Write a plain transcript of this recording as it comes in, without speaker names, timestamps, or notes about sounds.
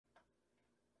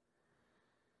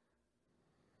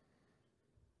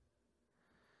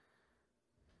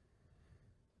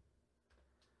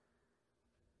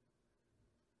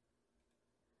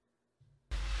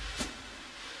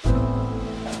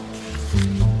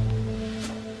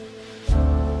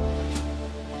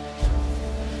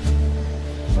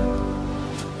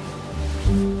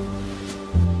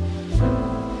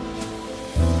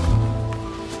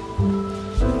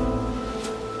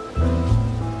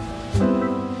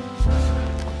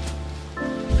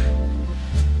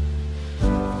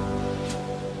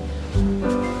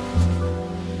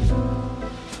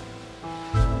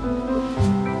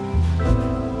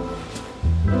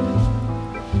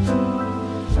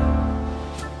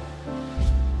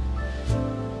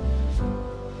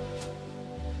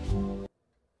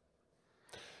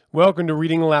Welcome to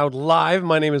Reading Aloud Live.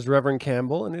 My name is Reverend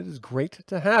Campbell, and it is great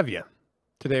to have you.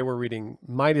 Today we're reading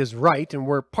Might is Right, and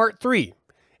we're part 3.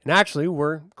 And actually,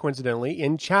 we're coincidentally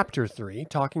in chapter 3,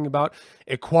 talking about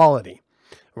equality.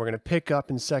 We're going to pick up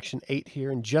in section 8 here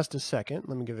in just a second.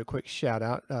 Let me give a quick shout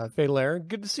out. Fatal Error,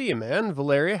 good to see you, man.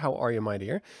 Valeria, how are you, my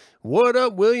dear? What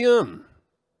up, William?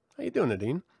 How you doing,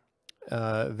 Nadine?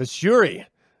 Vashuri,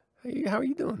 how are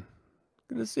you doing?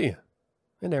 Good to see you.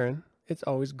 And Aaron. It's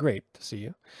always great to see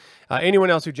you. Anyone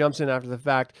else who jumps in after the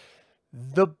fact,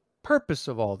 the purpose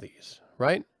of all these,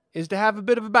 right, is to have a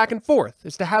bit of a back and forth.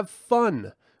 It's to have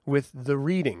fun with the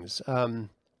readings.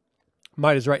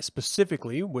 Might is Right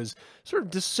specifically was sort of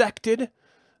dissected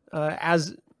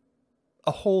as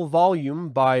a whole volume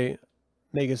by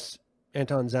Magus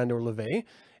Anton Szandor LaVey,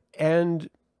 and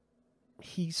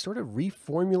he sort of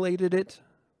reformulated it,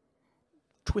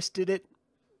 twisted it,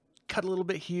 cut a little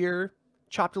bit here,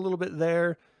 chopped a little bit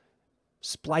there,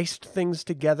 spliced things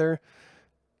together,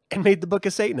 and made the Book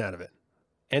of Satan out of it.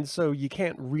 And so you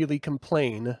can't really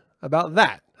complain about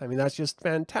that. I mean, that's just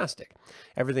fantastic.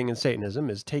 Everything in Satanism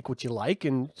is take what you like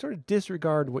and sort of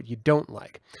disregard what you don't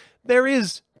like. There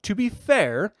is, to be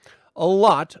fair, a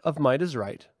lot of Might is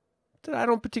Right that I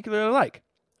don't particularly like.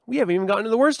 We haven't even gotten to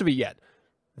the worst of it yet.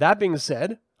 That being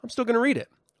said, I'm still going to read it.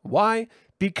 Why?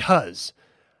 Because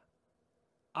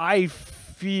I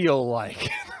feel like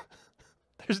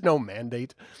there's no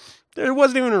mandate. There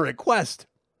wasn't even a request.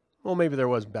 Well, maybe there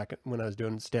was back when I was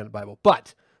doing Standard Bible,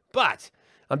 but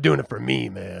I'm doing it for me,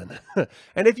 man.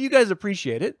 And if you guys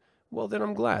appreciate it, well, then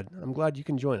I'm glad. I'm glad you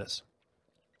can join us.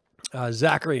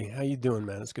 Zachary, how you doing,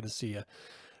 man? It's good to see you.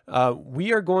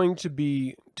 We are going to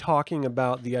be talking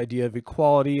about the idea of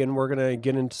equality, and we're going to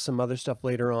get into some other stuff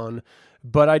later on.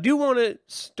 But I do want to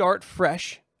start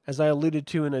fresh, as I alluded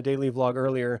to in a daily vlog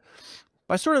earlier,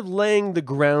 by sort of laying the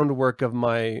groundwork of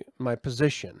my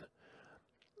position.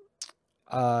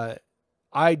 I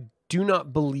do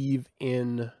not believe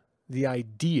in the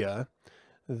idea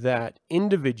that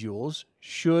individuals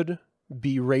should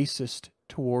be racist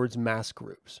towards mass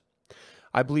groups.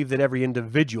 I believe that every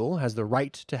individual has the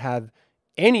right to have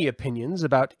any opinions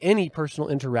about any personal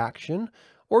interaction,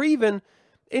 or even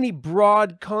any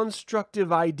broad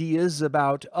constructive ideas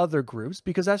about other groups,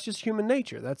 because that's just human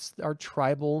nature. That's our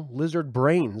tribal lizard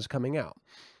brains coming out.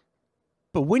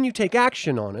 But when you take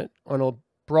action on it on a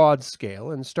broad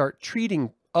scale and start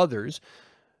treating others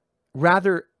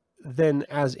rather than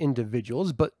as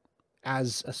individuals, but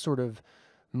as a sort of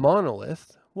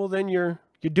monolith, well, then you're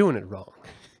doing it wrong.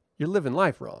 You're living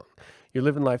life wrong. You're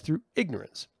living life through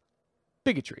ignorance,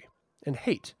 bigotry, and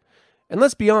hate. And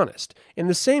let's be honest, in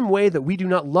the same way that we do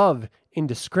not love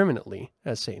indiscriminately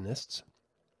as Satanists,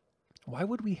 why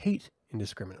would we hate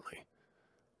indiscriminately?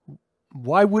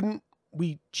 Why wouldn't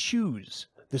we choose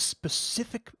the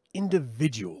specific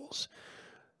individuals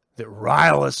that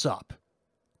rile us up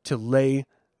to lay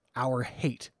our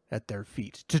hate at their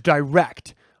feet, to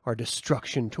direct our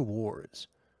destruction towards?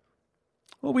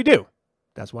 Well, we do.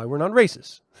 That's why we're not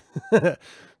racist.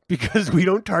 Because we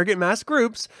don't target mass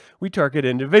groups, we target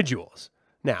individuals.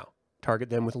 Now, target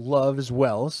them with love as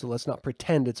well, so let's not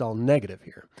pretend it's all negative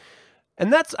here.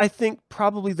 And that's, I think,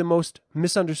 probably the most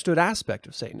misunderstood aspect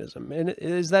of Satanism, and it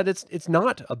is that it's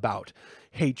not about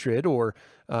hatred or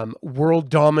world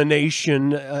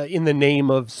domination in the name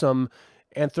of some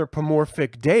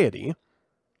anthropomorphic deity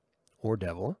or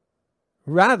devil.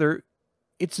 Rather,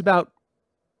 it's about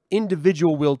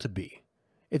individual will to be.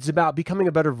 It's about becoming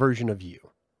a better version of you.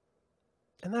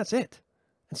 And that's it.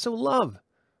 And so love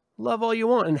all you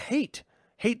want, and hate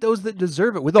those that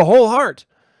deserve it with a whole heart.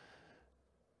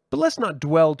 But let's not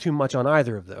dwell too much on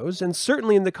either of those, and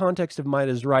certainly in the context of Might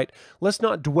is Right, let's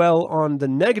not dwell on the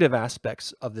negative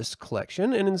aspects of this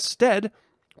collection, and instead,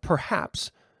 perhaps,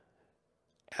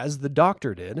 as the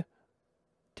Doctor did,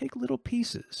 take little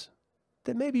pieces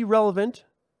that may be relevant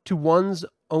to one's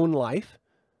own life,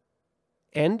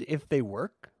 and if they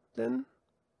work, then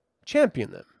champion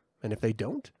them. And if they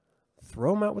don't,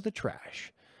 throw them out with the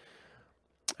trash.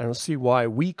 I don't see why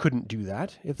we couldn't do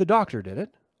that if the Doctor did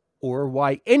it, or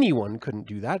why anyone couldn't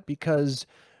do that, because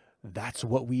that's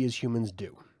what we as humans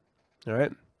do. All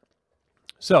right?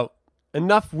 So,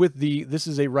 enough with the this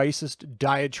is a racist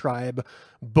diatribe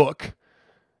book.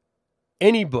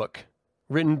 Any book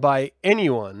written by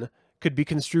anyone could be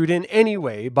construed in any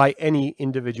way by any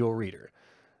individual reader.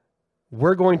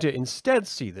 We're going to instead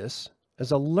see this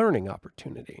as a learning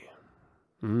opportunity.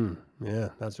 Yeah,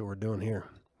 that's what we're doing here.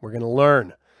 We're going to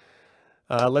learn.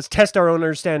 Let's test our own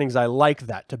understandings. I like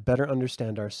that, to better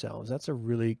understand ourselves. That's a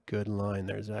really good line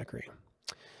there, Zachary.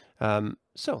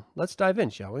 So let's dive in,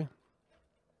 shall we?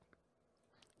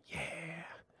 Yeah.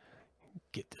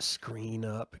 get the screen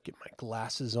up, get my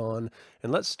glasses on,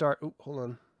 and let's start. Oh, hold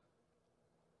on.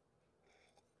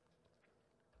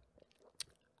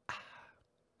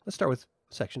 Let's start with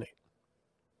section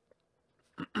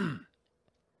 8.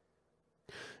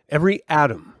 Every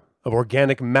atom of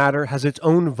organic matter has its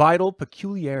own vital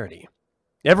peculiarity.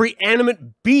 Every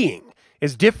animate being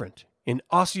is different in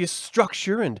osseous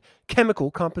structure and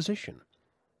chemical composition.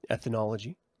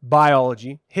 Ethnology,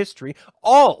 biology, history,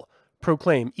 all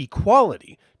proclaim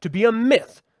equality to be a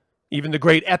myth. Even the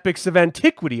great epics of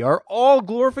antiquity are all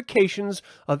glorifications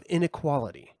of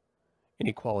inequality.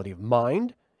 Inequality of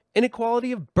mind,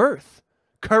 inequality of birth,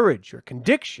 courage, or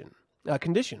condition.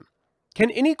 Can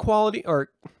equality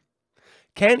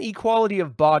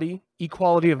of body,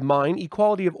 equality of mind,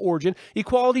 equality of origin,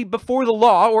 equality before the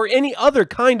law, or any other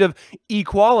kind of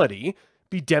equality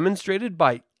be demonstrated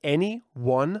by any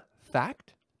one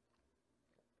fact?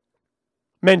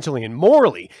 Mentally and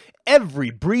morally,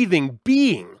 every breathing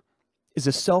being is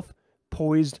a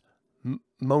self-poised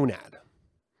monad,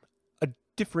 a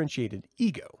differentiated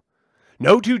ego.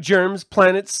 No two germs,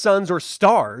 planets, suns, or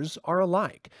stars are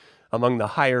alike. Among the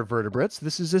higher vertebrates,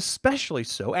 this is especially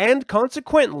so, and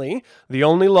consequently, the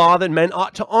only law that men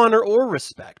ought to honor or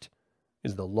respect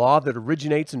is the law that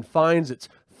originates and finds its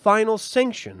final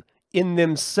sanction in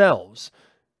themselves,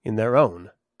 in their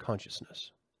own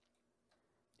consciousness.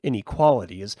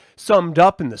 Inequality is summed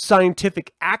up in the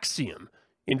scientific axiom,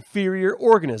 inferior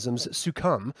organisms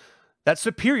succumb, that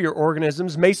superior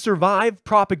organisms may survive,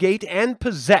 propagate, and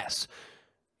possess.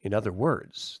 In other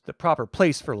words, the proper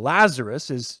place for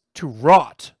Lazarus is to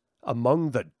rot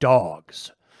among the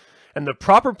dogs. And the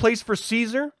proper place for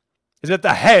Caesar is at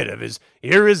the head of his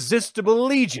irresistible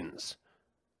legions.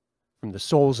 From the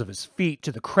soles of his feet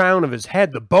to the crown of his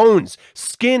head, the bones,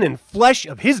 skin, and flesh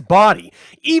of his body,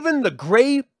 even the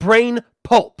gray brain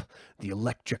pulp, the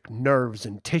electric nerves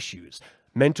and tissues,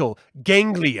 mental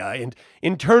ganglia, and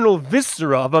internal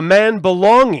viscera of a man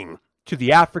belonging to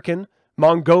the African,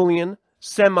 Mongolian,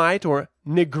 Semite, or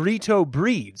Negrito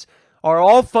breeds are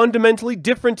all fundamentally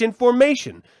different in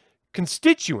formation,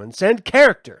 constituents, and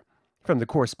character from the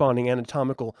corresponding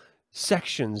anatomical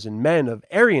sections in men of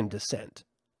Aryan descent.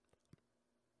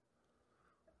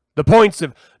 The points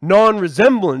of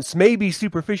non-resemblance may be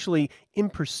superficially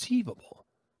imperceivable,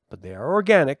 but they are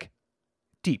organic,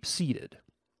 deep-seated.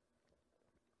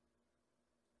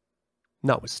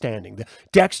 Notwithstanding, the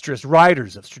dexterous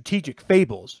writers of strategic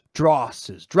fables, dross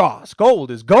is dross,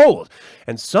 gold is gold,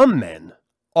 and some men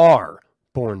are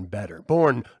born better,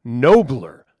 born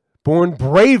nobler, born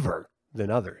braver than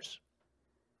others.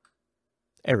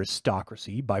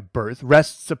 Aristocracy, by birth,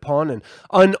 rests upon an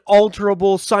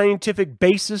unalterable scientific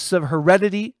basis of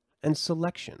heredity and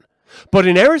selection. But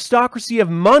an aristocracy of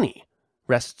money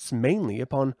rests mainly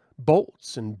upon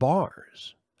bolts and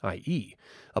bars, i.e.,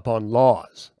 upon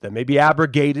laws that may be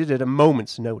abrogated at a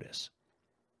moment's notice.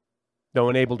 Though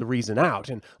unable to reason out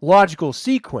in logical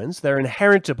sequence their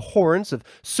inherent abhorrence of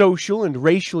social and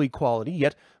racial equality,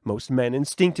 yet most men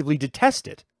instinctively detest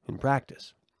it in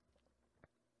practice.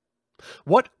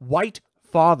 What white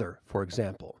father, for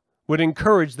example, would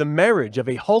encourage the marriage of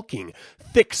a hulking,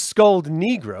 thick-skulled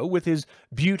Negro with his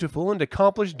beautiful and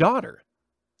accomplished daughter?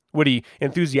 Would he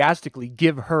enthusiastically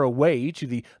give her away to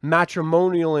the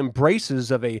matrimonial embraces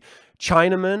of a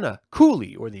Chinaman, a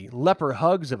coolie, or the leper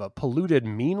hugs of a polluted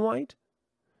mean white?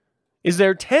 Is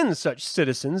there 10 such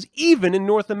citizens even in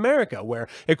North America, where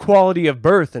equality of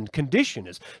birth and condition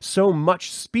is so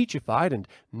much speechified and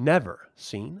never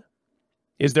seen?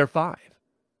 Is there 5?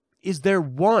 Is there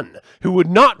 1 who would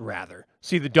not rather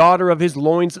see the daughter of his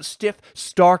loins stiff,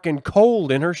 stark, and cold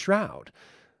in her shroud?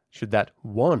 Should that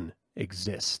 1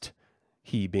 exist,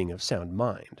 he being of sound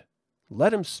mind,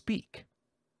 let him speak.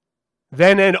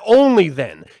 Then and only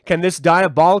then can this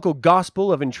diabolical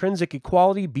gospel of intrinsic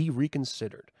equality be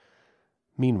reconsidered.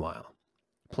 Meanwhile,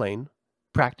 plain,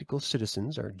 practical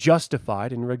citizens are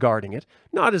justified in regarding it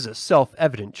not as a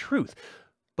self-evident truth,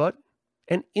 but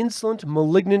an insolent,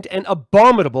 malignant, and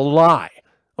abominable lie,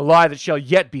 a lie that shall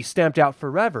yet be stamped out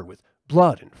forever with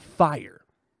blood and fire.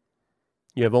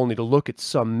 You have only to look at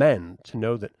some men to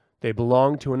know that they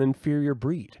belong to an inferior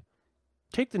breed.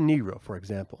 Take the Negro, for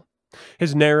example.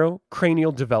 His narrow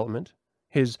cranial development,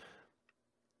 his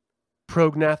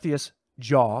prognathous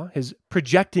jaw, his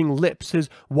projecting lips, his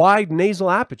wide nasal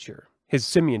aperture, his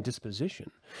simian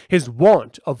disposition, his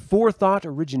want of forethought,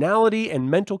 originality,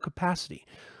 and mental capacity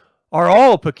are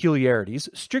all peculiarities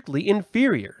strictly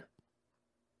inferior.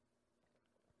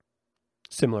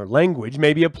 Similar language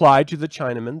may be applied to the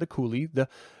Chinaman, the coolie, the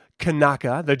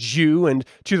Kanaka, the Jew, and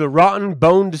to the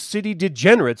rotten-boned city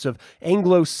degenerates of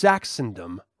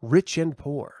Anglo-Saxondom rich and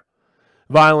poor.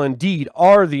 Vile indeed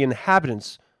are the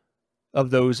inhabitants of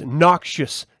those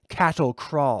noxious cattle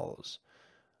kraals.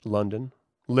 London,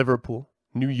 Liverpool,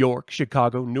 New York,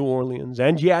 Chicago, New Orleans,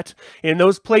 and yet in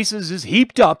those places is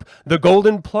heaped up the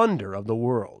golden plunder of the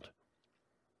world.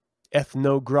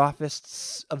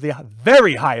 Ethnographists of the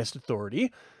very highest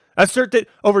authority assert that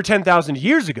over 10,000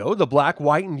 years ago, the black,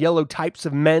 white, and yellow types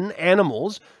of men,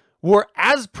 animals, were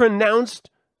as pronounced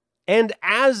and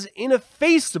as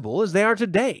ineffaceable as they are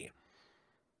today.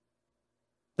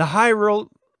 The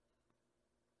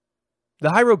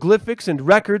hieroglyphics and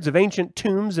records of ancient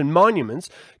tombs and monuments,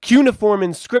 cuneiform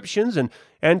inscriptions and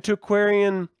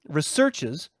antiquarian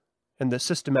researches, and the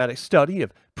systematic study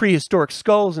of prehistoric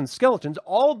skulls and skeletons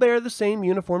all bear the same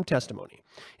uniform testimony.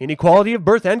 Inequality of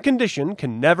birth and condition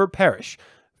can never perish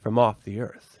from off the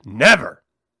earth. Never!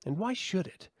 And why should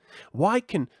it?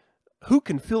 Who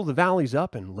can fill the valleys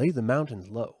up and lay the mountains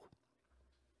low?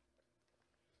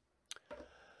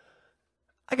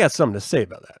 I got something to say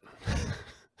about that.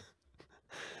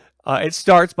 It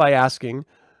starts by asking,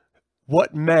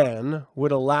 what man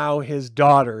would allow his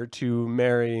daughter to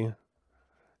marry,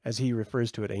 as he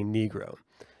refers to it, a Negro?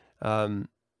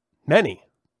 Many.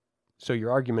 So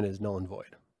your argument is null and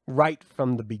void. Right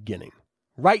from the beginning.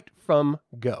 Right from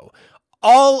go.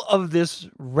 All of this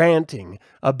ranting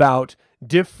about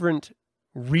different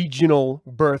regional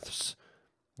births,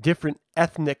 different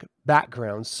ethnic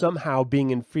backgrounds, somehow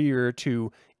being inferior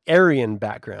to Aryan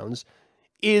backgrounds,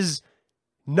 is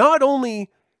not only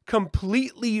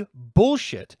completely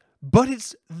bullshit, but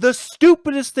it's the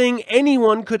stupidest thing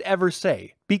anyone could ever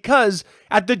say. Because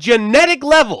at the genetic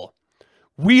level,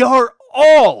 we are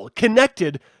all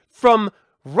connected from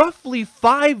roughly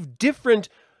 5 different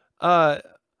Homo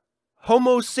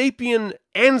sapien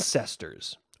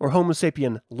ancestors, or Homo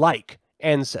sapien-like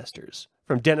ancestors.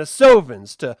 From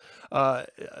Denisovans to,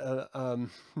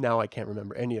 now I can't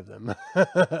remember any of them,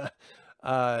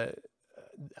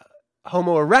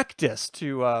 Homo erectus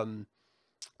to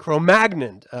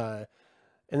Cro-Magnon, and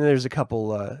then there's a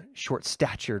couple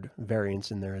short-statured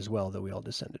variants in there as well that we all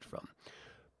descended from.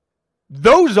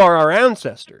 Those are our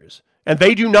ancestors, and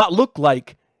they do not look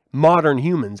like modern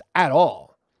humans at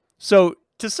all. So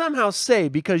to somehow say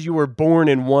because you were born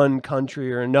in one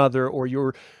country or another, or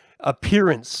your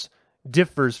appearance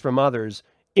differs from others,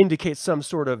 indicates some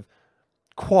sort of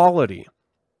quality,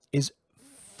 is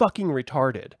fucking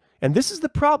retarded. And this is the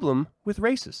problem with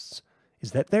racists,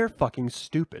 is that they're fucking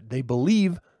stupid. They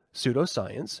believe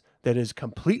pseudoscience that is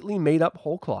completely made up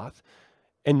whole cloth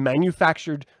and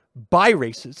manufactured by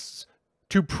racists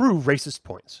to prove racist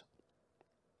points.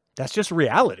 That's just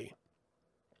reality.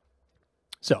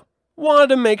 So, wanted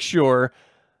to make sure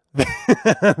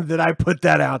that I put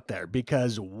that out there,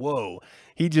 because whoa,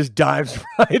 he just dives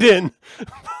right in,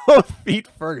 both feet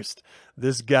first,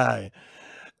 this guy.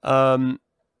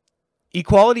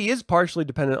 Equality is partially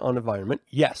dependent on environment.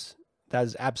 Yes, that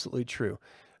is absolutely true.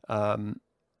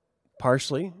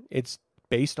 Partially, it's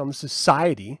based on the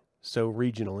society, so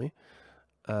regionally.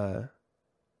 And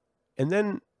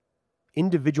then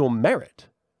individual merit.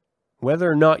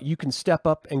 Whether or not you can step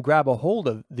up and grab a hold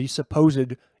of the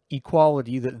supposed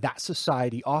equality that that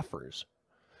society offers.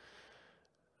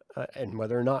 And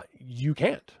whether or not you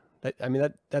can't.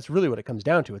 That's really what it comes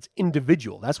down to. It's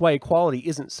individual. That's why equality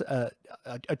isn't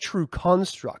a true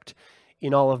construct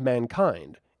in all of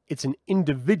mankind. It's an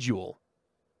individual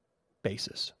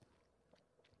basis.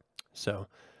 So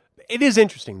it is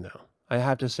interesting, though, I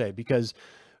have to say, because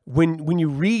when you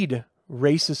read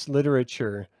racist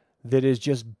literature that is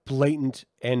just blatant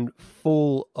and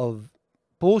full of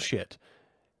bullshit,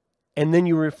 and then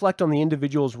you reflect on the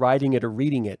individuals writing it or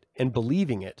reading it and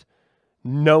believing it,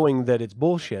 knowing that it's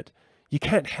bullshit, you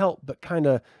can't help but kind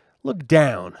of look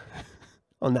down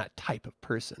on that type of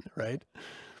person, right?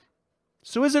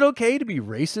 So is it okay to be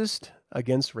racist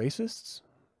against racists?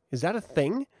 Is that a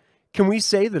thing? Can we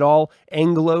say that all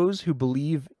Anglos who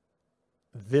believe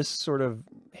this sort of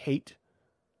hate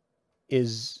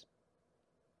is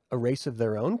a race of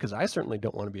their own? Because I certainly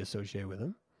don't want to be associated with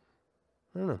them.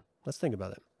 I don't know. Let's think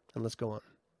about it, and let's go on.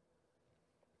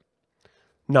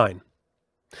 9.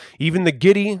 Even the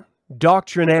giddy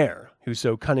doctrinaire who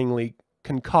so cunningly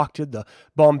concocted the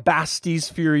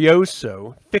bombastes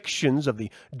furioso fictions of the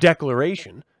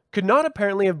Declaration could not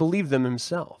apparently have believed them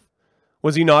himself.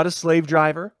 Was he not a slave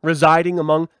driver, residing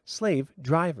among slave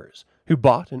drivers, who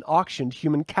bought and auctioned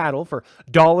human cattle for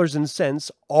dollars and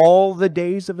cents all the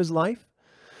days of his life?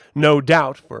 No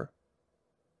doubt for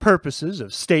purposes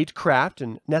of statecraft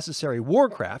and necessary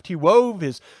warcraft, he wove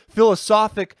his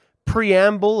philosophic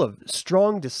preamble of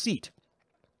strong deceit.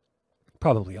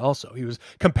 Probably also he was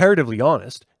comparatively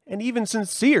honest and even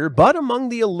sincere, but among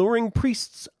the alluring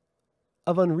priests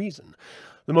of unreason.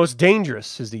 The most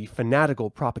dangerous is the fanatical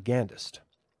propagandist.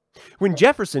 When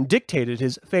Jefferson dictated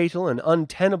his fatal and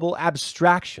untenable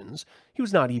abstractions, he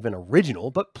was not even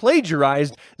original, but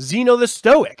plagiarized Zeno the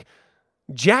Stoic,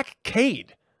 Jack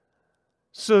Cade,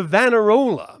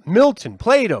 Savonarola, Milton,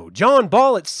 Plato, John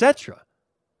Ball, etc.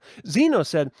 Zeno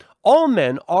said, all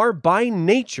men are by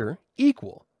nature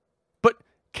equal, but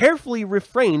carefully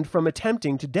refrained from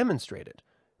attempting to demonstrate it.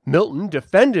 Milton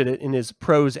defended it in his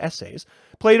prose essays.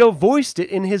 Plato voiced it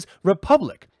in his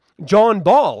Republic. John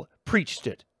Ball preached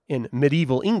it in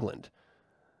medieval England.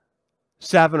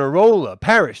 Savonarola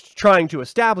perished trying to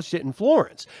establish it in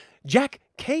Florence. Jack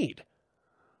Cade,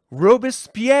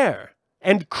 Robespierre,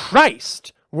 and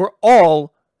Christ were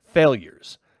all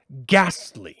failures.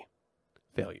 Ghastly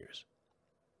failures.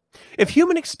 If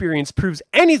human experience proves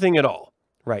anything at all,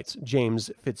 writes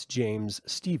James Fitzjames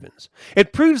Stevens,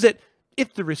 it proves that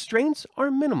if the restraints are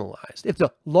minimalized, if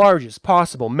the largest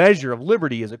possible measure of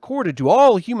liberty is accorded to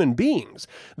all human beings,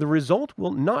 the result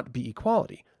will not be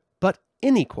equality, but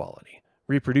inequality,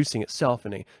 reproducing itself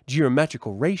in a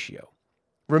geometrical ratio.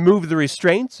 Remove the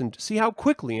restraints and see how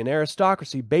quickly an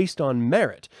aristocracy based on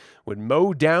merit would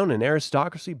mow down an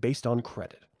aristocracy based on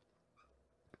credit.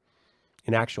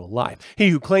 In actual life, he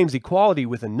who claims equality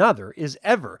with another is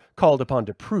ever called upon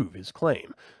to prove his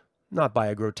claim, not by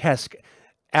a grotesque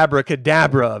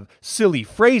abracadabra of silly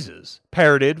phrases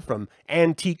parroted from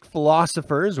antique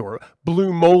philosophers or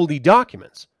blue moldy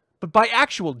documents, but by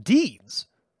actual deeds,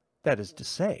 that is to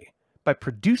say, by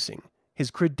producing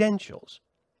his credentials.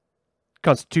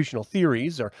 Constitutional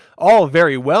theories are all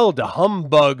very well to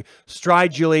humbug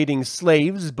stridulating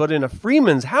slaves, but in a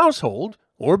freeman's household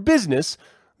or business,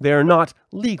 they are not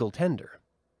legal tender.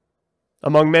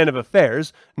 Among men of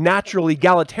affairs, natural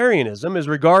egalitarianism is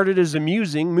regarded as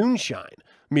amusing moonshine,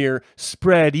 mere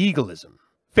spread eagleism,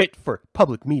 fit for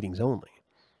public meetings only.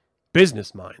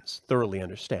 Business minds thoroughly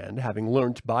understand, having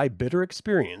learnt by bitter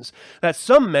experience, that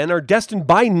some men are destined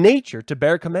by nature to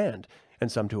bear command,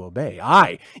 and some to obey,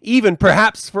 aye, even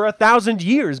perhaps for 1,000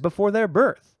 years before their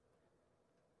birth.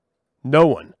 No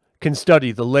one can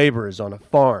study the laborers on a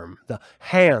farm, the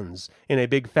hands in a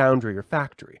big foundry or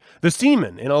factory, the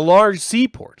seamen in a large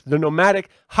seaport, the nomadic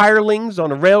hirelings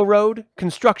on a railroad,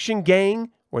 construction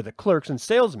gang, or the clerks and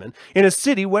salesmen in a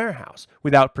city warehouse,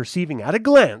 without perceiving at a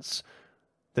glance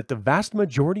that the vast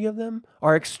majority of them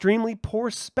are extremely poor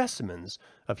specimens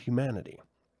of humanity.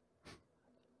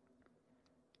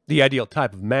 The ideal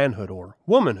type of manhood or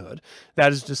womanhood,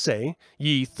 that is to say,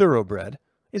 ye thoroughbred,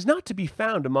 is not to be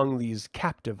found among these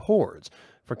captive hordes,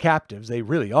 for captives they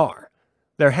really are.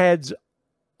 Their heads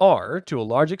are, to a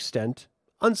large extent,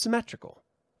 unsymmetrical,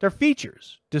 their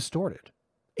features distorted,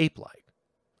 ape-like,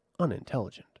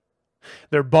 unintelligent.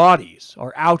 Their bodies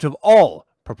are out of all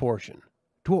proportion,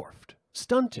 dwarfed,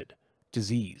 stunted,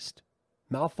 diseased,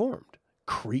 malformed,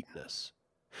 cretinous.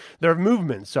 Their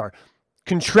movements are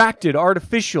contracted,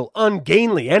 artificial,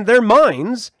 ungainly, and their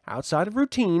minds, outside of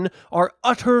routine, are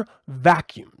utter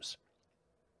vacuums.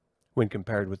 When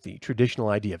compared with the traditional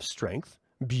idea of strength,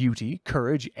 beauty,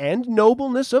 courage, and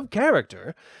nobleness of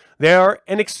character, they are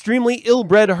an extremely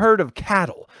ill-bred herd of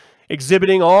cattle,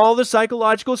 exhibiting all the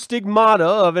psychological stigmata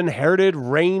of inherited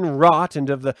rain rot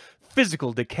and of the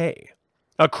physical decay.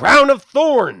 A crown of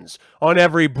thorns on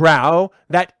every brow,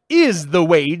 that is the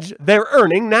wage they're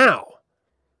earning now.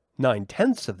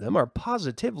 9/10 of them are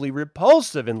positively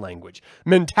repulsive in language,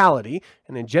 mentality,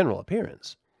 and in general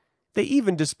appearance. They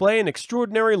even display an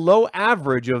extraordinary low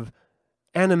average of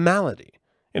animality,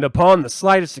 and upon the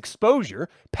slightest exposure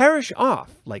perish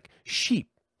off like sheep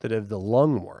that have the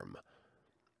lungworm.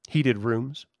 Heated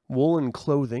rooms, woolen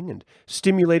clothing, and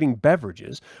stimulating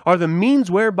beverages are the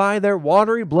means whereby their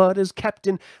watery blood is kept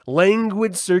in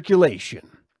languid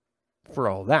circulation. For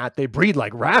all that, they breed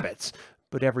like rabbits,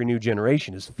 but every new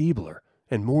generation is feebler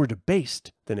and more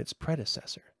debased than its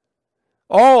predecessor.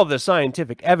 All the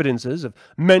scientific evidences of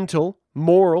mental,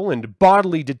 moral, and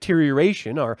bodily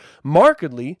deterioration are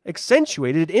markedly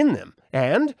accentuated in them,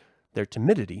 and their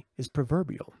timidity is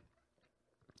proverbial.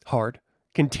 Hard,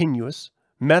 continuous,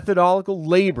 methodological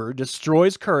labor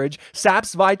destroys courage,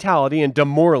 saps vitality, and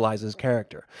demoralizes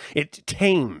character. It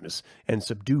tames and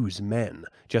subdues men,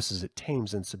 just as it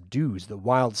tames and subdues the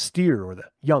wild steer or the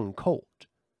young colt.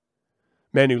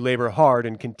 Men who labor hard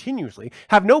and continuously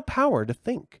have no power to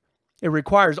think. It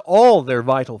requires all their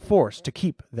vital force to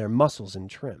keep their muscles in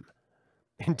trim.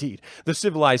 Indeed, the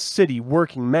civilized city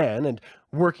working man and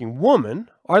working woman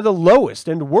are the lowest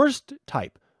and worst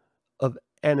type of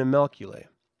animalculae,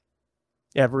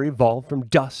 ever evolved from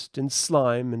dust and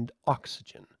slime and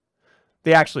oxygen.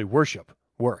 They actually worship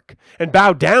work and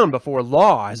bow down before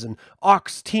law as an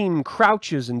ox team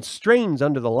crouches and strains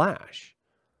under the lash.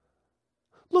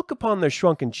 Look upon their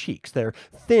shrunken cheeks, their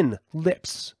thin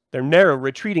lips, their narrow,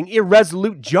 retreating,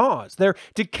 irresolute jaws, their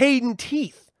decayed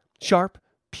teeth, sharp,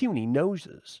 puny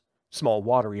noses, small,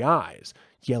 watery eyes,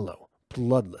 yellow,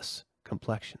 bloodless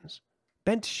complexions,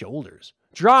 bent shoulders,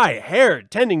 dry hair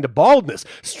tending to baldness,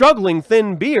 struggling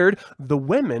thin beard, the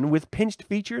women with pinched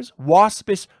features,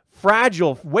 waspish,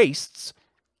 fragile waists,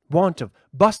 want of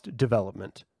bust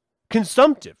development,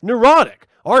 consumptive, neurotic,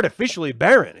 artificially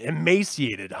barren,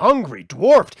 emaciated, hungry,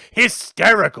 dwarfed,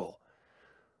 hysterical.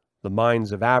 The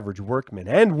minds of average workmen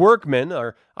and workmen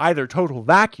are either total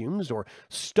vacuums or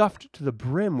stuffed to the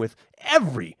brim with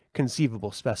every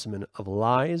conceivable specimen of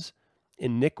lies,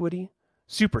 iniquity,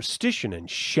 superstition, and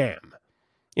sham.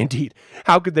 Indeed,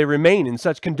 how could they remain in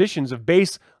such conditions of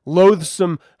base,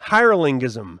 loathsome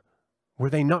hirelingism were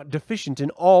they not deficient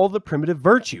in all the primitive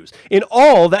virtues, in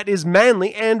all that is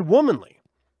manly and womanly?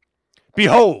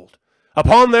 Behold,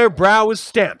 upon their brow is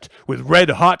stamped with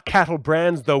red-hot cattle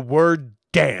brands the word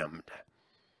damned.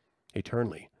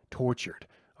 Eternally tortured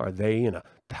are they in a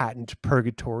patent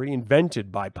purgatory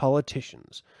invented by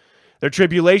politicians. Their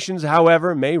tribulations,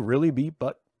 however, may really be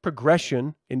but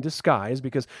progression in disguise,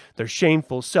 because their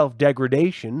shameful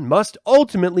self-degradation must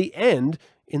ultimately end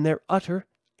in their utter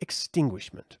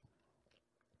extinguishment.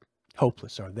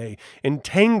 Hopeless are they,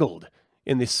 entangled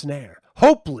in the snare,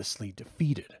 hopelessly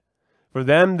defeated. For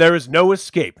them there is no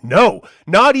escape, no,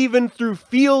 not even through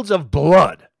fields of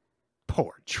blood.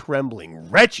 Poor trembling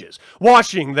wretches,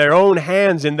 washing their own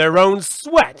hands in their own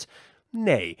sweat,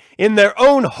 nay, in their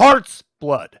own heart's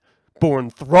blood. Born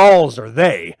thralls are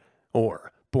they,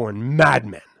 or born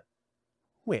madmen.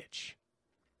 Which?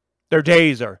 Their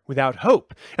days are without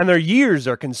hope, and their years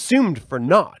are consumed for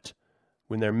naught.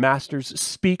 When their masters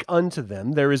speak unto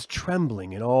them, there is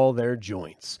trembling in all their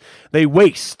joints. They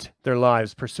waste their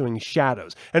lives pursuing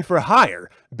shadows, and for hire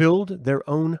build their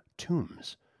own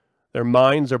tombs. Their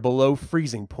minds are below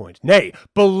freezing point, nay,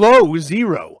 below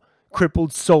zero.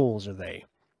 Crippled souls are they.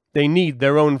 They knead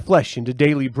their own flesh into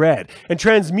daily bread, and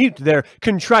transmute their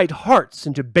contrite hearts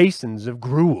into basins of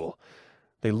gruel.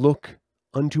 They look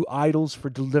unto idols for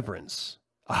deliverance,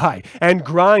 aye, and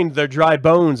grind their dry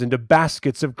bones into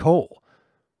baskets of coal.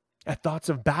 At thoughts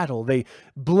of battle they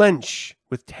blench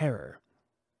with terror.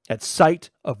 At sight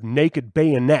of naked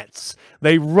bayonets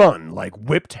they run like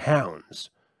whipped hounds.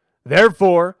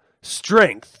 Therefore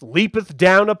strength leapeth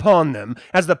down upon them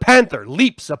as the panther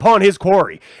leaps upon his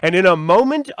quarry, and in a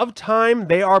moment of time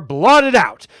they are blotted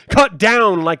out, cut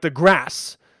down like the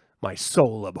grass. My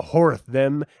soul abhorreth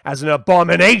them as an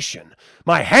abomination.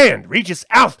 My hand reaches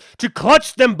out to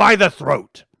clutch them by the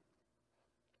throat.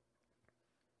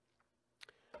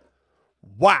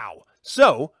 Wow.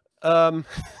 So,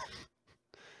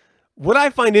 what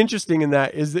I find interesting in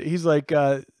that is that he's like,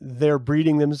 they're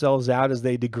breeding themselves out as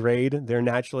they degrade. They're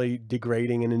naturally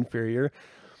degrading and inferior.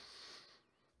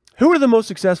 Who are the most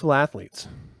successful athletes?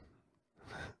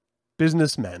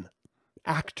 Businessmen,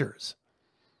 actors.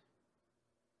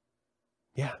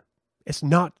 Yeah, it's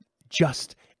not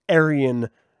just Aryan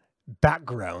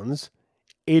backgrounds.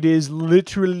 It is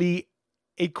literally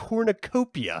a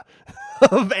cornucopia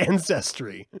of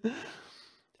ancestry.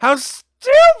 How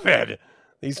stupid!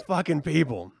 These fucking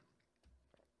people.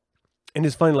 And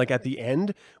it's funny, like at the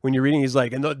end, when you're reading, he's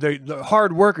like, and the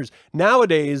hard workers.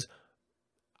 Nowadays,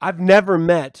 I've never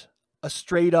met a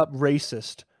straight up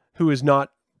racist who is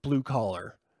not blue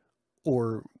collar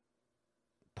or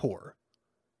poor.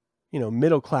 You know,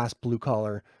 middle class blue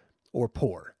collar or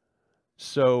poor.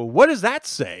 So what does that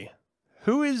say?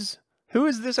 Who is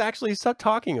this actually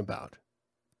talking about?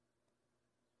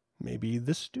 Maybe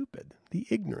the stupid, the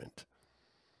ignorant,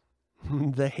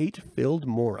 the hate-filled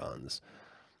morons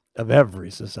of every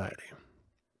society.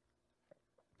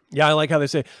 Yeah, I like how they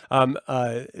say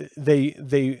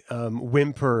they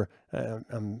whimper.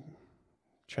 I'm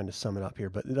trying to sum it up here,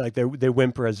 but like they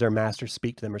whimper as their masters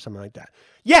speak to them or something like that.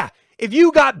 Yeah, if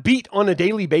you got beat on a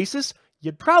daily basis,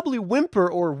 you'd probably whimper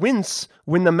or wince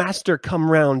when the master come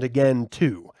round again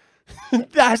too.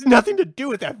 That has nothing to do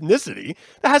with ethnicity.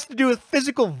 That has to do with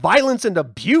physical violence and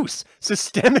abuse,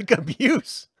 systemic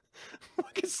abuse.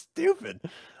 Fucking stupid.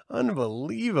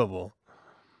 Unbelievable.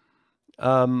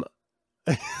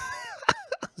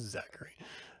 Zachary.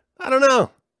 I don't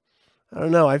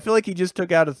know. I feel like he just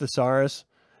took out a thesaurus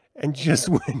and just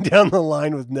went down the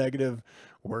line with negative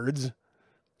words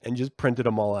and just printed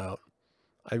them all out.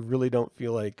 I really don't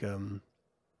feel like...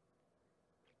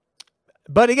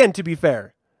 But again, to be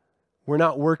fair, we're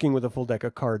not working with a full deck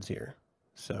of cards here.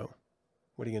 So,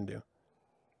 what are you going to do?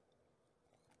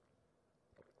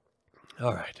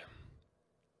 All right.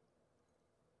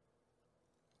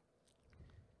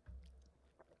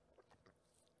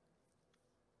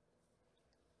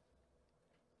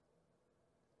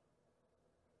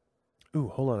 Ooh,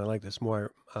 hold on. I like this. Moira.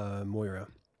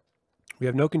 We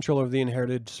have no control over the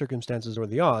inherited circumstances or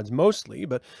the odds, mostly,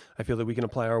 but I feel that we can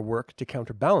apply our work to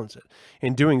counterbalance it.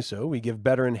 In doing so, we give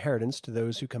better inheritance to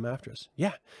those who come after us.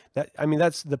 Yeah,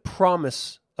 that's the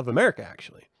promise of America,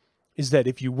 actually, is that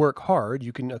if you work hard,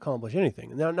 you can accomplish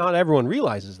anything. Now, not everyone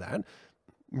realizes that.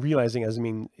 Realizing as I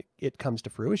mean it comes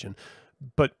to fruition,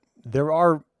 but there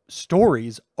are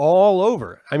stories all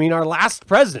over. I mean, our last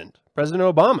president, President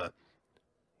Obama,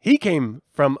 he came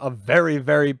from a very,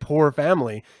 very poor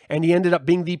family, and he ended up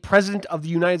being the president of the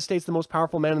United States, the most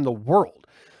powerful man in the world.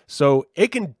 So it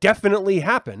can definitely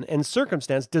happen, and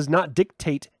circumstance does not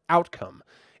dictate outcome.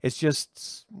 It's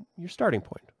just your starting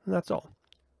point, and that's all.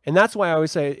 And that's why I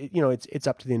always say, it's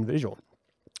up to the individual.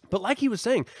 But like he was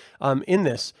saying, in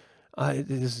this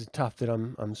is tough that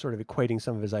I'm sort of equating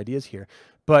some of his ideas here,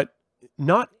 but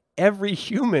not every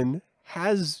human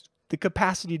has the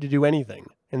capacity to do anything.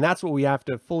 And that's what we have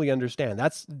to fully understand.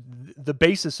 That's the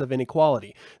basis of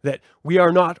inequality, that we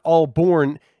are not all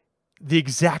born the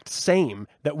exact same,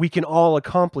 that we can all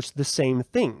accomplish the same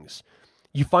things.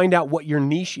 You find out what your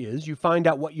niche is, you find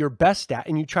out what you're best at,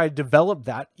 and you try to develop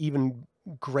that even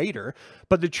greater.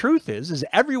 But the truth is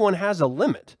everyone has a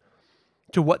limit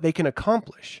to what they can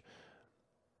accomplish.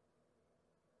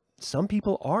 Some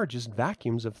people are just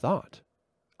vacuums of thought.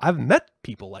 I've met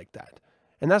people like that.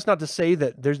 And that's not to say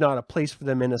that there's not a place for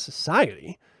them in a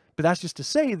society, but that's just to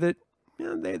say that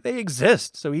they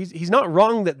exist. So he's not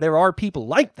wrong that there are people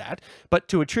like that, but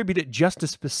to attribute it just to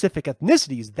specific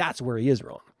ethnicities, that's where he is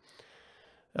wrong.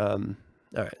 All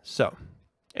right, so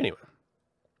anyway.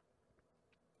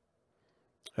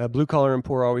 Blue collar and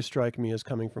poor always strike me as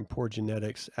coming from poor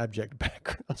genetics, abject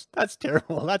backgrounds. That's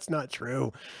terrible. That's not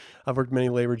true. I've worked many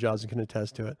labor jobs and can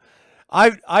attest to it.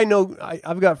 I know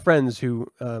I've got friends who,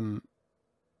 I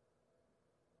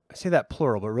say that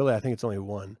plural, but really I think it's only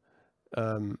one,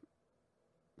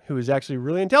 who is actually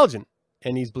really intelligent,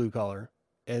 and he's blue collar,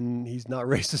 and he's not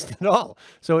racist at all.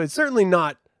 So it's certainly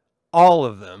not all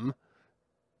of them,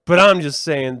 but I'm just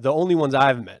saying the only ones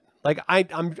I've met. Like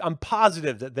I'm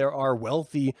positive that there are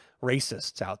wealthy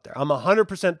racists out there. I'm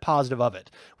 100% positive of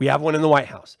it. We have one in the White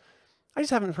House. I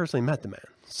just haven't personally met the man.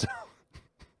 So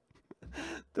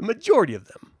the majority of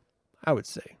them, I would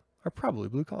say, are probably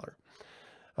blue collar.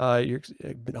 You're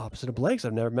opposite of Blake's.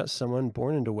 I've never met someone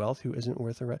born into wealth who isn't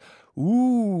worth a rent.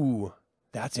 Ooh,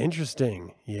 that's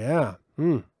interesting. Yeah.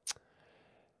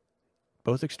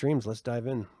 Both extremes. Let's dive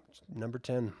in. Number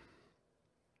 10.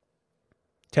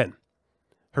 10.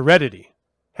 Heredity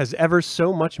has ever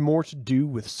so much more to do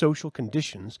with social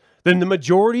conditions than the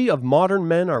majority of modern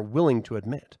men are willing to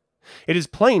admit. It is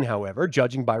plain, however,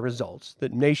 judging by results,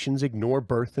 that nations ignore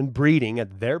birth and breeding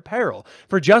at their peril.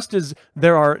 For just as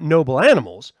there are noble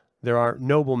animals, there are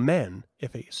noble men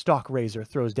if a stock raiser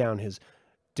throws down his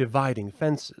dividing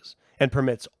fences and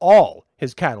permits all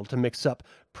his cattle to mix up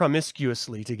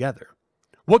promiscuously together.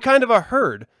 What kind of a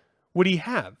herd would he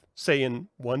have, say, in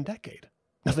 1 decade?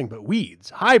 Nothing but weeds,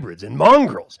 hybrids, and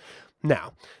mongrels.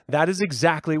 Now, that is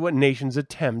exactly what nations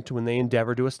attempt when they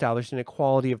endeavor to establish an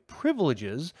equality of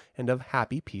privileges and of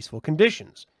happy, peaceful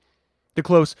conditions. The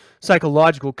close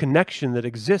psychological connection that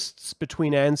exists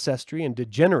between ancestry and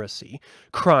degeneracy,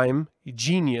 crime,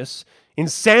 genius,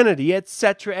 insanity,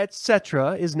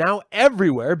 etc., is now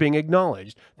everywhere being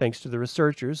acknowledged, thanks to the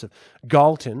researchers of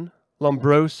Galton,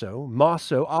 Lombroso,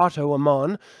 Mosso, Otto,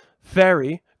 Amon,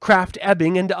 Ferry,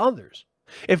 Krafft-Ebing, and others.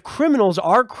 If criminals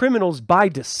are criminals by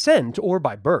descent or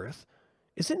by birth,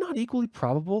 is it not equally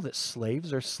probable that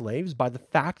slaves are slaves by the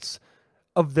facts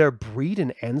of their breed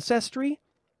and ancestry?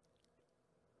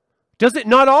 Does it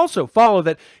not also follow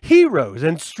that heroes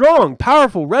and strong,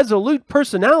 powerful, resolute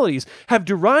personalities have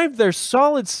derived their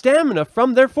solid stamina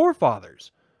from their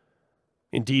forefathers?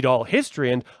 Indeed, all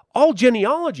history and all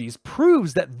genealogies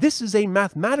proves that this is a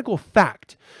mathematical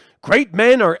fact. Great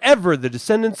men are ever the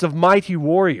descendants of mighty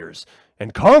warriors,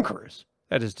 and conquerors,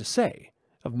 that is to say,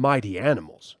 of mighty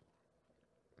animals.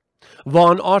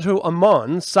 Von Otto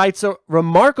Ammann cites a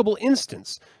remarkable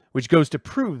instance which goes to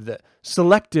prove the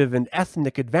selective and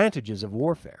ethnic advantages of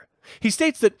warfare. He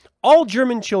states that all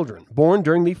German children born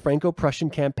during the Franco-Prussian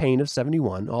campaign of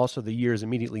 71, also the years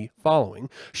immediately following,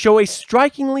 show a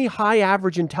strikingly high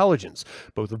average intelligence,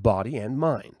 both of body and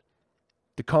mind.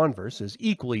 The converse is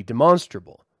equally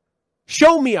demonstrable.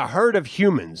 Show me a herd of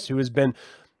humans who has been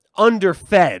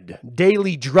underfed,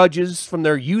 daily drudges from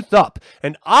their youth up,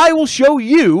 and I will show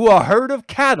you a herd of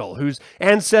cattle whose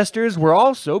ancestors were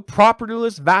also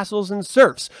propertyless vassals and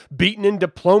serfs, beaten in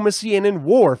diplomacy and in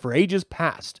war for ages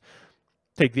past.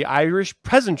 Take the Irish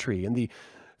peasantry and the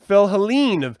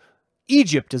Philhellene of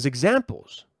Egypt as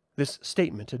examples. This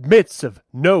statement admits of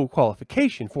no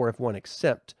qualification, for if one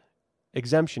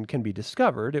exemption can be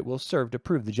discovered, it will serve to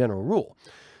prove the general rule.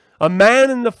 A man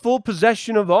in the full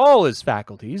possession of all his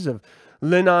faculties, of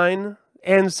leonine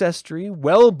ancestry,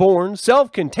 well-born,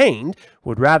 self-contained,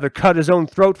 would rather cut his own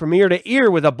throat from ear to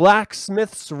ear with a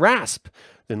blacksmith's rasp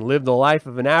than live the life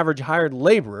of an average hired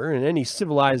laborer in any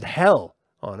civilized hell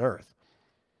on earth.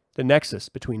 The nexus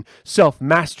between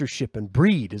self-mastership and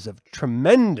breed is of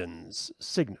tremendous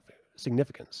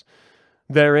significance.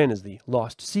 Therein is the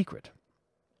lost secret.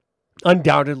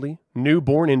 Undoubtedly,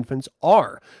 newborn infants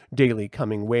are daily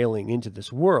coming wailing into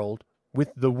this world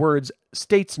with the words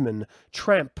statesman,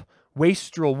 tramp,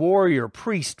 wastrel, warrior,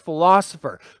 priest,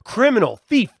 philosopher, criminal,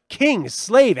 thief, king,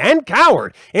 slave, and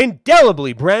coward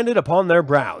indelibly branded upon their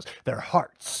brows, their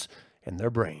hearts, and their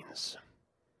brains.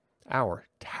 Our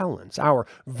talents, our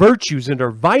virtues, and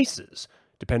our vices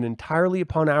depend entirely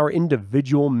upon our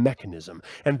individual mechanism,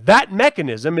 and that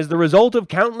mechanism is the result of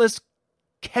countless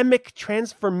chemic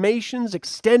transformations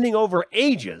extending over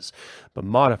ages, but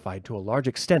modified to a large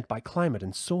extent by climate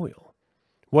and soil.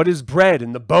 What is bred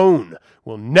in the bone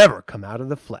will never come out of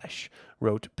the flesh,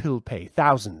 wrote Pilpay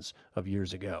thousands of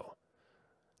years ago.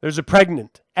 There's a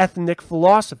pregnant ethnic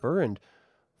philosopher and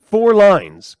 4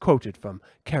 lines quoted from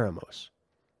Keramos.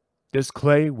 This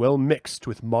clay well mixed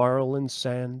with marl and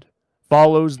sand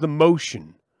follows the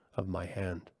motion of my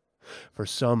hand. For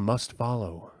some must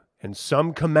follow, and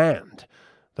some command,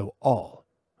 though all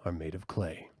are made of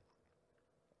clay.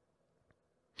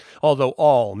 Although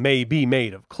all may be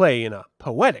made of clay in a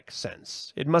poetic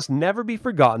sense, it must never be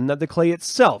forgotten that the clay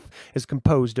itself is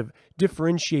composed of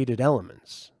differentiated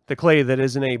elements. The clay that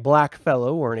is in a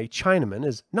Blackfellow or in a Chinaman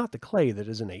is not the clay that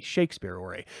is in a Shakespeare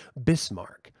or a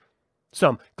Bismarck.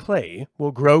 Some clay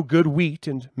will grow good wheat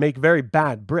and make very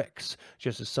bad bricks,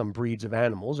 just as some breeds of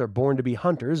animals are born to be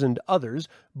hunters and others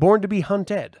born to be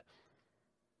hunted.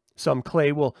 Some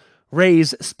clay will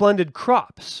raise splendid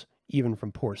crops, even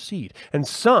from poor seed, and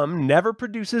some never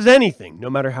produces anything, no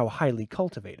matter how highly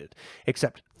cultivated,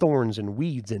 except thorns and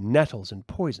weeds and nettles and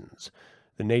poisons.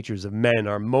 The natures of men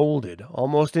are molded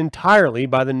almost entirely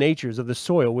by the natures of the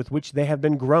soil with which they have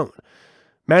been grown.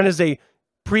 Man is a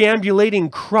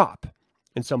preambulating crop.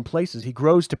 In some places he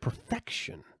grows to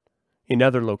perfection. In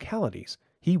other localities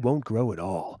he won't grow at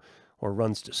all, or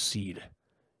runs to seed.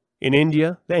 In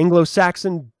India, the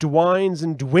Anglo-Saxon dwines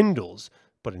and dwindles,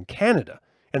 but in Canada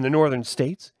and the northern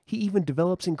states, he even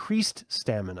develops increased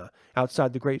stamina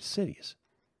outside the great cities.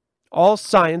 All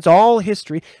science, all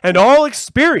history, and all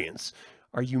experience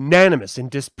are unanimous in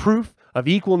disproof of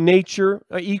equal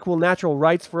natural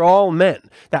rights for all men,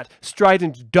 that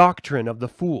strident doctrine of the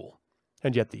fool.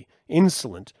 And yet the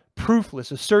insolent,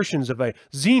 proofless assertions of a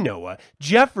Zeno, a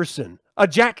Jefferson, a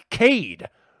Jack Cade,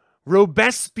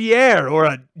 Robespierre, or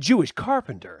a Jewish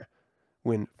carpenter,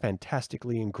 when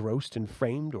fantastically engrossed and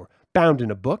framed or bound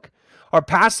in a book, are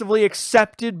passively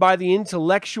accepted by the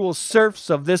intellectual serfs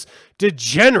of this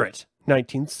degenerate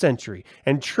 19th century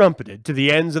and trumpeted to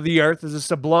the ends of the earth as a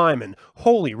sublime and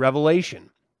holy revelation.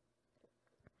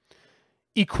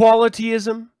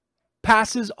 Equalityism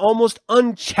passes almost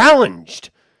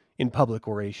unchallenged in public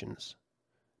orations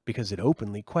because it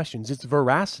openly questions its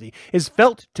veracity, is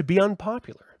felt to be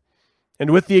unpopular. And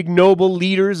with the ignoble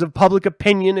leaders of public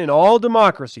opinion in all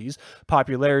democracies,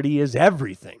 popularity is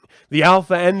everything, the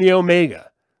alpha and the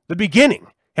omega, the beginning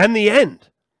and the end.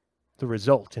 The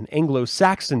result in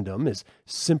Anglo-Saxondom is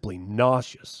simply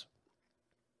nauseous.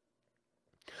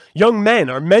 Young men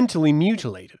are mentally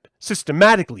mutilated,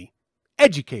 systematically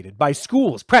educated by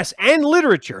schools, press, and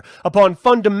literature upon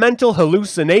fundamental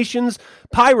hallucinations,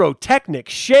 pyrotechnic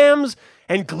shams,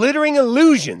 and glittering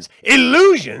illusions.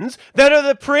 Illusions that are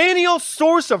the perennial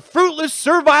source of fruitless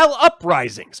servile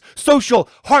uprisings, social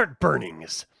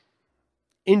heartburnings,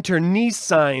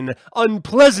 internecine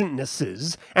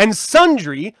unpleasantnesses, and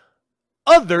sundry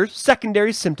other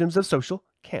secondary symptoms of social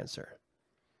cancer.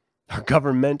 Our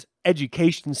government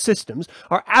education systems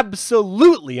are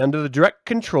absolutely under the direct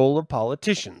control of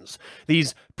politicians.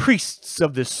 These priests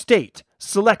of the state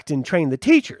select and train the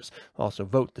teachers, also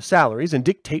vote the salaries, and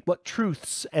dictate what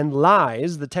truths and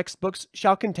lies the textbooks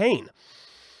shall contain.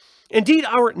 Indeed,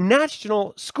 our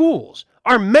national schools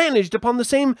are managed upon the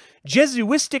same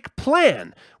Jesuitic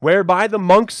plan, whereby the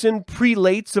monks and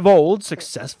prelates of old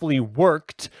successfully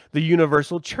worked the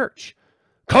universal church.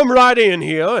 Come right in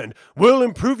here, and we'll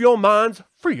improve your minds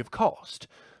free of cost,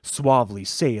 suavely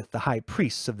saith the high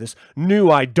priests of this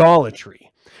new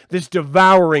idolatry, this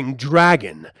devouring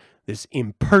dragon, this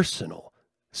impersonal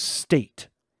state.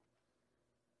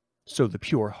 So the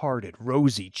pure-hearted,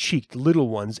 rosy-cheeked little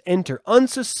ones enter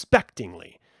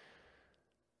unsuspectingly.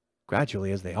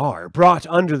 Gradually, as they are brought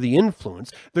under the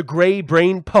influence, the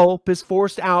gray-brain pulp is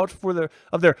forced out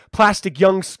of their plastic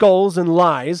young skulls and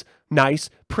lies, nice,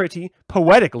 pretty,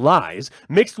 poetic lies,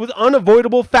 mixed with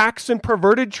unavoidable facts and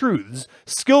perverted truths,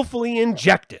 skillfully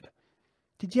injected.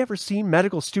 Did you ever see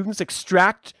medical students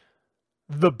extract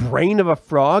the brain of a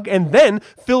frog and then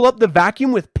fill up the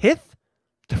vacuum with pith?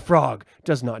 The frog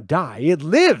does not die. It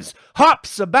lives,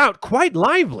 hops about quite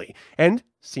lively, and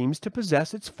seems to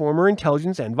possess its former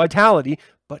intelligence and vitality,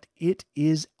 but it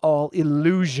is all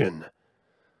illusion.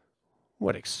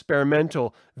 What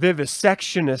experimental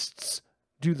vivisectionists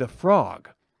do the frog?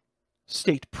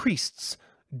 State priests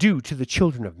do to the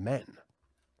children of men.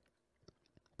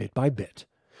 Bit by bit,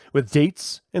 with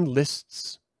dates and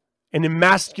lists and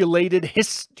emasculated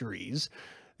histories,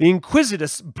 the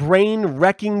inquisitous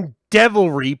brain-wrecking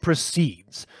devilry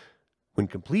proceeds. When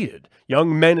completed,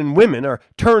 young men and women are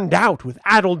turned out with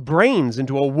addled brains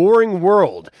into a warring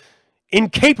world,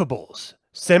 incapables,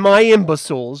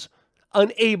 semi-imbeciles,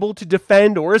 unable to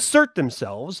defend or assert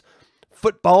themselves,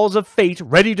 footballs of fate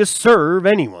ready to serve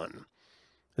anyone.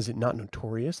 Is it not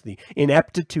notorious, the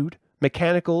ineptitude,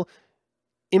 mechanical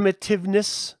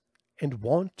imitiveness, and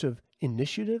want of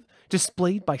initiative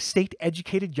displayed by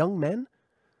state-educated young men?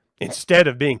 Instead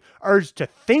of being urged to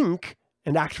think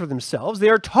and act for themselves, they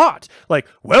are taught, like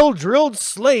well-drilled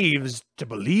slaves, to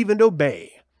believe and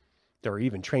obey. They are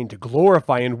even trained to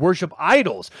glorify and worship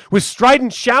idols with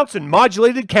strident shouts and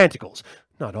modulated canticles.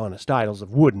 Not honest idols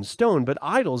of wood and stone, but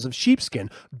idols of sheepskin,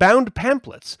 bound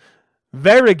pamphlets,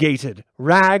 variegated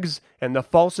rags, and the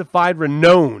falsified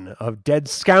renown of dead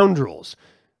scoundrels,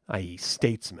 i.e.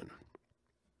 statesmen.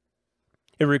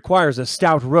 It requires a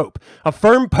stout rope, a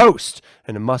firm post,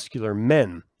 and a muscular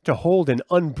men to hold an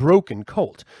unbroken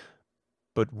colt.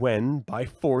 But when, by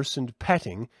force and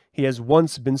petting, he has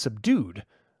once been subdued,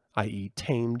 i.e.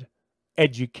 tamed,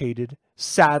 educated,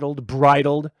 saddled,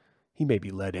 bridled, he may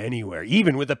be led anywhere,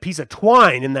 even with a piece of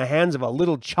twine in the hands of a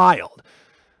little child.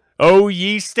 O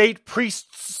ye state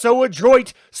priests so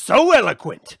adroit, so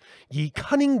eloquent, ye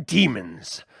cunning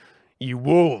demons, ye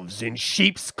wolves in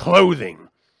sheep's clothing,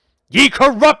 ye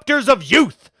corrupters of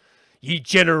youth, ye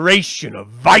generation of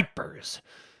vipers!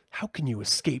 How can you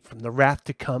escape from the wrath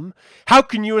to come? How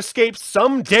can you escape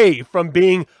some day from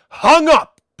being hung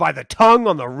up by the tongue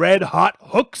on the red-hot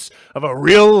hooks of a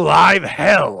real live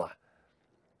hell?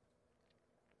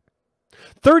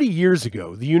 30 years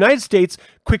ago, the United States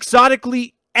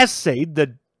quixotically essayed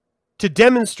to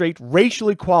demonstrate racial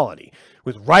equality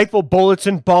with rifle bullets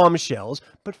and bombshells,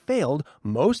 but failed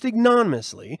most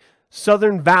ignominiously.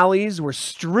 Southern valleys were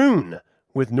strewn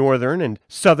with northern and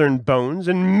southern bones,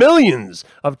 and millions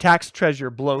of tax treasure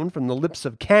blown from the lips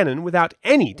of cannon without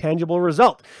any tangible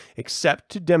result, except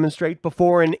to demonstrate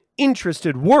before an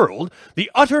interested world the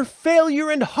utter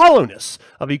failure and hollowness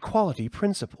of equality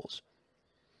principles.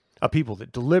 A people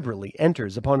that deliberately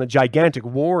enters upon a gigantic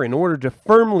war in order to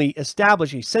firmly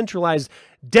establish a centralized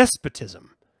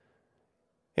despotism,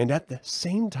 and at the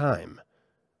same time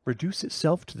reduce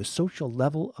itself to the social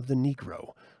level of the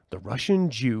Negro, the Russian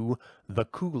Jew, the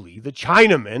coolie, the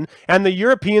Chinaman, and the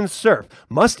European serf,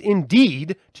 must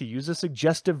indeed, to use a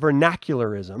suggestive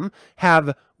vernacularism,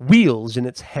 have wheels in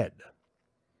its head.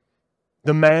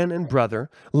 The man and brother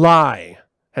lie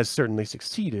has certainly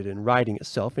succeeded in writing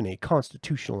itself in a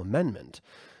constitutional amendment,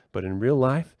 but in real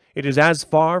life it is as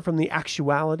far from the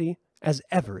actuality as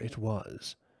ever it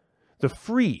was. The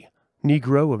free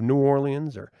Negro of New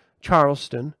Orleans or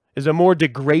Charleston is a more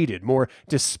degraded, more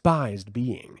despised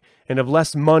being, and of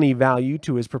less money value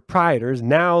to his proprietors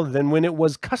now than when it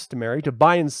was customary to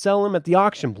buy and sell him at the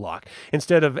auction block,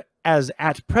 instead of as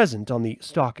at present on the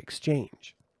stock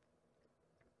exchange.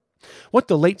 What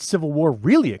the late Civil War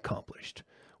really accomplished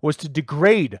was to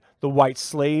degrade the white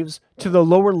slaves to the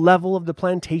lower level of the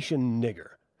plantation nigger,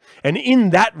 and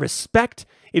in that respect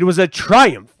it was a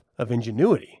triumph of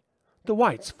ingenuity. The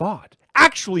whites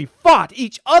actually fought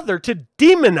each other to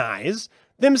demonize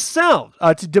themselves,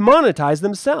 to demonetize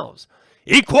themselves.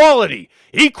 Equality!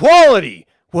 Equality!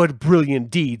 What brilliant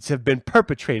deeds have been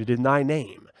perpetrated in thy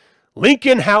name!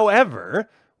 Lincoln, however,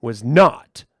 was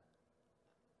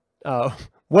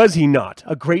he not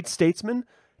a great statesman?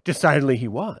 Decidedly he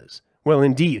was. Well,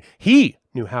 indeed, he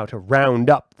knew how to round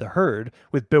up the herd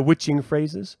with bewitching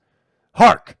phrases.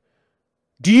 Hark!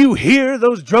 Do you hear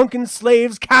those drunken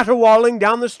slaves caterwauling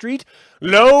down the street?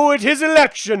 Lo, it is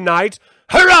election night.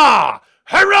 Hurrah!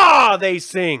 Hurrah! They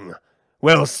sing.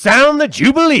 Well, sound the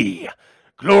jubilee.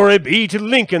 Glory be to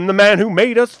Lincoln, the man who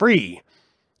made us free.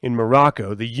 In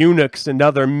Morocco, the eunuchs and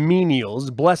other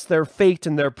menials bless their fate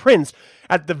and their prince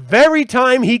at the very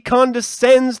time he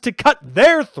condescends to cut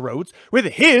their throats with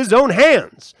his own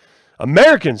hands.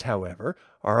 Americans, however,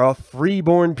 are a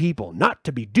free-born people, not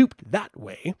to be duped that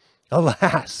way.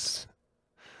 Alas,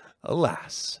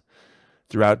 alas.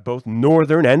 Throughout both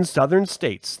northern and southern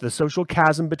states, the social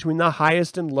chasm between the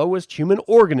highest and lowest human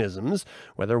organisms,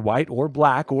 whether white or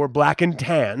black and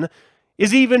tan,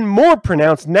 is even more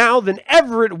pronounced now than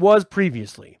ever it was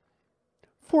previously.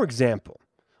 For example,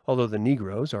 although the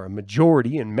Negroes are a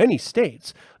majority in many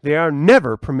states, they are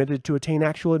never permitted to attain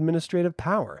actual administrative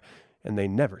power, and they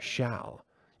never shall.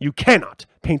 You cannot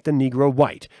paint the Negro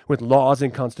white with laws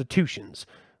and constitutions,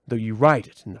 though you write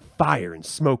it in the fire and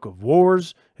smoke of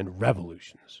wars and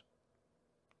revolutions.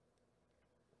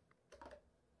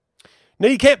 Now,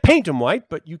 you can't paint them white,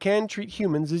 but you can treat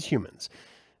humans as humans.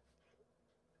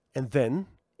 And then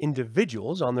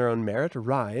individuals on their own merit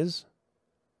rise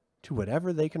to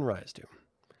whatever they can rise to.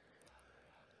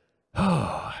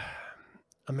 Oh,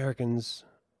 Americans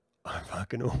are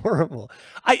fucking horrible.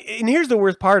 And here's the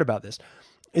worst part about this,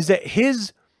 is that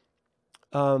his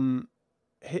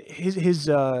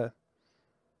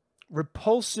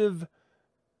repulsive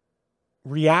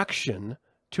reaction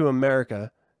to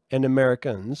America and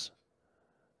Americans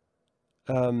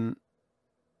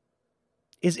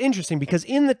is interesting, because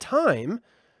in the time,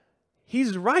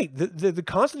 he's right. The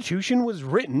Constitution was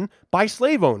written by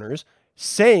slave owners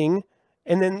saying,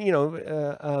 and then,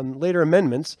 later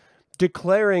amendments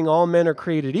declaring all men are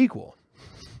created equal.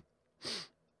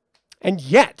 And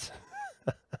yet,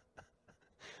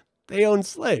 they own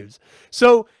slaves.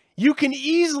 So you can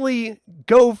easily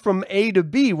go from A to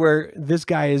B where this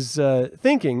guy is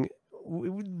thinking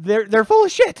they're full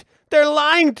of shit. They're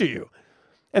lying to you.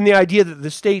 And the idea that the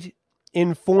state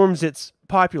informs its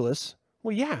populace,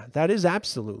 well, yeah, that is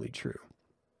absolutely true.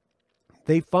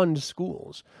 They fund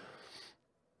schools.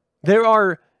 There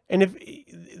are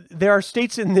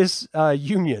states in this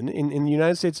union, in the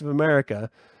United States of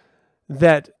America,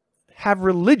 that have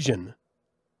religion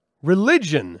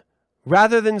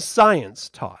rather than science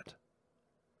taught.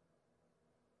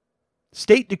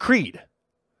 State decreed.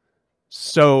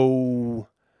 So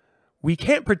we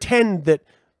can't pretend that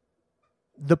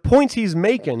the points he's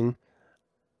making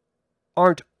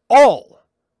aren't all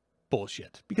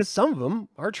bullshit, because some of them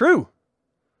are true.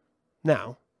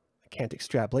 Now, I can't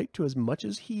extrapolate to as much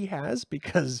as he has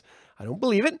because I don't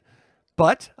believe it.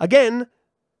 But again,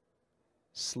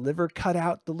 sliver cut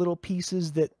out the little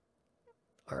pieces that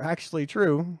are actually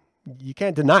true. You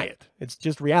can't deny it. It's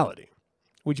just reality,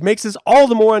 which makes us all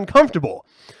the more uncomfortable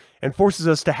and forces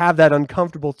us to have that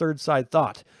uncomfortable third side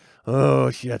thought.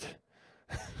 Oh, shit.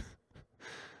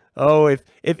 Oh,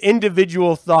 if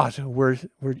individual thought were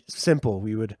simple,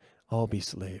 we would all be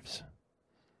slaves.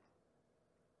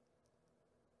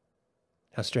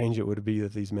 How strange it would be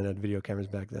that these men had video cameras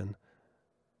back then.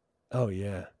 Oh,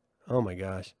 yeah. Oh, my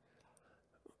gosh.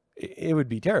 It would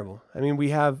be terrible. I mean,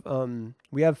 we have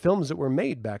films that were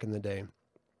made back in the day.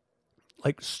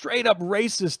 Like straight up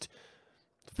racist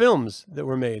films that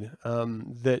were made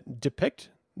that depict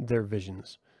their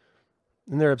visions.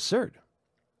 And they're absurd.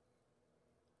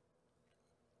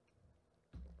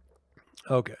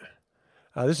 Okay.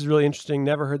 This is really interesting.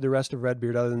 Never heard the rest of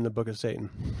Redbeard other than the Book of Satan.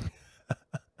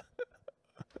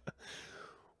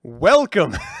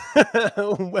 Welcome.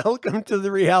 Welcome to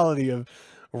the reality of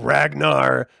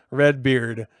Ragnar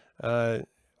Redbeard,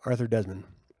 Arthur Desmond.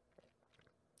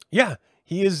 Yeah,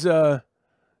 he is a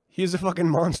fucking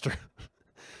monster.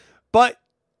 But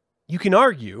you can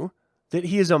argue that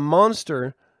he is a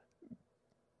monster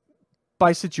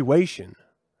by situation.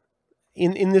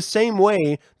 In the same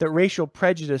way that racial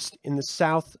prejudice in the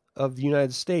South of the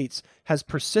United States has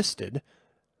persisted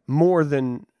more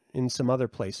than in some other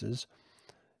places,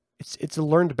 it's a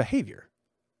learned behavior.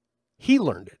 He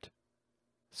learned it.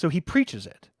 So he preaches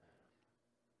it.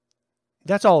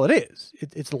 That's all it is.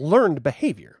 It's learned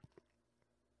behavior.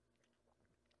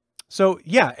 So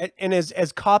yeah, and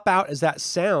as cop-out as that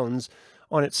sounds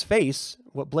on its face,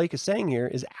 what Blake is saying here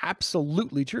is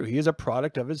absolutely true. He is a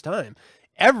product of his time.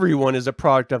 Everyone is a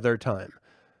product of their time.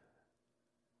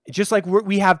 It's just like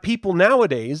we have people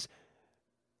nowadays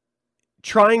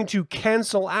trying to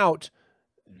cancel out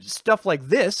stuff like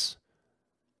this.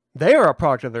 They are a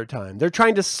product of their time. They're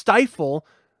trying to stifle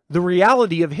the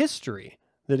reality of history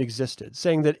that existed,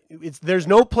 saying that there's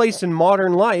no place in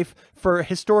modern life for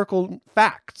historical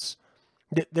facts.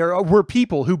 that there were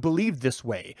people who believed this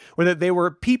way, or that they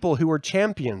were people who were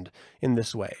championed in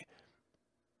this way.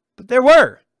 But there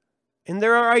were. And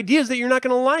there are ideas that you're not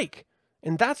going to like.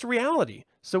 And that's reality.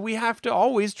 So we have to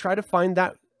always try to find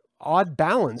that odd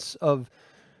balance of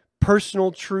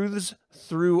personal truths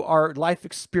through our life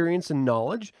experience and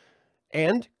knowledge,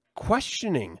 and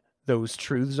questioning those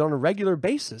truths on a regular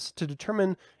basis to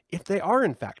determine if they are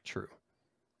in fact true.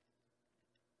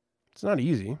 It's not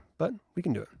easy, but we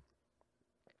can do it.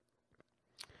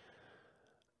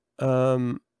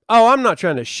 I'm not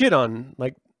trying to shit on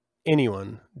like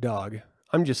anyone, dog.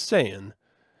 I'm just saying.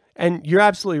 And you're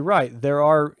absolutely right. There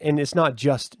are, and it's not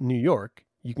just New York.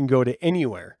 You can go to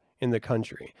anywhere in the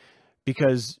country,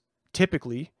 because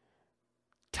typically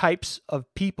types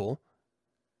of people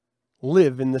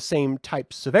live in the same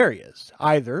types of areas,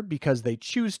 either because they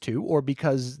choose to or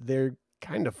because they're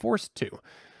kind of forced to,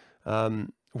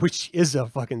 which is a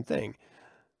fucking thing.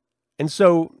 And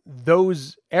so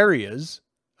those areas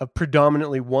of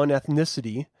predominantly one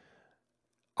ethnicity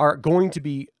are going to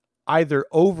be either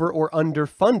over or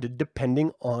underfunded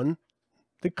depending on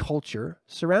the culture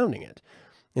surrounding it.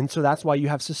 And so that's why you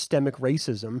have systemic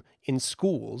racism in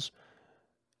schools,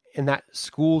 and that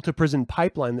school to prison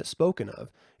pipeline that's spoken of.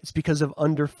 It's because of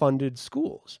underfunded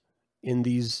schools in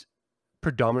these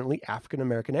predominantly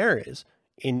African-American areas,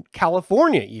 in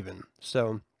California even.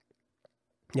 So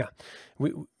yeah,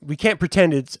 we can't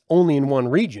pretend it's only in one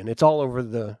region. It's all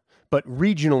over but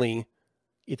regionally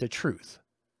it's a truth.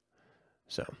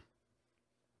 So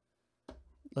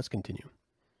let's continue.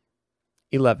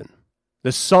 11.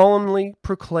 The solemnly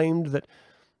proclaimed that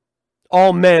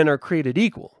all men are created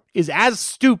equal is as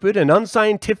stupid and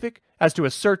unscientific as to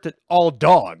assert that all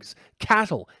dogs,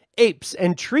 cattle, apes,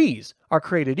 and trees are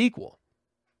created equal.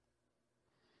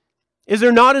 Is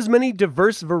there not as many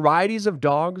diverse varieties of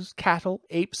dogs, cattle,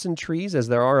 apes, and trees as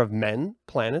there are of men,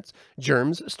 planets,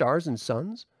 germs, stars, and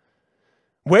suns?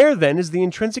 Where then is the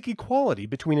intrinsic equality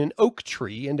between an oak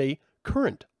tree and a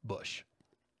currant bush?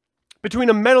 Between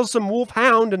a meddlesome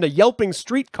wolfhound and a yelping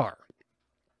streetcar?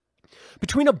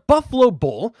 Between a buffalo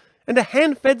bull and a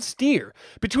hand-fed steer?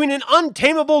 Between an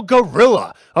untamable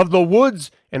gorilla of the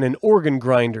woods and an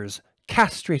organ-grinder's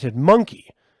castrated monkey?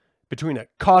 Between a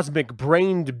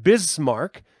cosmic-brained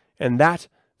Bismarck and that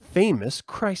famous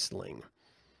Christling,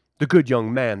 the good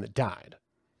young man that died?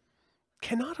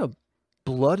 Cannot a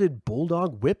blooded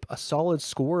bulldog whip a solid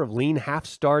score of lean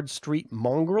half-starved street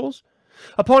mongrels?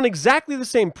 Upon exactly the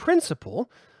same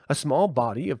principle, a small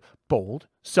body of bold,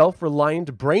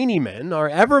 self-reliant, brainy men are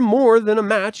ever more than a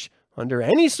match, under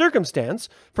any circumstance,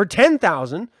 for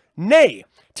 10,000, nay,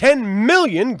 10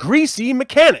 million greasy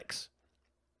mechanics.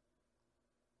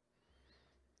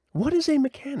 What is a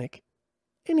mechanic,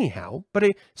 anyhow, but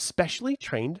a specially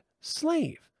trained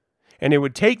slave? And it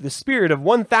would take the spirit of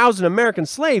 1,000 American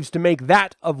slaves to make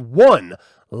that of one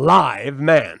live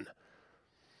man.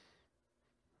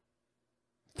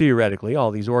 Theoretically,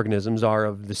 all these organisms are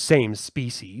of the same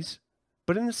species,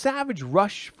 but in the savage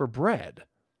rush for bread,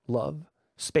 love,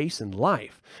 space, and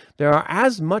life, there are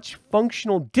as much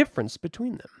functional difference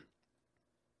between them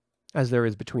as there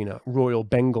is between a Royal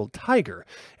Bengal tiger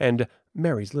and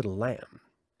Mary's little lamb.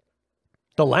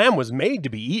 The lamb was made to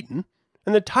be eaten,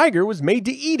 and the tiger was made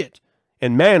to eat it,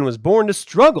 and man was born to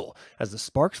struggle as the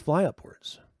sparks fly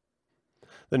upwards.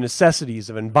 The necessities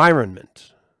of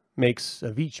environment makes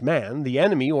of each man the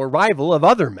enemy or rival of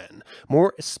other men,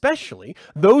 more especially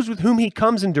those with whom he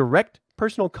comes in direct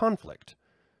personal conflict.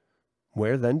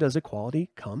 Where then does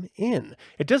equality come in?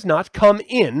 It does not come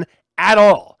in at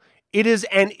all. It is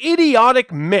an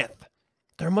idiotic myth.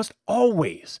 There must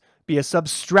always be a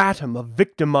substratum of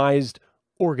victimized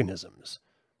organisms.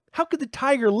 How could the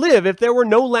tiger live if there were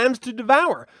no lambs to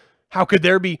devour? How could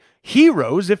there be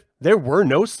heroes if there were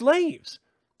no slaves?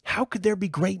 How could there be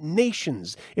great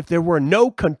nations if there were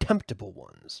no contemptible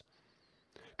ones?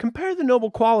 Compare the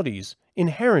noble qualities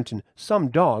inherent in some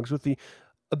dogs with the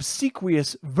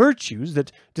obsequious virtues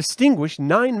that distinguish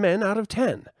 9 men out of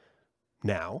 10.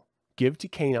 Now, give to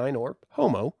canine or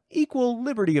homo equal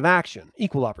liberty of action,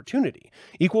 equal opportunity,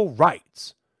 equal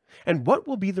rights. And what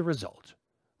will be the result?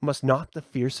 Must not the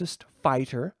fiercest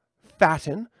fighter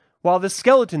fatten, while the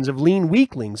skeletons of lean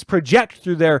weaklings project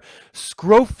through their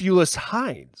scrofulous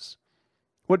hides?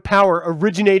 What power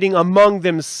originating among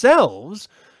themselves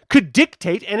could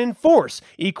dictate and enforce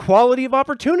equality of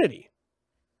opportunity?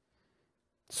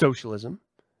 Socialism,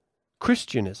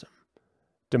 Christianism,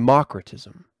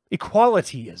 democratism,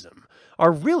 equalityism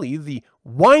are really the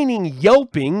whining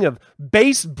yelping of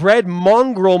base-bred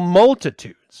mongrel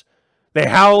multitudes. They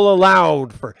howl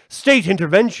aloud for state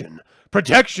intervention,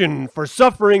 protection for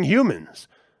suffering humans,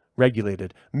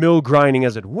 regulated, mill grinding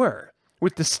as it were,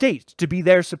 with the state to be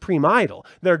their supreme idol,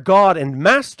 their god and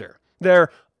master, their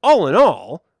all in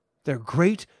all, their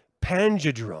great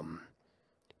panjadrum.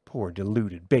 Poor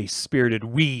deluded, base-spirited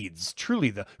weeds. Truly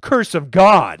the curse of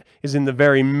God is in the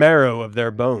very marrow of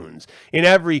their bones, in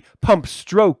every pump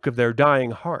stroke of their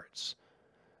dying hearts.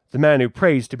 The man who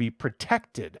prays to be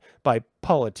protected by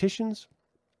politicians,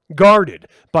 guarded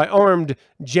by armed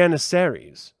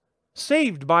janissaries,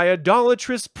 saved by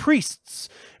idolatrous priests,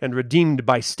 and redeemed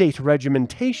by state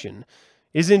regimentation,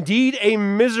 is indeed a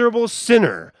miserable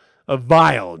sinner, a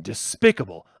vile,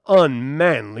 despicable,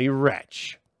 unmanly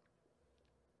wretch.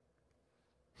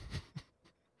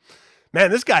 Man,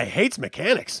 this guy hates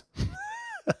mechanics.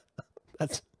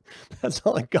 That's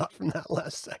all I got from that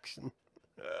last section.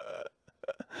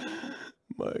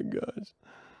 My gosh.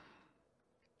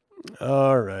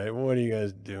 All right, what are you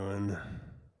guys doing?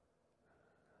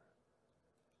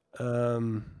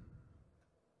 All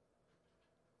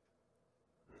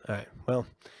right, well,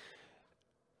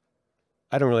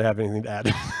 I don't really have anything to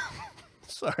add.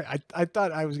 Sorry, I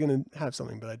thought I was going to have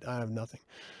something, but I have nothing.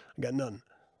 I got none.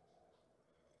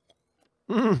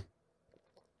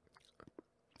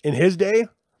 In his day,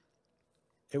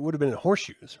 it would have been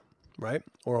horseshoes, right?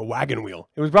 Or a wagon wheel.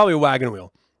 It was probably a wagon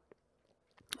wheel.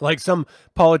 Like some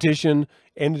politician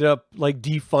ended up like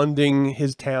defunding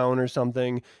his town or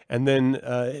something, and then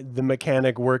the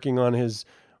mechanic working on his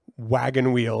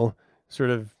wagon wheel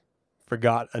sort of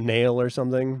forgot a nail or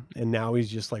something, and now he's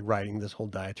just like writing this whole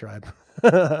diatribe.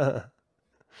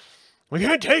 We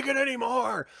can't take it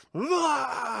anymore.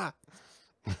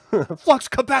 Flux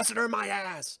capacitor my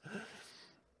ass.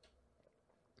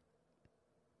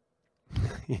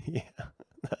 Yeah,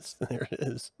 there it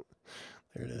is.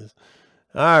 There it is.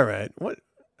 All right. What?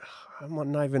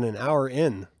 I'm not even an hour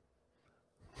in.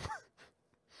 I'm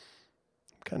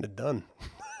kind of done.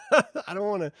 I don't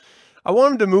want to. I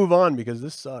want him to move on because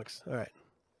this sucks. All right.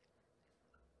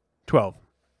 12.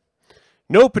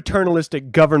 No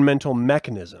paternalistic governmental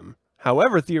mechanism,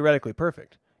 however theoretically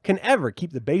perfect, can ever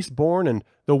keep the base-born and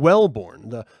the well-born,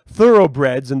 the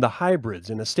thoroughbreds and the hybrids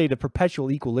in a state of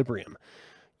perpetual equilibrium.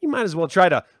 You might as well try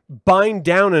to bind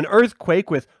down an earthquake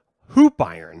with hoop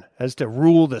iron as to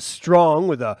rule the strong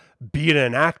with a be it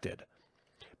enacted.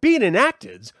 Be it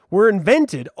enacteds were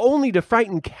invented only to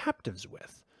frighten captives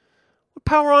with. What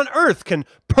power on earth can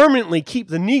permanently keep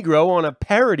the Negro on a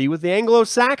parity with the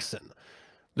Anglo-Saxon?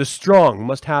 The strong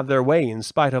must have their way in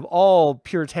spite of all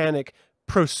puritanic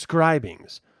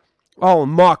proscribings, all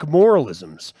mock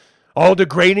moralisms, all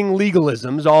degrading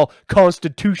legalisms, all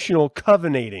constitutional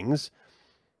covenantings.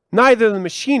 Neither the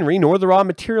machinery nor the raw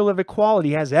material of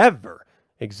equality has ever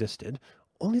existed,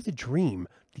 only the dream,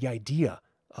 the idea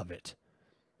of it.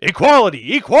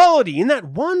 Equality, equality, in that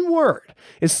one word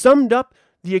is summed up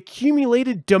the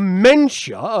accumulated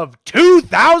dementia of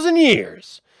 2,000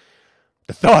 years.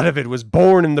 The thought of it was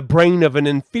born in the brain of an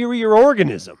inferior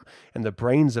organism, and the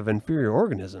brains of inferior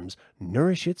organisms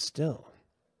nourish it still.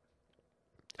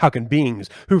 How can beings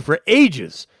who for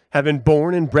ages have been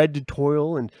born and bred to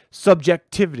toil and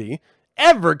subjectivity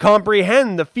ever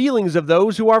comprehend the feelings of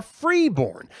those who are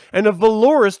freeborn and of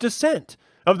valorous descent,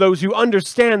 of those who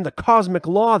understand the cosmic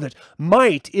law that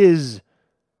might is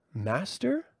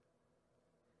master?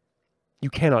 You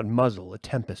cannot muzzle a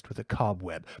tempest with a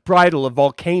cobweb, bridle a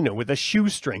volcano with a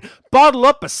shoestring, bottle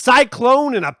up a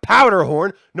cyclone in a powder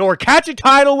horn, nor catch a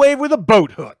tidal wave with a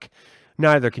boat hook.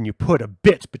 Neither can you put a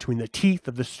bit between the teeth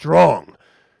of the strong.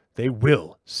 They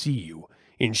will see you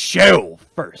in shell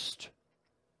first.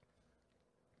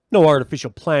 No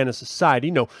artificial plan of society,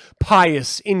 no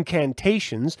pious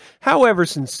incantations, however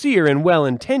sincere and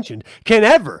well-intentioned, can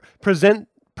ever prevent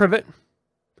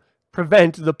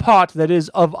the pot that is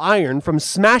of iron from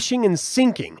smashing and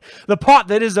sinking, the pot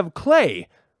that is of clay.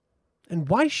 And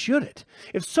why should it?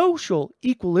 If social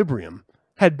equilibrium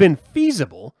had been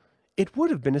feasible, it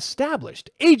would have been established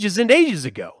ages and ages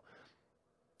ago.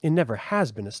 It never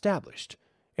has been established,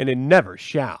 and it never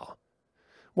shall.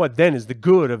 What then is the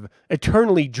good of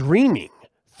eternally dreaming,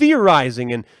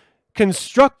 theorizing, and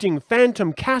constructing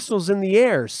phantom castles in the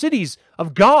air, cities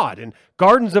of God, and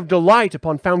gardens of delight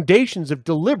upon foundations of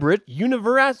deliberate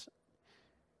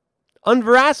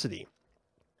unveracity?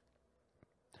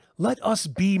 Let us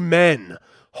be men,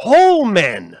 whole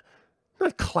men,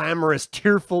 not clamorous,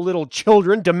 tearful little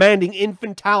children demanding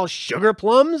infantile sugar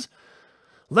plums.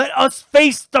 Let us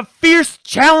face the fierce,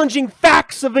 challenging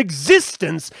facts of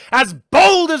existence as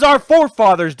bold as our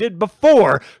forefathers did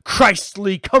before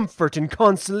Christly comfort and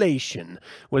consolation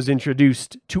was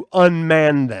introduced to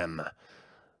unman them.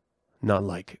 Not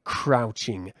like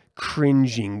crouching,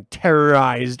 cringing,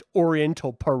 terrorized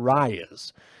Oriental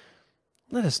pariahs.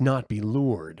 Let us not be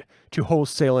lured to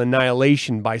wholesale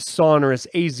annihilation by sonorous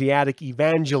Asiatic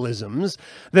evangelisms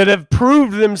that have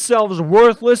proved themselves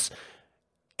worthless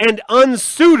and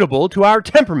unsuitable to our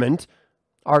temperament,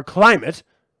 our climate,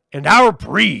 and our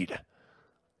breed.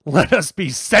 Let us be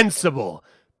sensible,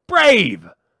 brave,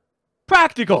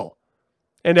 practical,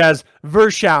 and as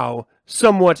Virchow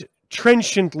somewhat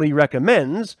trenchantly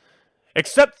recommends,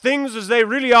 accept things as they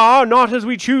really are, not as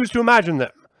we choose to imagine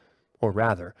them. Or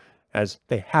rather, as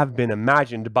they have been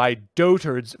imagined by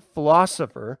dotards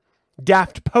philosopher,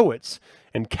 daft poets,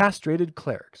 and castrated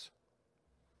clerics.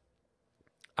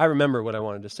 I remember what I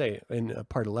wanted to say in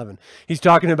part 11. He's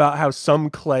talking about how some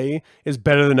clay is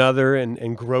better than other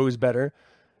and grows better,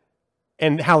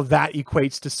 and how that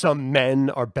equates to some men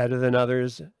are better than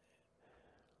others.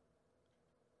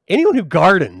 Anyone who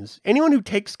gardens, anyone who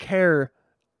takes care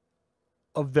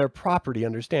of their property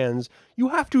understands you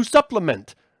have to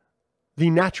supplement the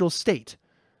natural state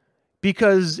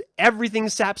because everything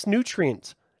saps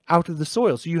nutrients out of the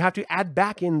soil. So you have to add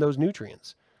back in those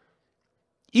nutrients.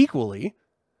 Equally,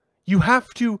 you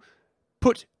have to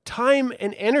put time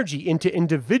and energy into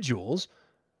individuals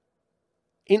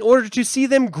in order to see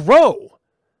them grow.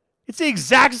 It's the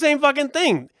exact same fucking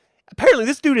thing. Apparently,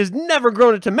 this dude has never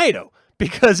grown a tomato,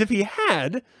 because if he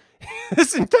had,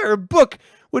 this entire book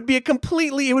would be it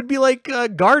would be like a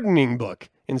gardening book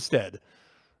instead.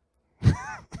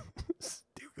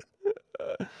 Stupid.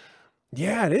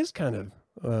 Yeah, it is kind of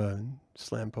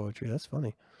slam poetry. That's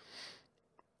funny.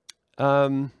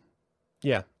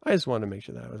 Yeah, I just wanted to make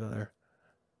sure that was on there.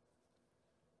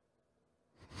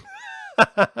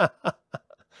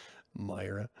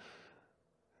 Myra.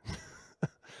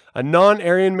 A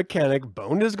non-Aryan mechanic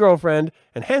boned his girlfriend,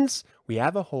 and hence we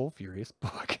have a whole furious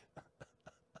book.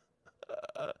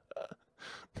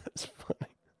 That's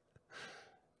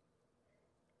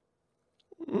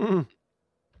funny.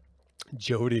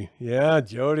 Jody. Yeah,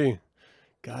 Jody.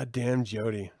 Goddamn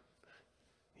Jody.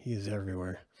 He is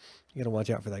everywhere. You gotta watch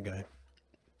out for that guy.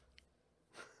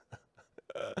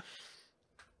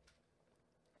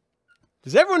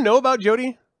 Does everyone know about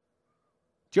Jody?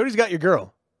 Jody's got your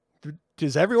girl.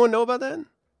 Does everyone know about that? I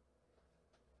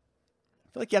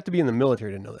feel like you have to be in the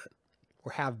military to know that.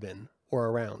 Or have been. Or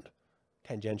around.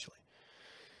 Tangentially.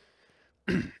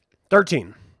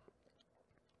 13.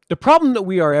 The problem that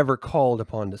we are ever called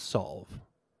upon to solve,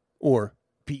 or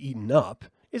be eaten up,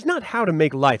 is not how to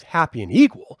make life happy and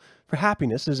equal, for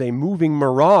happiness is a moving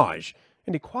mirage,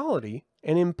 and equality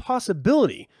an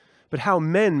impossibility, but how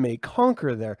men may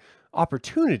conquer their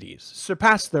opportunities,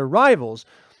 surpass their rivals,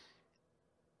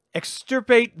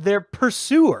 extirpate their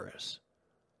pursuers.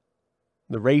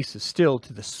 The race is still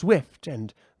to the swift,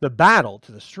 and the battle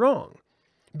to the strong.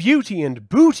 Beauty and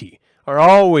booty are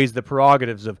always the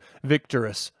prerogatives of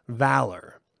victorious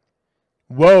valor.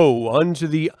 Woe unto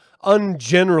the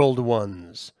ungeneraled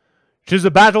ones! 'Tis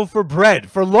a battle for bread,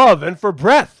 for love, and for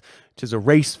breath. 'Tis a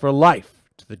race for life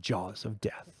to the jaws of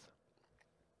death.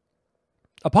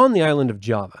 Upon the island of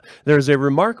Java, there is a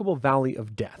remarkable valley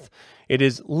of death. It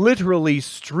is literally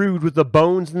strewed with the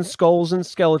bones and skulls and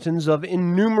skeletons of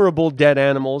innumerable dead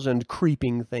animals and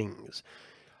creeping things.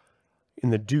 In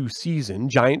the due season,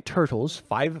 giant turtles,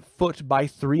 5 foot by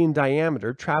 3 in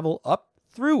diameter, travel up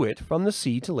through it from the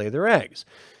sea to lay their eggs.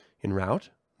 En route,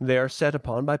 they are set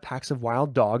upon by packs of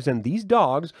wild dogs, and these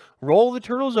dogs roll the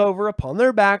turtles over upon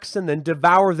their backs and then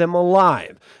devour them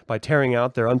alive by tearing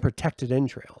out their unprotected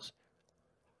entrails.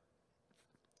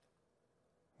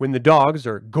 When the dogs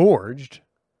are gorged,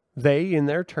 they, in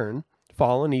their turn,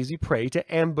 fall an easy prey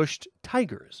to ambushed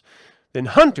tigers. Then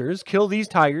hunters kill these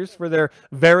tigers for their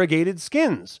variegated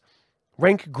skins.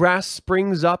 Rank grass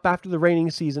springs up after the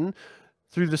raining season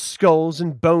through the skulls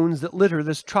and bones that litter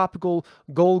this tropical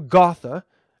Golgotha,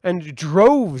 and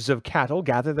droves of cattle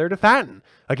gather there to fatten.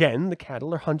 Again, the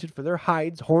cattle are hunted for their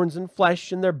hides, horns, and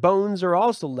flesh, and their bones are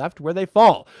also left where they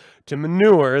fall, to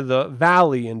manure the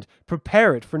valley and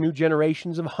prepare it for new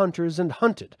generations of hunters and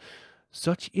hunted.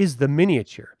 Such is the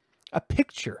miniature, a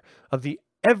picture of the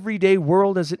everyday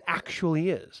world as it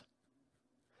actually is.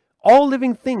 All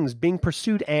living things being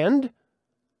pursued and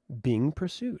being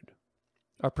pursued,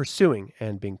 are pursuing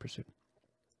and being pursued.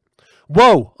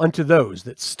 Woe unto those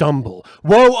that stumble!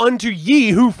 Woe unto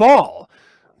ye who fall!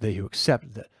 They who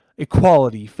accept the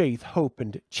equality, faith, hope,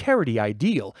 and charity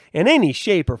ideal in any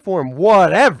shape or form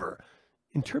whatever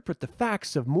interpret the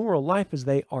facts of moral life as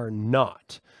they are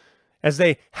not, as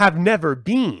they have never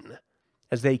been,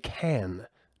 as they can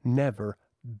never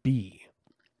be.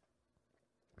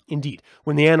 Indeed,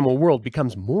 when the animal world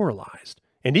becomes moralized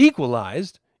and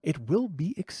equalized it will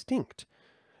be extinct.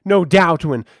 No doubt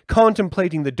when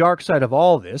contemplating the dark side of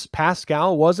all this,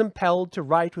 Pascal was impelled to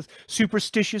write with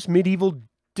superstitious medieval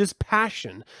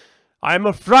dispassion, "I am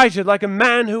affrighted like a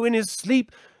man who in his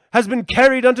sleep has been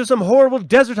carried unto some horrible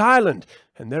desert island,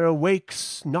 and there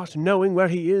awakes, not knowing where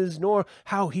he is, nor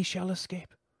how he shall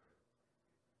escape."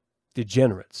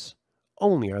 Degenerates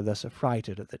only are thus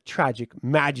affrighted at the tragic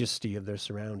majesty of their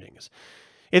surroundings.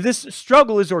 If this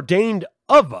struggle is ordained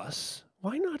of us,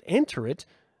 why not enter it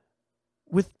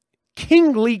with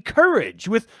kingly courage,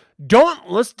 with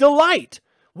dauntless delight?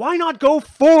 Why not go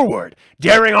forward,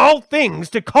 daring all things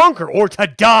to conquer or to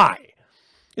die?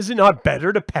 Is it not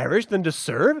better to perish than to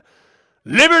serve?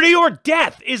 Liberty or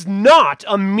death is not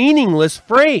a meaningless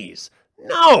phrase.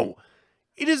 No,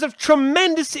 it is of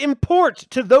tremendous import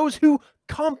to those who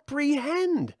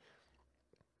comprehend.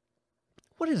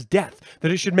 What is death,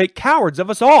 that it should make cowards of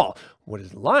us all? What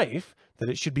is life, that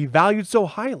it should be valued so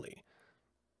highly?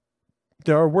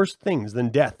 There are worse things than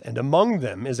death, and among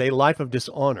them is a life of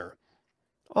dishonor.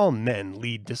 All men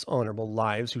lead dishonorable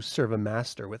lives who serve a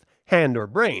master with hand or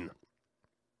brain.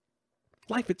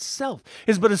 Life itself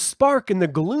is but a spark in the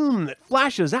gloom that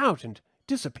flashes out and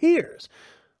disappears.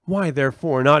 Why,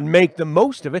 therefore, not make the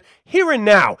most of it here and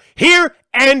now? Here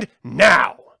and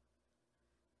now!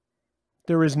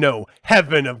 There is no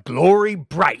heaven of glory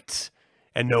bright,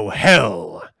 and no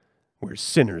hell where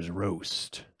sinners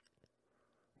roast.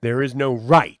 There is no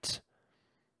right,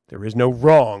 there is no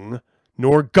wrong,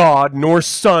 nor God, nor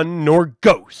son, nor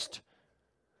ghost.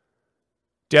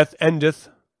 Death endeth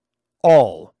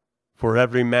all for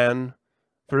every man,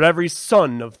 for every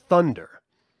son of thunder.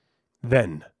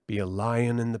 Then be a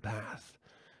lion in the path,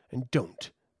 and don't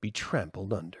be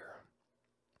trampled under.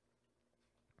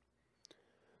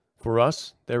 For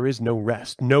us there is no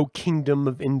rest, no kingdom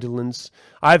of indolence,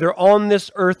 either on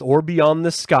this earth or beyond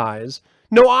the skies,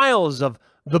 no isles of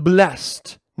the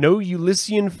blessed, no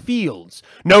Elysian fields,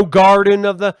 no garden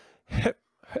of the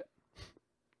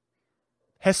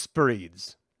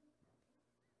Hesperides.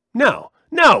 No,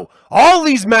 all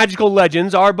these magical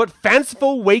legends are but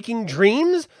fanciful waking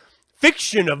dreams,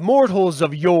 fiction of mortals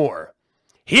of yore.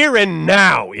 Here and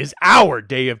now is our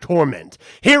day of torment.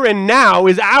 Here and now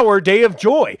is our day of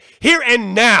joy. Here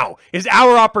and now is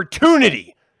our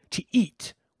opportunity to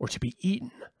eat or to be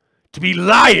eaten, to be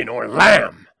lion or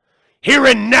lamb. Here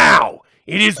and now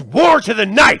it is war to the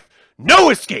knife, no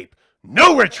escape,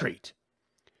 no retreat.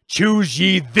 Choose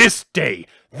ye this day,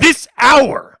 this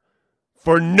hour,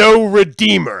 for no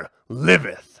redeemer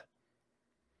liveth.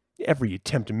 Every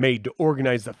attempt made to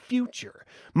organize the future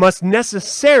must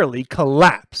necessarily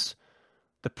collapse.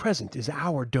 The present is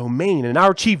our domain, and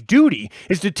our chief duty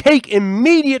is to take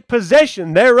immediate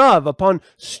possession thereof upon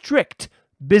strict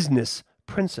business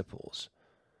principles.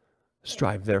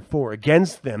 Strive therefore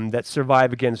against them that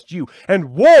survive against you,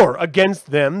 and war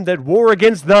against them that war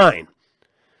against thine.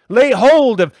 Lay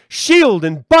hold of shield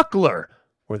and buckler,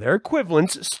 or their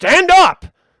equivalents. Stand up!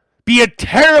 Be a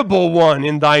terrible one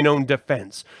in thine own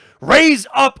defense. Raise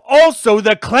up also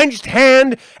the clenched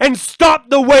hand, and stop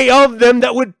the way of them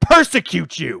that would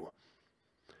persecute you.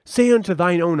 Say unto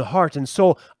thine own heart and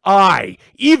soul, I,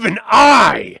 even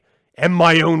I, am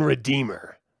my own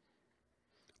redeemer.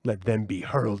 Let them be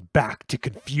hurled back to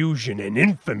confusion and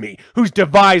infamy, whose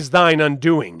devise thine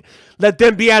undoing. Let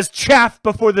them be as chaff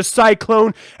before the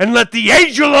cyclone, and let the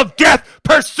angel of death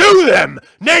pursue them,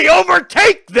 nay,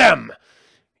 overtake them.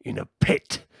 In a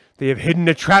pit they have hidden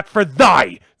a trap for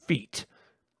thy feet.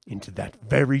 Into that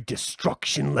very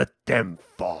destruction let them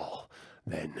fall.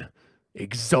 Then,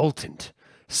 exultant,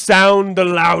 sound the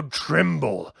loud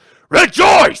tremble.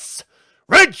 Rejoice!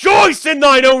 Rejoice in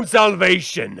thine own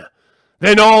salvation!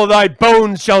 Then all thy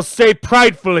bones shall say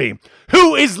pridefully,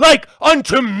 Who is like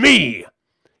unto me?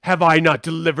 Have I not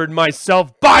delivered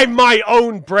myself by my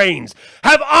own brains?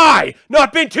 Have I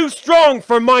not been too strong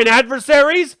for mine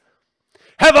adversaries?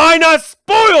 Have I not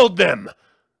spoiled them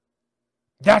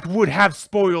that would have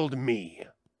spoiled me?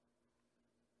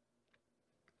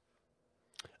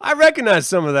 I recognize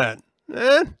some of that.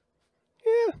 Yeah.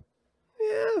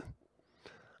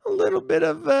 A little bit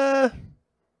of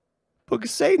Book of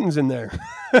Satan's in there.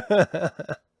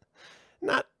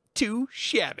 Not too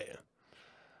shabby.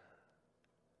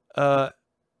 Moira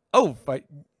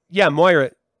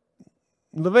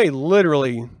LaVey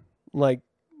literally,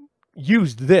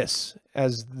 used this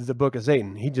as the Book of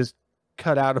Satan. He just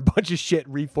cut out a bunch of shit,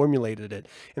 reformulated it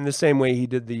in the same way he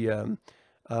did the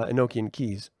Enochian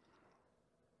keys.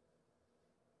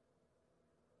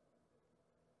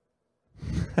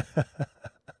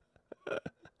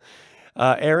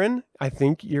 Aaron, I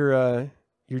think your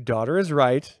daughter is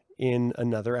right in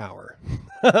another hour.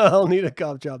 I'll need a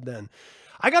cough drop then.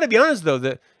 I got to be honest, though,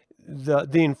 the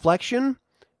inflection,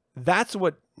 that's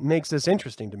what makes this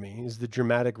interesting to me, is the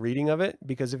dramatic reading of it.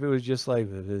 Because if it was just like,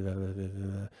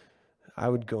 I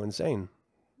would go insane.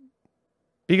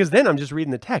 Because then I'm just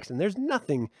reading the text, and there's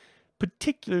nothing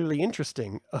particularly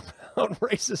interesting about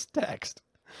racist text,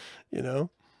 you know?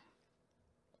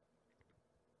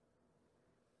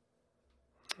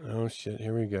 Oh, shit,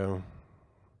 here we go.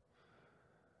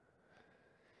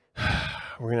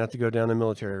 We're going to have to go down the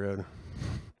military road.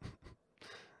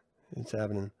 It's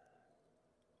happening.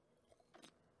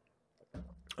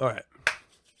 All right.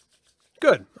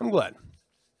 Good. I'm glad.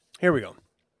 Here we go.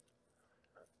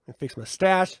 I fix my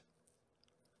stash.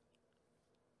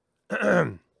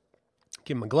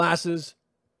 Get my glasses.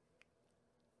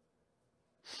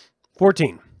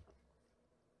 14.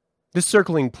 This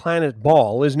circling planet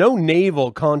ball is no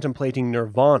navel contemplating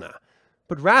nirvana,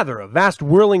 but rather a vast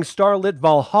whirling starlit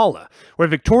Valhalla, where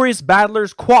victorious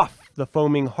battlers quaff the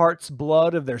foaming heart's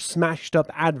blood of their smashed-up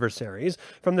adversaries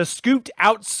from the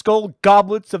scooped-out skull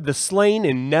goblets of the slain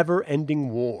in never-ending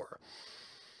war.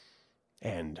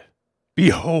 And,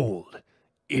 behold,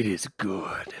 it is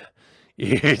good.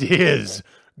 It is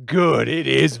good. It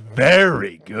is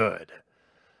very good.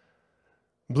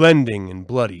 Blending in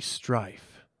bloody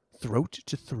strife, throat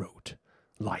to throat,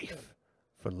 life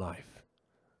for life,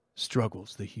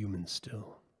 struggles the human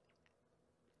still.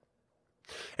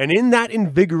 And in that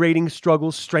invigorating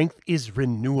struggle, strength is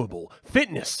renewable.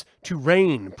 Fitness to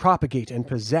reign, propagate, and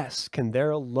possess can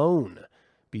there alone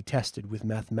be tested with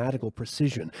mathematical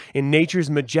precision in nature's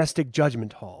majestic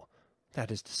judgment hall. That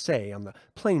is to say, on the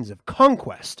plains of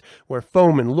conquest, where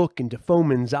foemen look into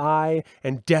foeman's eye,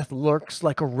 and death lurks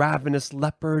like a ravenous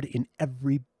leopard in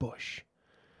every bush.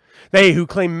 They who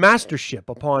claim mastership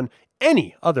upon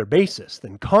any other basis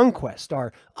than conquest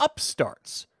are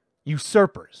upstarts,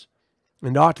 usurpers,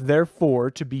 and ought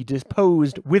therefore to be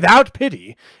deposed without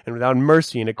pity and without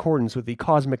mercy in accordance with the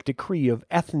cosmic decree of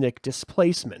ethnic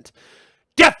displacement.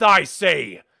 Death, I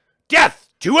say! Death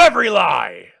to every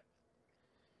lie!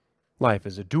 Life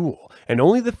is a duel, and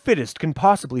only the fittest can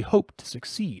possibly hope to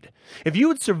succeed. If you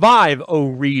would survive, O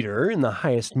reader, in the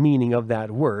highest meaning of that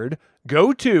word,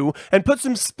 go to and put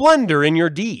some splendor in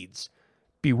your deeds.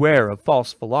 Beware of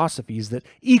false philosophies that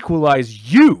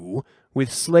equalize you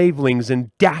with slavelings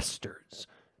and dastards.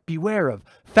 Beware of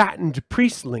fattened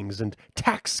priestlings and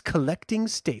tax-collecting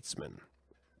statesmen.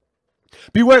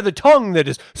 Beware the tongue that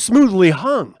is smoothly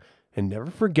hung, and never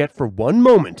forget for one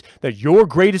moment that your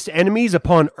greatest enemies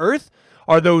upon earth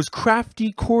are those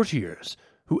crafty courtiers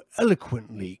who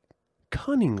eloquently,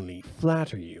 cunningly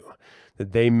flatter you,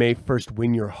 that they may first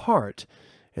win your heart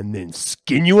and then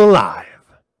skin you alive.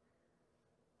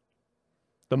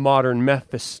 The modern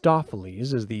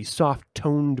Mephistopheles is the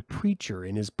soft-toned preacher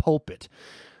in his pulpit,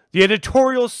 the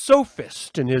editorial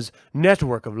sophist in his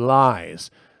network of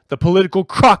lies, the political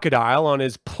crocodile on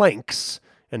his planks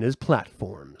and his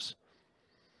platforms.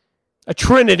 A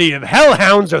trinity of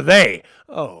hellhounds are they.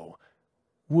 Oh,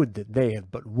 would that they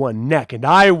have but one neck, and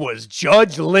I was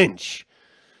Judge Lynch.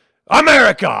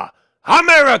 America!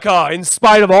 America! In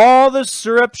spite of all the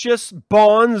surreptitious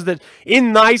bonds that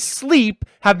in thy sleep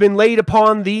have been laid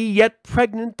upon thee, yet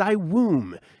pregnant thy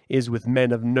womb is with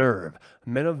men of nerve,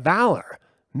 men of valor,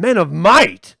 men of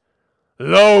might.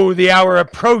 Lo, the hour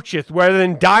approacheth, where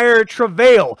in dire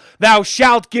travail thou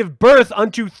shalt give birth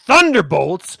unto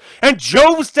thunderbolts, and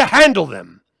Jove's to handle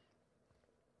them.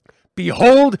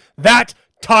 Behold, that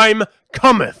time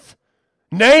cometh.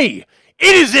 Nay,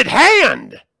 it is at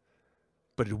hand.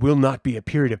 But it will not be a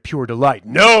period of pure delight.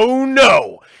 No,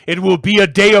 no, it will be a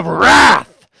day of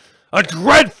wrath, a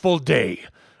dreadful day,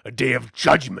 a day of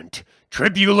judgment,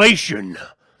 tribulation,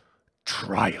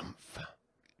 triumph.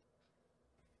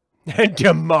 And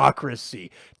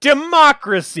democracy,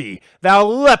 democracy, thou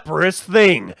leprous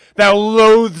thing, thou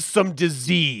loathsome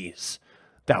disease,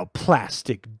 thou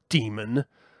plastic demon,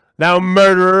 thou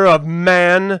murderer of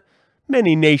man,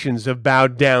 many nations have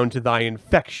bowed down to thy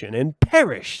infection and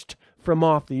perished from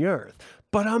off the earth.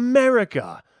 But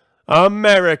America,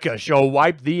 America shall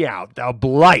wipe thee out, thou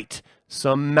blight,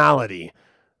 some malady,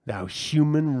 thou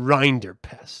human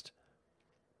rinderpest.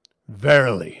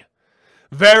 Verily,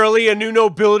 verily, a new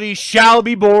nobility shall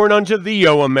be born unto thee,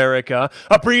 O America,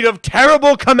 a breed of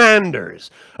terrible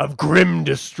commanders, of grim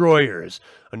destroyers,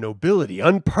 a nobility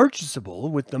unpurchasable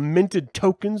with the minted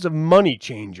tokens of money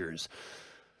changers,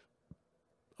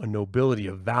 a nobility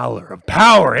of valor, of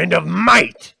power, and of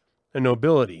might, a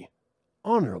nobility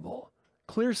honorable,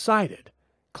 clear-sighted,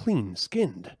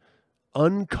 clean-skinned,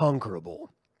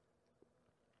 unconquerable.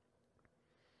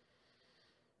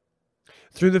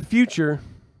 Through the future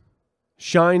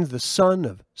shines the sun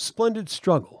of splendid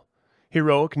struggle.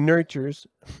 Heroic natures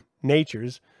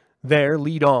there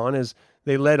lead on as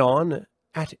they led on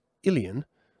at Ilion.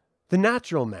 The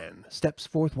natural man steps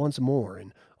forth once more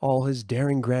in all his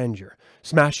daring grandeur,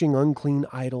 smashing unclean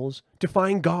idols,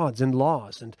 defying gods and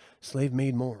laws and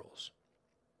slave-made morals.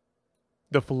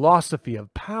 The philosophy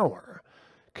of power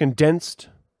condensed.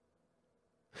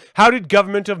 How did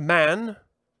government of man,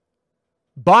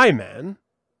 by man,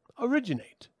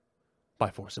 originate? By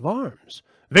force of arms.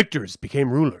 Victors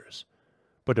became rulers.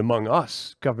 But among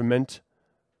us, government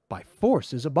by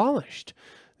force is abolished.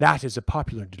 That is a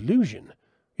popular delusion.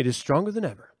 It is stronger than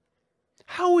ever.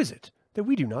 How is it that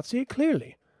we do not see it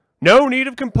clearly? No need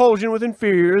of compulsion with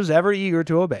inferiors ever eager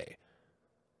to obey.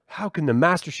 How can the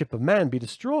mastership of man be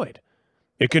destroyed?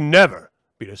 It can never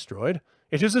be destroyed.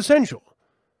 It is essential.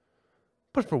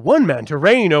 But for one man to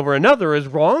reign over another is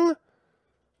wrong?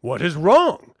 What is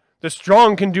wrong? The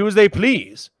strong can do as they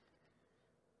please.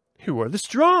 Who are the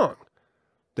strong?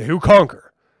 They who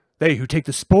conquer. They who take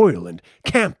the spoil and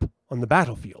camp on the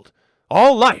battlefield.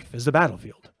 All life is a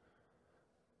battlefield.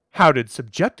 How did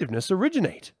subjectiveness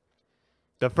originate?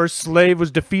 The first slave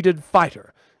was defeated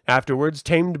fighter, afterwards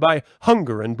tamed by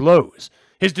hunger and blows.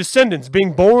 His descendants,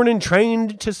 being born and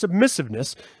trained to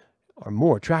submissiveness, are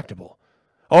more tractable.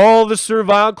 All the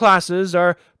servile classes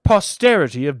are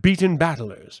posterity of beaten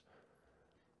battlers.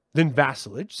 Then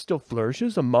vassalage still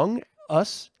flourishes among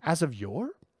us as of yore?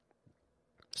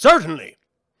 Certainly.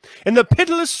 In the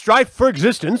pitiless strife for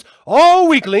existence, all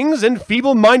weaklings and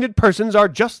feeble-minded persons are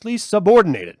justly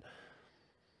subordinated.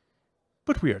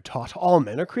 But we are taught all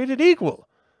men are created equal.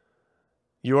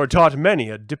 You are taught many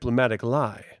a diplomatic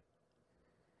lie.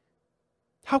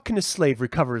 How can a slave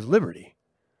recover his liberty?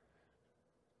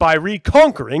 By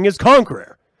reconquering his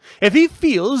conqueror. If he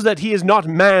feels that he is not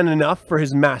man enough for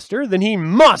his master, then he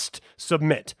must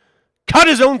submit, cut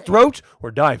his own throat,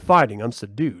 or die fighting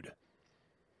unsubdued.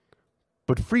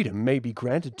 But freedom may be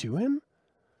granted to him?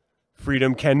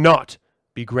 Freedom cannot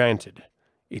be granted.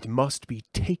 It must be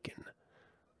taken.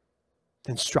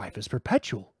 Then strife is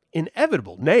perpetual,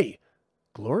 inevitable, nay,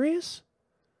 glorious?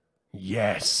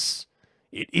 Yes,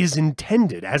 it is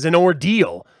intended as an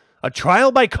ordeal, a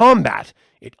trial by combat.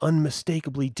 It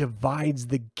unmistakably divides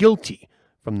the guilty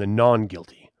from the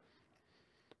non-guilty.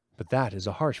 But that is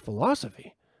a harsh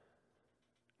philosophy.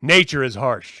 Nature is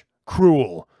harsh,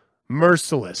 cruel,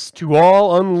 merciless to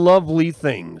all unlovely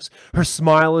things. Her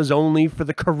smile is only for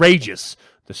the courageous,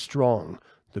 the strong,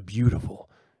 the beautiful,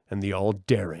 and the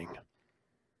all-daring.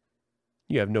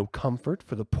 You have no comfort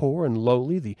for the poor and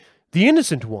lowly, the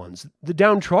innocent ones, the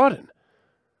downtrodden.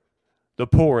 The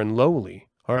poor and lowly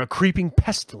are a creeping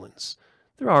pestilence.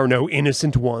 There are no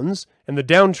innocent ones, and the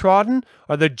downtrodden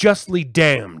are the justly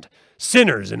damned,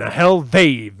 sinners in a hell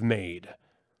they've made.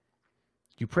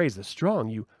 You praise the strong,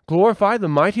 you glorify the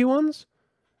mighty ones?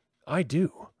 I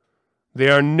do. They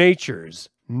are nature's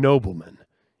noblemen.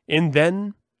 In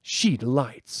them she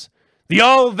delights. The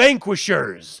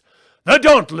all-vanquishers, the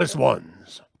dauntless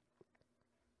ones.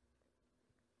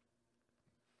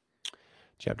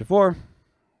 Chapter 4.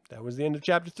 That was the end of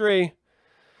chapter 3.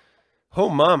 Oh,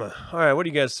 mama. All right, what are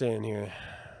you guys saying here?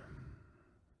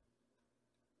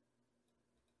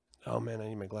 Oh, man, I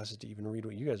need my glasses to even read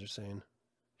what you guys are saying.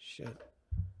 Shit.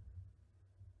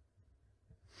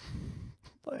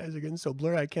 My eyes are getting so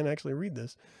blurry I can't actually read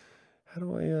this. How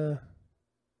do I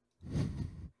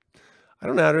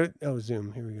don't know how to... Oh,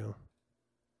 zoom. Here we go.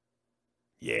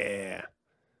 Yeah.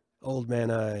 Old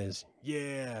man eyes.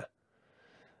 Yeah.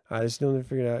 I still never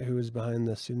figured out who was behind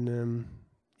the pseudonym.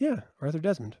 Yeah, Arthur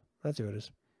Desmond. That's who it is.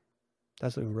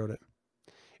 That's who wrote it.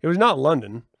 It was not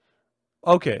London.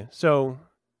 Okay, so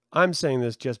I'm saying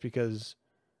this just because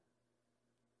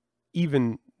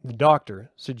even the doctor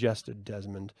suggested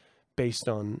Desmond based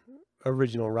on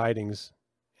original writings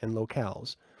and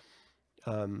locales.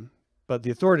 But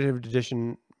the authoritative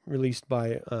edition released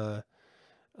by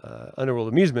Underworld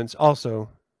Amusements also,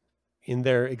 in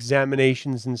their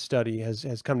examinations and study,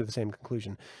 has come to the same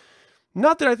conclusion.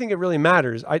 Not that I think it really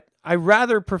matters. I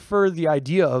rather prefer the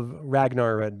idea of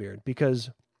Ragnar Redbeard because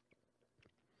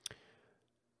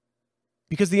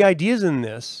the ideas in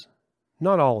this,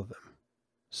 not all of them,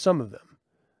 some of them,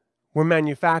 were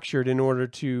manufactured in order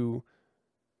to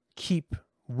keep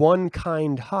one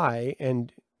kind high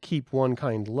and keep one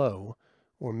kind low,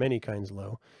 or many kinds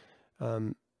low.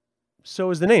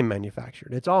 So is the name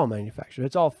manufactured. It's all manufactured.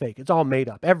 It's all fake. It's all made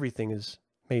up. Everything is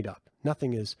made up.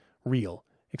 Nothing is real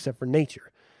except for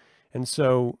nature. And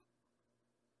so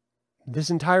this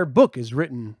entire book is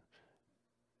made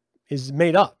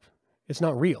up. It's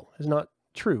not real. It's not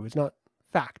true. It's not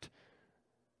fact.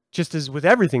 Just as with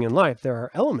everything in life, there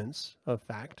are elements of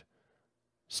fact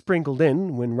sprinkled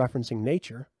in when referencing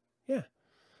nature. Yeah.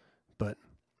 But,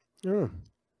 I don't know.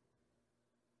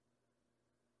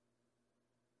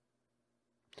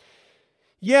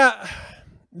 Yeah,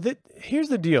 here's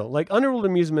the deal. Like, Underworld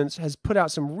Amusements has put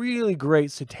out some really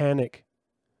great satanic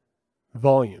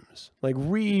volumes. Like,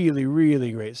 really,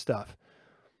 really great stuff.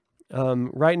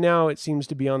 Right now, it seems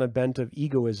to be on a bent of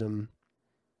egoism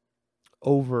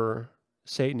over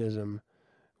Satanism,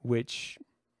 which,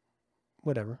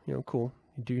 whatever, cool.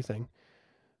 You do your thing.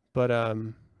 But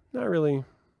not really,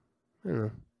 I don't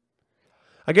know.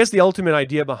 I guess the ultimate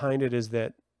idea behind it is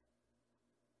that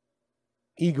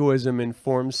egoism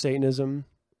informs Satanism,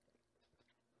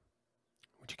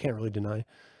 which you can't really deny.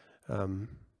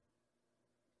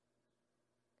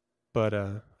 But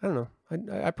I don't know.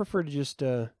 I prefer to just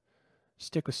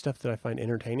stick with stuff that I find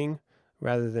entertaining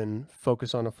rather than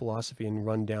focus on a philosophy and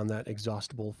run down that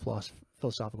exhaustible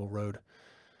philosophical road.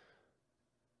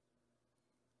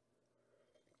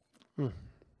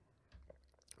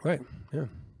 Right, yeah.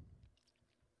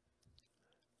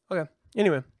 Okay,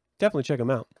 anyway, definitely check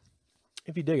them out.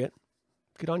 If you dig it,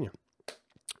 good on you.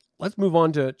 Let's move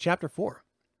on to chapter 4.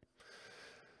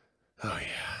 Oh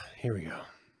yeah, here we go.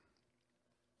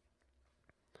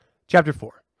 Chapter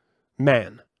 4.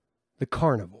 Man, the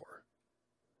carnivore.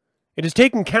 It has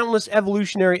taken countless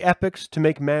evolutionary epochs to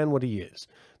make man what he is,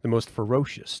 the most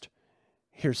ferocious,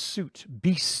 hirsute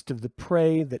beast of the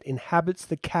prey that inhabits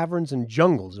the caverns and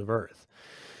jungles of earth.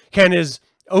 Can his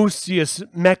osseous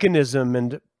mechanism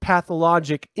and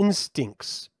pathologic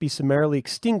instincts be summarily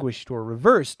extinguished or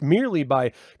reversed merely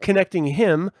by connecting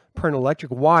him, per an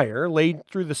electric wire laid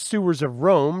through the sewers of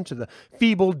Rome, to the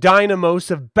feeble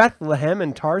dynamos of Bethlehem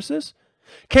and Tarsus?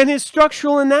 Can his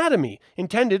structural anatomy,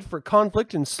 intended for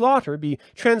conflict and slaughter, be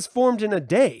transformed in a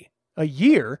day, a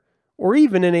year, or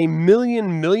even in a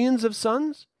millions of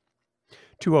suns?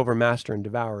 To overmaster and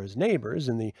devour his neighbors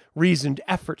in the reasoned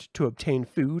effort to obtain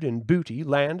food and booty,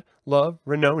 land, love,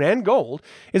 renown, and gold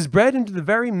is bred into the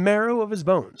very marrow of his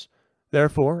bones.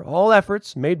 Therefore, all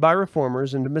efforts made by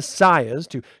reformers and messiahs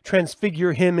to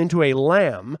transfigure him into a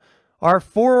lamb are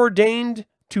foreordained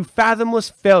to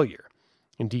fathomless failure.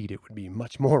 Indeed, it would be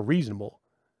much more reasonable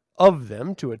of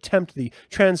them to attempt the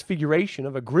transfiguration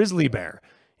of a grizzly bear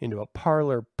into a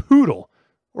parlor poodle,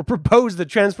 or propose the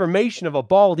transformation of a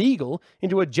bald eagle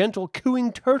into a gentle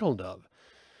cooing turtle dove.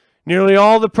 Nearly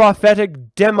all the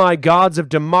prophetic demigods of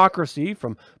democracy,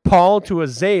 from Paul to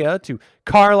Isaiah to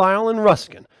Carlyle and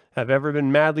Ruskin, have ever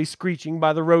been madly screeching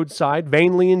by the roadside,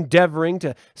 vainly endeavoring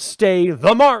to stay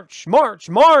the march, march,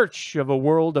 march of a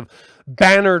world of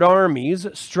bannered armies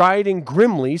striding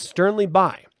grimly, sternly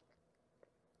by.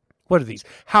 What are these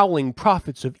howling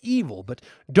prophets of evil but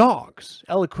dogs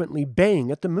eloquently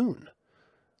baying at the moon?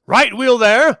 Right wheel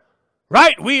there!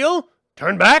 Right wheel!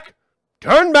 Turn back!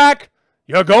 Turn back!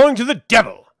 You're going to the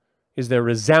devil! Is their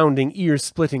resounding,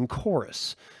 ear-splitting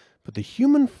chorus. But the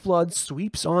human flood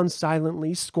sweeps on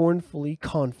silently, scornfully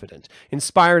confident,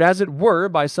 inspired as it were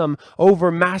by some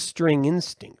overmastering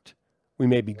instinct. We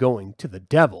may be going to the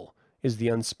devil, is the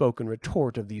unspoken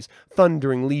retort of these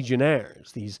thundering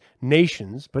legionnaires, these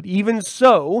nations, but even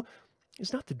so,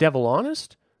 is not the devil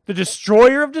honest? The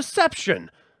destroyer of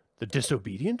deception? The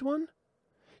disobedient one?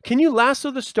 Can you lasso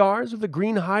the stars with a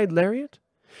green-hide lariat?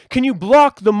 Can you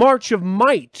block the march of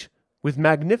might with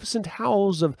magnificent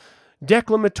howls of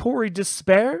declamatory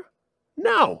despair?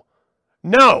 No.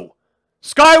 No.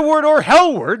 Skyward or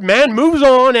hellward, man moves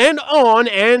on and on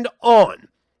and on.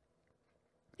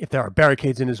 If there are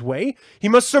barricades in his way, he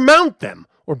must surmount them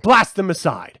or blast them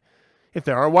aside. If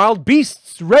there are wild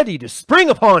beasts ready to spring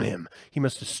upon him, he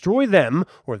must destroy them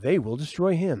or they will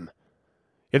destroy him.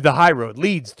 If the high road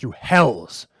leads through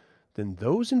hells, then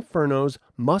those infernos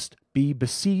must be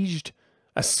besieged,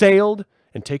 assailed,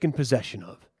 and taken possession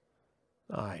of.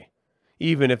 Aye,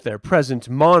 even if their present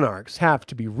monarchs have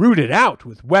to be rooted out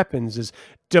with weapons as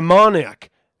demoniac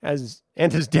and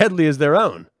as deadly as their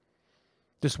own.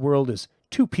 This world is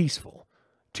too peaceful,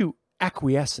 too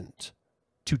acquiescent,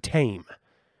 too tame.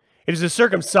 It is a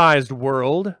circumcised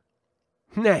world,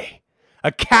 nay,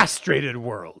 a castrated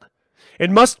world. It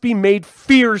must be made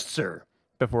fiercer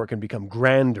before it can become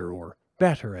grander or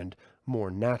better and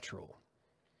more natural.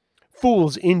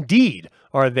 Fools indeed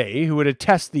are they who would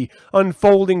attest the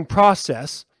unfolding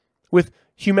process with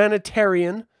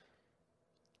humanitarian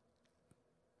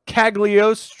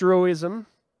Cagliostroism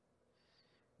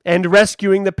and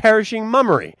rescuing the perishing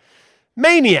mummery.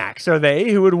 Maniacs are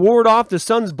they who would ward off the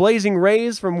sun's blazing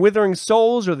rays from withering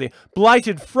souls, or the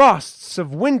blighted frosts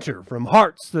of winter from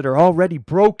hearts that are already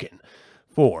broken.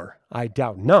 For, I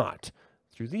doubt not,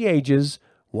 through the ages,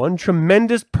 one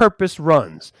tremendous purpose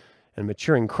runs, and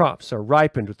maturing crops are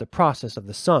ripened with the process of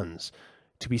the suns,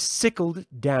 to be sickled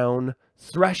down,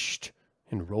 threshed,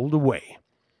 and rolled away.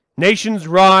 Nations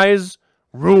rise,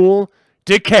 rule,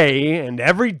 decay, and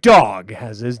every dog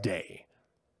has his day.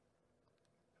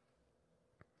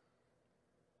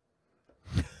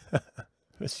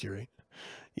 Mystery.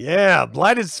 Yeah,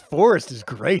 Blighted Forest is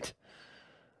great.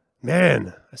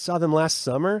 Man, I saw them last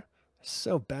summer.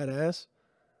 So badass.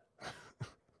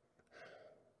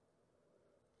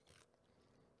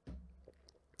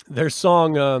 Their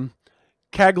song,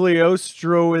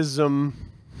 Cagliostroism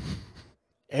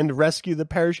and Rescue the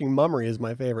Perishing Mummery is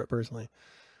my favorite, personally.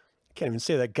 I can't even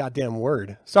say that goddamn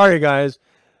word. Sorry, guys.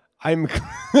 I'm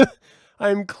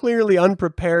clearly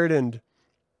unprepared and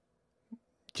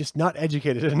just not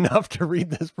educated enough to read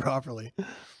this properly.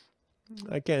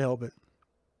 I can't help it.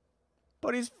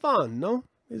 But it's fun, no?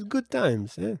 It's good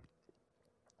times, yeah.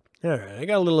 All right, I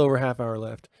got a little over half hour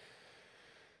left.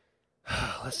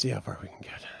 Let's see how far we can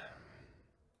get.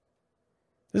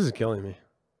 This is killing me.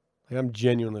 Like, I'm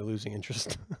genuinely losing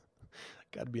interest.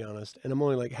 Gotta be honest. And I'm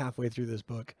only like halfway through this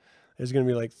book. There's gonna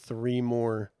be like 3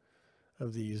 more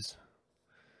of these.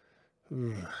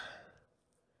 That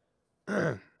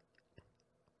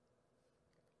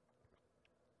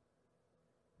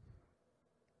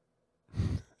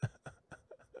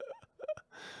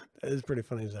is pretty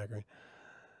funny, Zachary.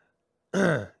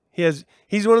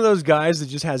 He's one of those guys that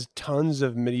just has tons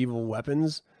of medieval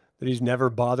weapons that he's never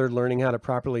bothered learning how to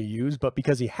properly use, but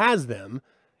because he has them,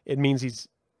 it means he's,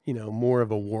 you know, more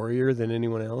of a warrior than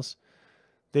anyone else.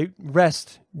 They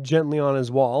rest gently on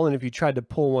his wall, and if you tried to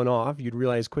pull one off, you'd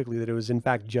realize quickly that it was in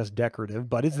fact just decorative,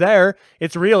 but it's there.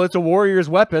 It's real. It's a warrior's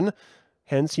weapon.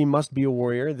 Hence, he must be a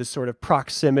warrior, this sort of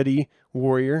proximity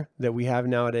warrior that we have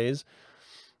nowadays.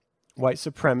 White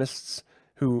supremacists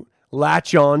who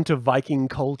latch on to Viking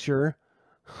culture,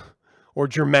 or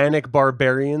Germanic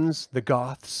barbarians, the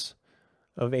Goths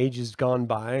of ages gone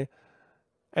by,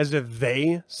 as if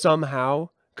they somehow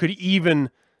could even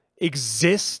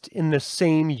exist in the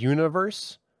same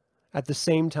universe at the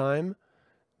same time.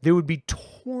 They would be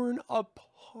torn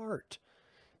apart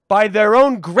by their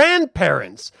own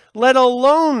grandparents, let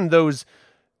alone those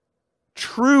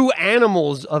true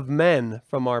animals of men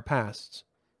from our pasts.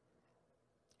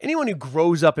 Anyone who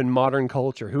grows up in modern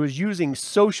culture, who is using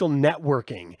social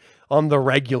networking on the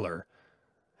regular,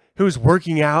 who's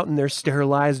working out in their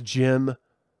sterilized gym,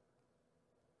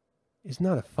 is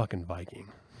not a fucking Viking.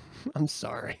 I'm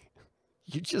sorry.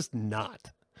 You're just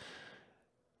not.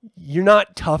 You're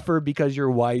not tougher because you're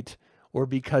white or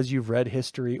because you've read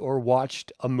history or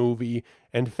watched a movie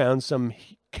and found some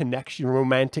connection,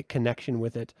 romantic connection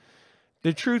with it.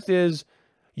 The truth is,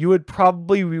 you would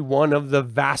probably be one of the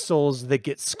vassals that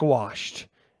get squashed.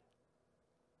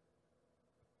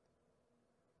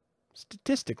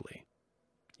 Statistically,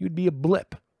 you'd be a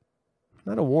blip,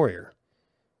 not a warrior.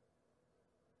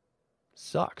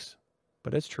 Sucks,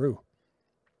 but it's true.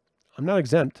 I'm not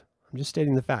exempt. I'm just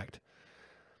stating the fact.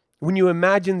 When you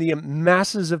imagine the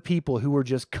masses of people who were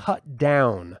just cut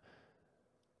down,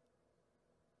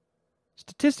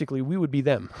 statistically, we would be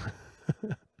them.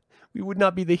 We would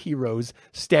not be the heroes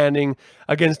standing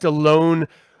against a lone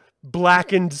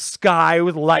blackened sky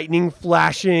with lightning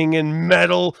flashing and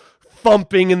metal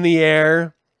thumping in the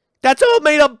air. That's all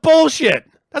made up bullshit.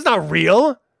 That's not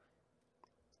real.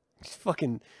 These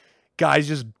fucking guys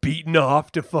just beating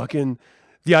off to fucking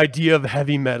the idea of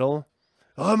heavy metal.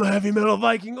 I'm a heavy metal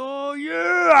Viking. Oh,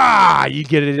 yeah. You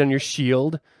get it on your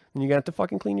shield, and you got to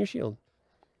fucking clean your shield.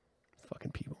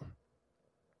 Fucking people.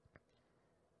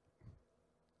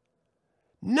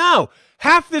 No,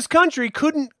 half this country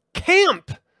couldn't camp.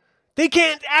 They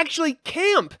can't actually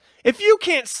camp. If you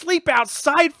can't sleep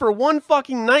outside for one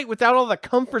fucking night without all the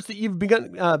comforts that you've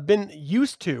been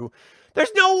used to,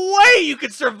 there's no way you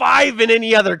could survive in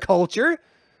any other culture.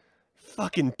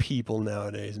 Fucking people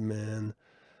nowadays, man.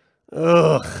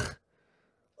 Ugh.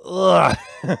 Ugh.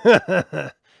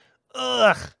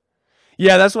 Ugh.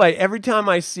 Yeah, that's why every time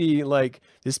I see like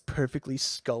this perfectly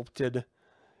sculpted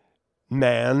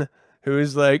man who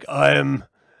is like, I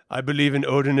believe in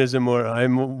Odinism, or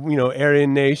I'm, you know,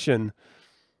 Aryan nation.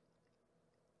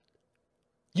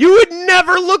 You would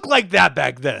never look like that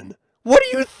back then. What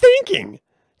are you thinking?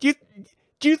 Do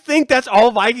you think that's all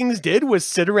Vikings did was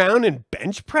sit around and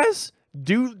bench press?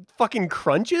 Do fucking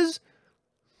crunches?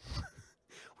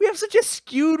 We have such a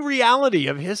skewed reality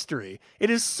of history.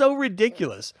 It is so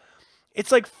ridiculous.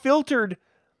 It's like filtered.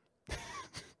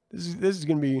 This is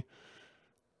going to be...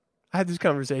 I had this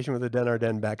conversation with a Den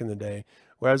Arden back in the day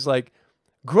where I was like,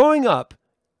 growing up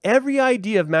every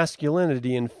idea of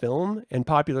masculinity in film and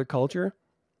popular culture,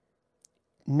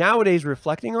 nowadays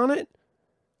reflecting on it,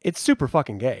 it's super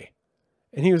fucking gay.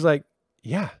 And he was like,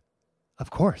 yeah, of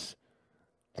course.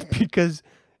 Because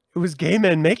it was gay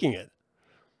men making it.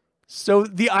 So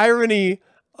the irony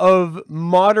of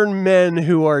modern men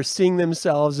who are seeing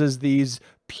themselves as these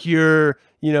pure,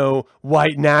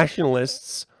 white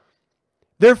nationalists,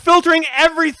 they're filtering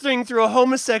everything through a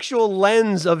homosexual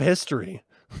lens of history.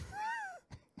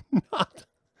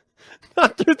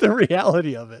 Not through the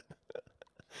reality of it.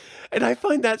 And I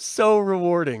find that so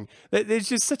rewarding. It's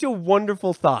just such a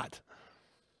wonderful thought.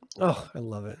 Oh, I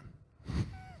love it.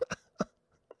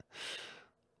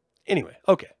 Anyway,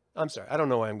 okay. I'm sorry. I don't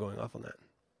know why I'm going off on that.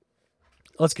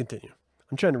 Let's continue.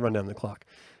 I'm trying to run down the clock.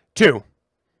 2.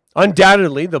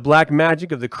 Undoubtedly, the black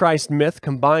magic of the Christ myth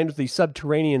combined with the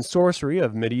subterranean sorcery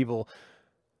of medieval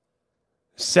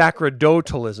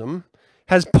sacerdotalism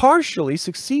has partially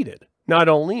succeeded, not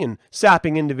only in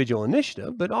sapping individual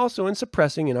initiative, but also in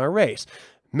suppressing in our race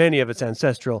many of its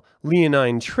ancestral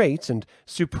leonine traits and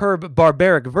superb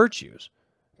barbaric virtues.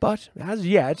 But as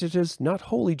yet, it has not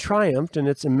wholly triumphed in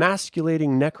its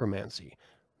emasculating necromancy.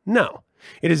 No,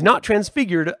 it has not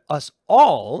transfigured us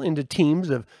all into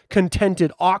teams of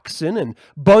contented oxen and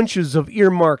bunches of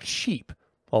earmarked sheep,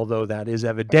 although that is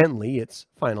evidently its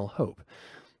final hope.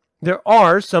 There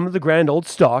are some of the grand old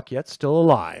stock yet still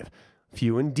alive.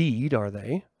 Few indeed are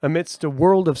they, amidst a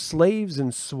world of slaves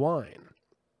and swine.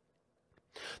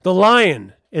 The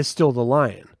lion is still the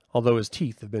lion, although his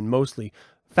teeth have been mostly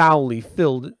foully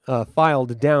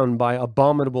filed down by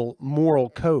abominable moral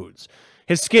codes,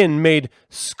 his skin made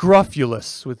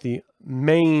scrofulous with the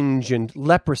mange and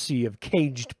leprosy of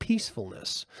caged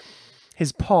peacefulness,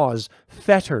 his paws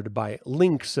fettered by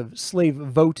links of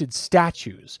slave-voted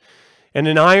statues, and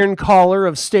an iron collar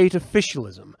of state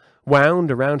officialism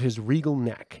wound around his regal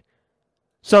neck.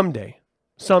 Someday,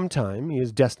 sometime, he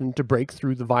is destined to break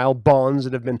through the vile bonds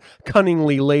that have been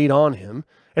cunningly laid on him,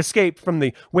 escape from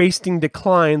the wasting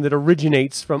decline that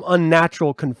originates from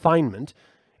unnatural confinement,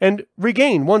 and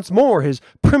regain once more his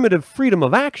primitive freedom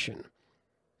of action.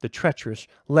 The treacherous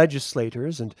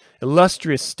legislators and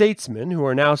illustrious statesmen who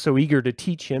are now so eager to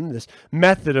teach him this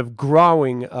method of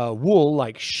growing wool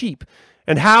like sheep,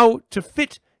 and how to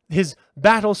fit his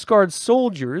battle-scarred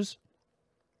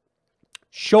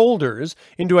shoulders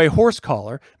into a horse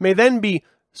collar, may then be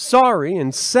sorry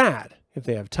and sad, if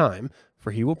they have time,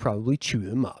 for he will probably chew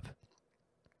them up.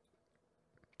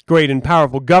 Great and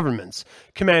powerful governments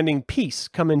commanding peace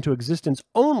come into existence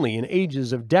only in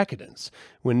ages of decadence,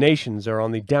 when nations are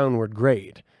on the downward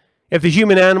grade. If the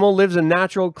human animal lives a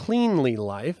natural, cleanly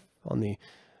life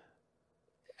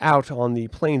out on the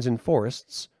plains and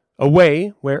forests,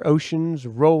 away where oceans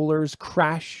rollers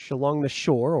crash along the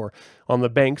shore or on the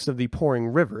banks of the pouring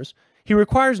rivers, he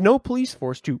requires no police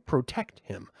force to protect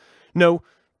him, no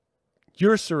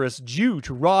usurious Jew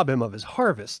to rob him of his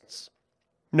harvests,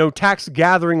 no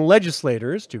tax-gathering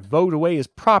legislators to vote away his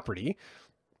property,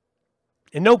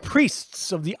 and no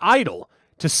priests of the idol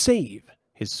to save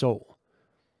his soul.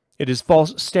 It is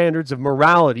false standards of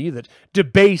morality that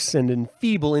debase and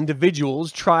enfeeble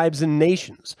individuals, tribes, and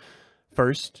nations.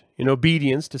 First, in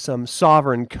obedience to some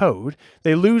sovereign code,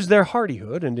 they lose their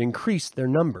hardihood and increase their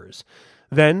numbers.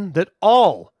 Then, that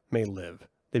all may live,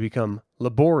 they become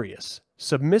laborious,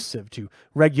 submissive to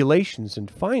regulations, and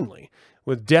finally,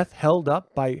 with death held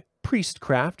up by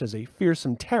priestcraft as a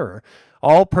fearsome terror,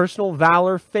 all personal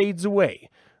valor fades away.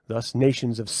 Thus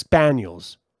nations of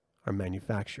spaniels are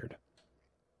manufactured.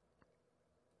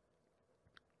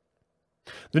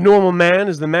 The normal man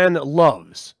is the man that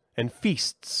loves and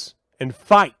feasts and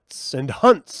fights and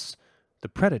hunts, the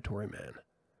predatory man.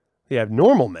 The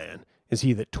abnormal man is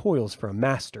he that toils for a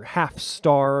master, half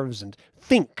starves, and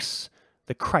thinks,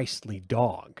 the Christly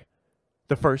dog.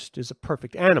 The first is a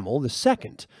perfect animal, the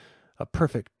second, a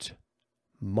perfect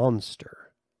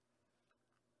monster.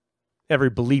 Every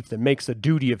belief that makes a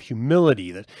duty of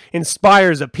humility, that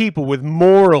inspires a people with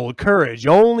moral courage,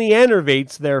 only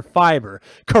enervates their fiber,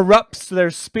 corrupts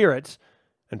their spirit,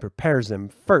 and prepares them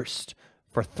first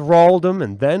for thraldom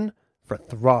and then for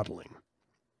throttling.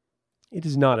 It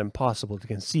is not impossible to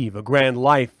conceive a grand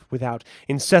life without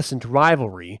incessant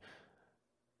rivalry,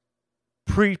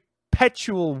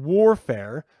 perpetual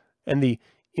warfare, and the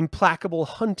implacable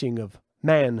hunting of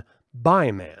man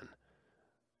by man.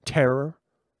 Terror,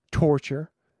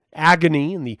 torture,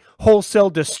 agony, and the wholesale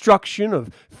destruction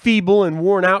of feeble and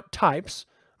worn-out types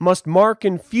must mark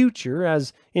in future,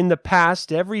 as in the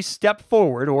past, every step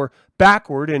forward or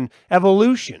backward in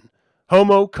evolution,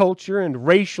 homoculture, and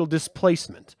racial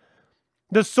displacement.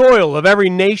 The soil of every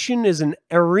nation is an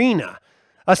arena,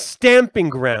 a stamping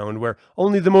ground where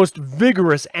only the most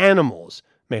vigorous animals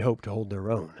may hope to hold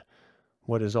their own.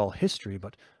 What is all history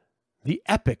but the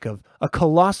epic of a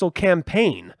colossal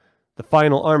campaign, the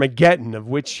final Armageddon of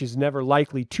which is never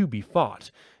likely to be fought,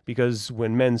 because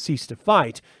when men cease to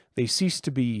fight, they cease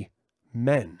to be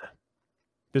men.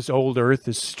 This old earth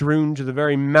is strewn to the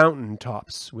very mountain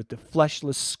tops with the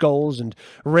fleshless skulls and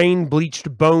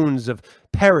rain-bleached bones of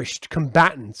perished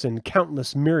combatants in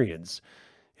countless myriads.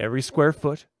 Every square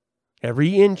foot,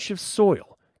 every inch of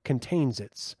soil contains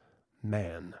its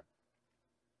man.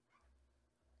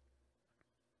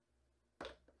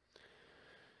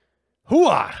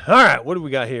 Hooah! All right, what do we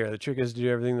got here? The trick is to do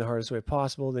everything the hardest way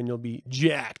possible, then you'll be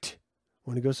jacked.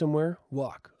 Want to go somewhere?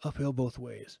 Walk uphill both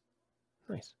ways.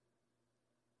 Nice.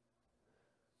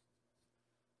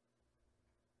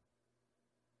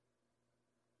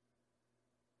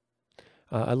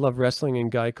 I love wrestling and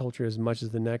guy culture as much as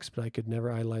the next, but I could never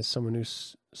idolize someone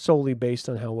who's solely based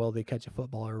on how well they catch a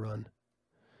football or run.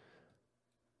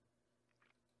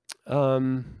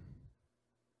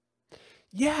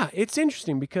 Yeah, it's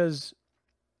interesting because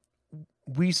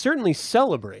we certainly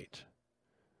celebrate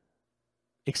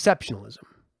exceptionalism,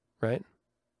 right?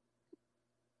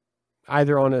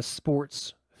 Either on a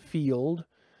sports field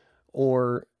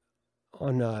or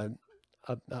on a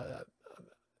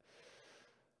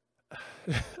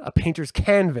painter's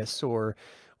canvas or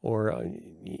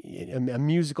a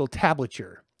musical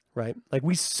tablature, right? Like,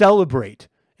 we celebrate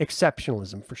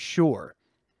exceptionalism for sure.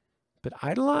 But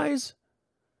idolize?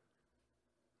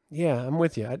 Yeah, I'm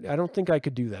with you. I don't think I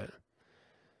could do that.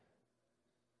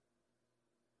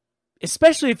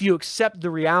 Especially if you accept the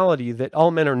reality that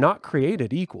all men are not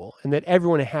created equal and that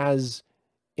everyone has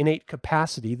innate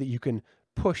capacity that you can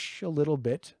push a little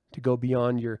bit to go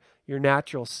beyond your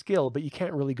natural skill, but you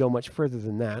can't really go much further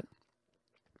than that.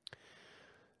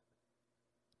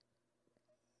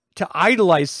 To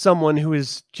idolize someone who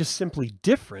is just simply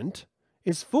different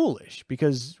is foolish,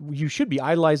 because you should be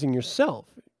idolizing yourself,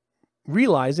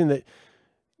 realizing that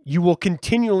you will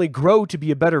continually grow to be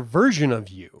a better version of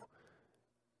you.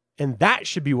 And that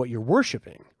should be what you're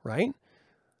worshiping, right?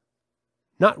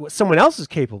 Not what someone else is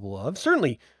capable of.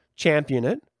 Certainly champion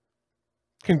it.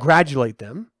 Congratulate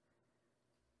them.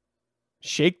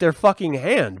 Shake their fucking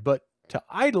hand. But to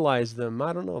idolize them,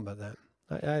 I don't know about that.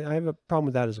 I have a problem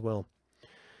with that as well.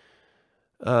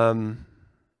 You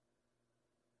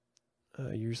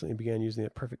recently began using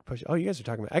that perfect push. Oh, you guys are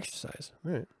talking about exercise.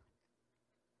 All right.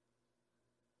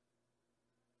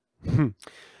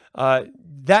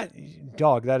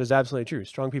 That is absolutely true.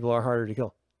 Strong people are harder to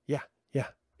kill. Yeah.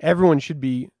 Everyone should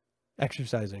be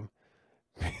exercising.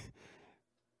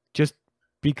 Just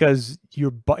because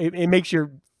it makes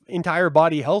your entire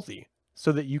body healthy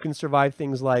so that you can survive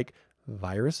things like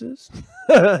viruses.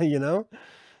 You know?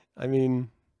 I mean,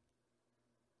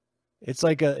 it's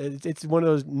like it's one of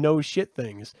those no shit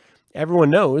things.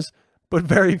 Everyone knows, but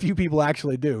very few people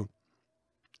actually do.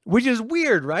 Which is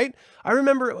weird, right? I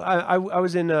remember I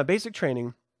was in basic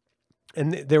training,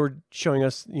 and they were showing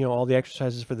us, all the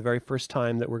exercises for the very first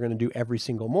time that we're going to do every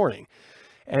single morning.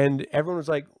 And everyone was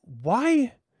like,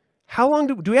 why? How long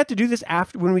do we have to do this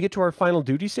after, when we get to our final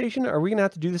duty station? Are we going to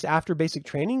have to do this after basic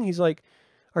training? He's like,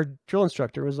 our drill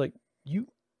instructor was like, you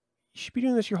should be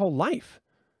doing this your whole life.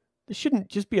 This shouldn't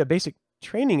just be a basic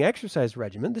training exercise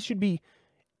regimen. This should be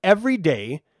every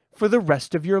day for the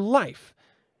rest of your life,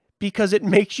 because it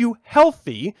makes you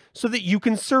healthy so that you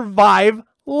can survive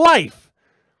life.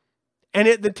 And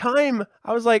at the time,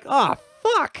 I was like,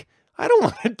 fuck, I don't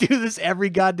want to do this every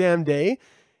goddamn day.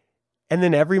 And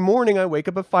then every morning I wake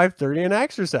up at 5:30 and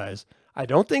exercise. I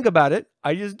don't think about it.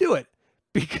 I just do it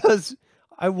because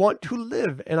I want to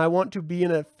live and I want to be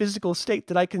in a physical state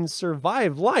that I can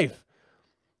survive life.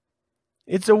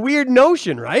 It's a weird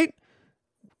notion, right?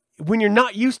 When you're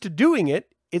not used to doing it,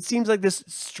 it seems like this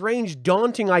strange,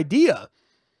 daunting idea.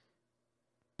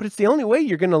 But it's the only way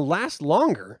you're going to last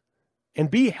longer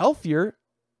and be healthier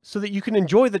so that you can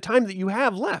enjoy the time that you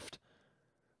have left.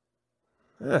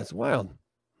 That's wild.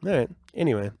 All right.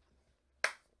 Anyway,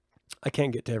 I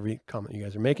can't get to every comment you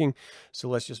guys are making, so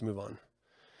let's just move on.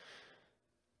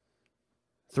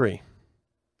 3.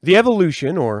 The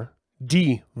evolution or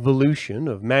devolution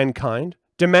of mankind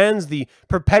demands the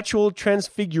perpetual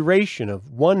transfiguration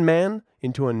of one man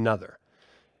into another.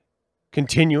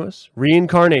 Continuous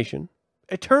reincarnation,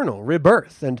 eternal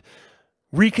rebirth, and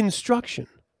reconstruction.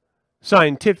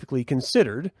 Scientifically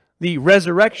considered, the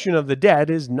resurrection of the dead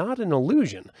is not an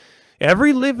illusion.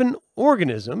 Every living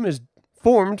organism is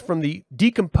formed from the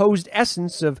decomposed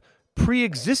essence of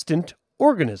pre-existent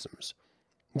organisms.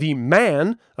 The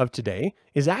man of today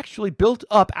is actually built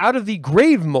up out of the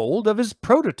grave mold of his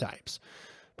prototypes,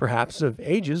 perhaps of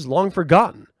ages long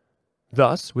forgotten.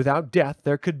 Thus, without death,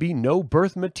 there could be no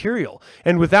birth material,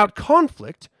 and without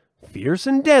conflict, fierce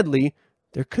and deadly,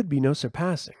 there could be no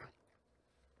surpassing.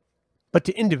 But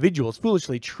to individuals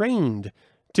foolishly trained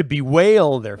to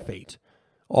bewail their fate,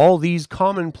 all these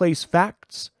commonplace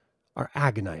facts are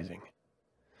agonizing.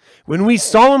 When we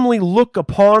solemnly look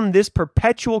upon this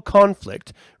perpetual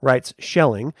conflict, writes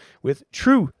Schelling, with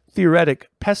true theoretic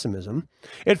pessimism,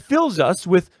 it fills us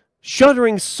with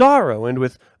shuddering sorrow and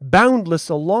with boundless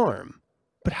alarm.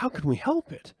 But how can we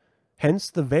help it? Hence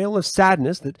the veil of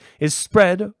sadness that is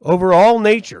spread over all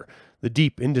nature, the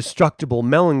deep, indestructible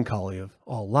melancholy of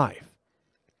all life.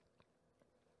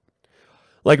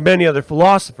 Like many other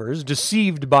philosophers,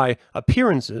 deceived by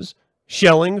appearances,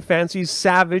 Schelling fancies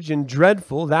savage and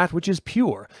dreadful that which is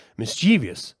pure,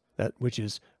 mischievous that which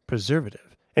is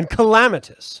preservative, and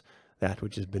calamitous that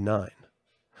which is benign.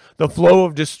 The flow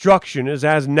of destruction is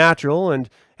as natural and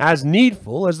as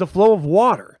needful as the flow of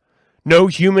water. No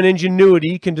human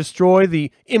ingenuity can destroy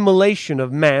the immolation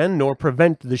of man, nor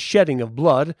prevent the shedding of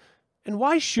blood. And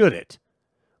why should it?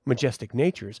 Majestic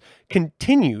Natures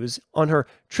continues on her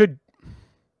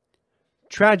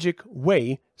tragic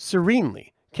way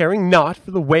serenely, caring not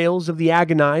for the wails of the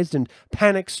agonized and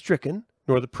panic-stricken,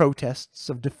 nor the protests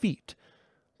of defeat,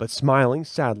 but smiling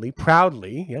sadly,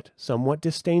 proudly, yet somewhat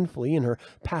disdainfully in her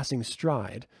passing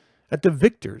stride, at the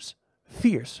victor's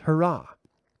fierce hurrah.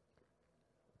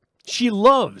 She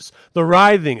loves the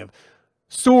writhing of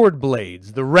sword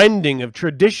blades, the rending of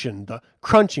tradition, the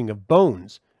crunching of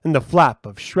bones, and the flap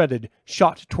of shredded,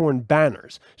 shot-torn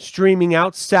banners, streaming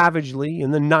out savagely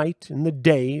in the night and the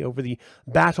day over the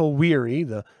battle-weary,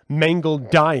 the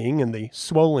mangled dying, and the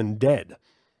swollen dead.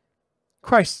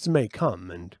 Christs may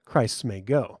come, and Christs may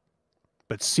go,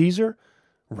 but Caesar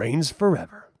reigns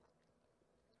forever.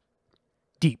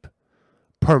 Deep,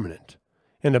 permanent,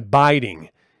 and abiding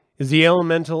is the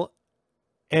elemental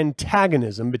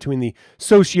antagonism between the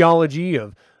sociology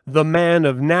of the man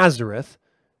of Nazareth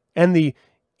and the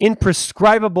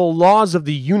imprescribable laws of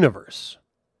the universe.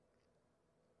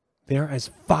 They are as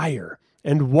fire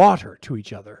and water to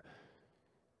each other,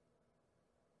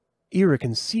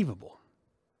 irreconcilable.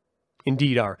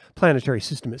 Indeed, our planetary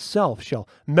system itself shall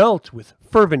melt with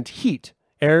fervent heat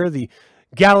ere the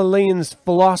Galilean's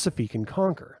philosophy can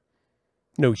conquer.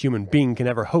 No human being can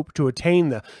ever hope to attain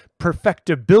the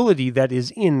perfectibility that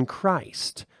is in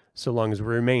Christ. So long as we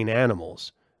remain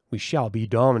animals, we shall be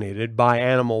dominated by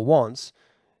animal wants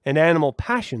and animal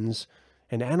passions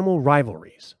and animal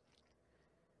rivalries.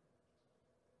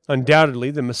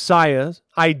 Undoubtedly, the Messiah's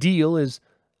ideal is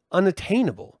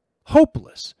unattainable,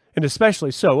 hopeless, and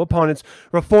especially so upon its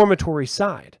reformatory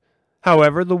side.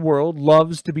 However, the world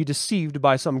loves to be deceived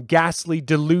by some ghastly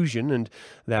delusion, and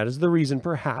that is the reason,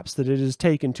 perhaps, that it has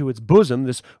taken to its bosom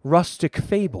this rustic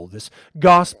fable, this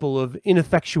gospel of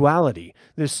ineffectuality,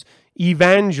 this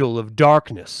evangel of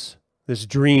darkness, this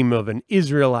dream of an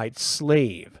Israelite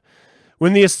slave.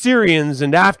 When the Assyrians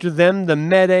and after them the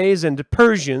Medes and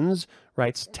Persians,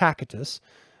 writes Tacitus,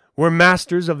 were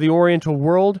masters of the Oriental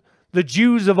world, the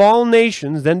Jews of all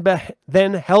nations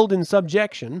then held in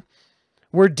subjection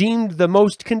were deemed the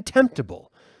most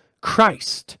contemptible.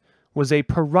 Christ was a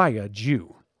pariah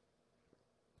Jew.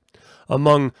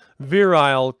 Among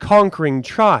virile, conquering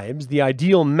tribes, the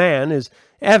ideal man is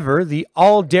ever the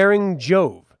all-daring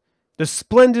Jove, the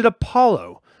splendid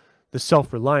Apollo, the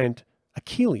self-reliant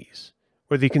Achilles,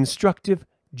 or the constructive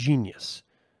genius.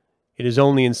 It is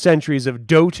only in centuries of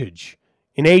dotage,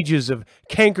 in ages of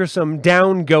cankersome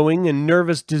down-going and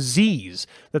nervous disease,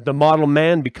 that the model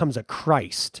man becomes a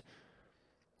Christ.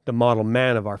 The model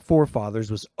man of our forefathers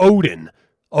was Odin,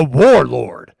 a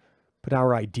warlord, but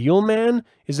our ideal man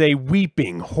is a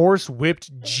weeping,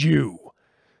 horse-whipped Jew.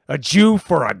 A Jew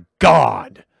for a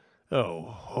god. Oh,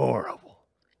 horrible.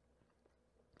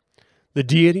 The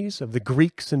deities of the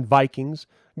Greeks and Vikings,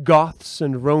 Goths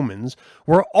and Romans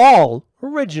were all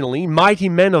originally mighty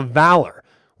men of valor,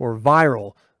 or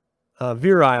virile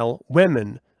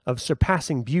women of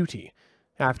surpassing beauty,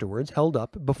 afterwards held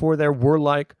up before their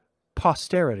warlike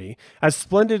posterity as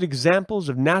splendid examples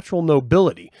of natural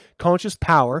nobility, conscious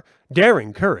power,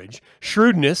 daring courage,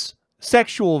 shrewdness,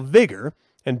 sexual vigor,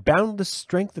 and boundless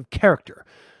strength of character.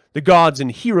 The gods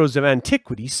and heroes of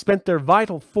antiquity spent their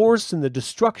vital force in the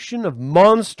destruction of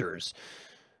monsters,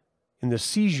 in the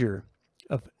seizure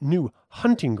of new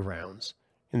hunting grounds,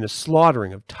 in the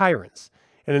slaughtering of tyrants,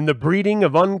 and in the breeding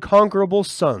of unconquerable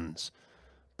sons.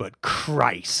 But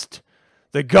Christ,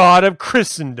 the God of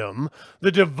Christendom,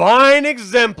 the divine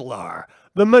exemplar,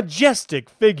 the majestic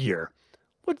figure.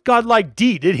 What godlike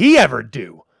deed did he ever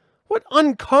do? What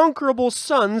unconquerable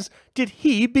sons did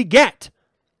he beget?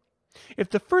 If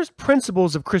the first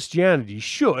principles of Christianity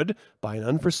should, by an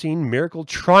unforeseen miracle,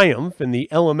 triumph in the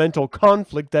elemental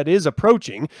conflict that is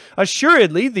approaching,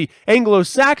 assuredly the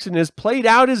Anglo-Saxon has played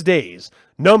out his days,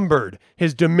 numbered,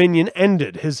 his dominion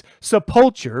ended, his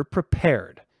sepulture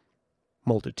prepared.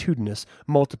 Multitudinous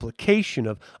multiplication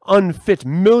of unfit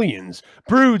millions,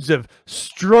 broods of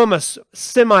strumous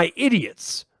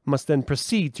semi-idiots, must then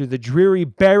proceed through the dreary,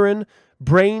 barren,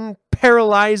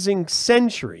 brain-paralyzing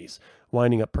centuries,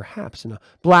 winding up perhaps in a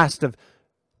blast of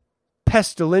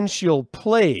pestilential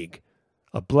plague,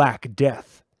 a black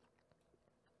death.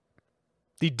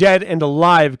 The dead and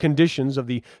alive conditions of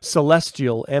the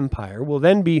celestial empire will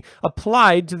then be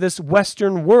applied to this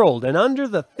Western world, and under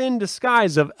the thin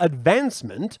disguise of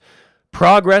advancement,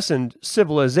 progress, and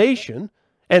civilization,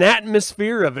 an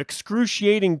atmosphere of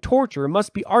excruciating torture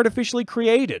must be artificially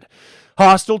created,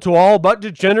 hostile to all but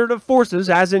degenerative forces,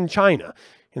 as in China,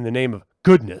 in the name of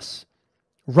goodness,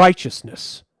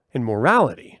 righteousness, and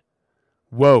morality.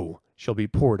 Woe shall be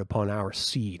poured upon our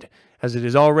seed, as it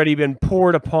has already been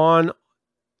poured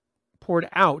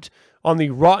out on the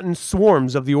rotten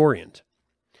swarms of the Orient.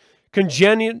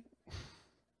 Congenital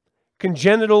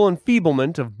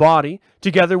enfeeblement of body,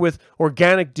 together with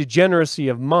organic degeneracy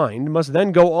of mind, must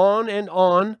then go on and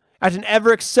on at an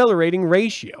ever-accelerating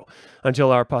ratio,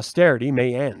 until our posterity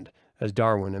may end, as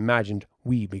Darwin imagined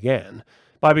we began,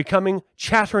 by becoming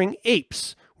chattering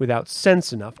apes without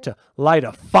sense enough to light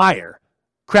a fire,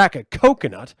 crack a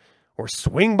coconut, or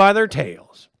swing by their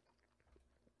tails.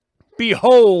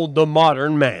 Behold the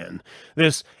modern man,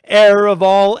 this heir of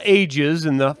all ages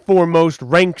in the foremost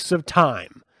ranks of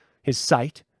time. His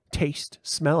sight, taste,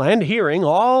 smell, and hearing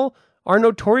all are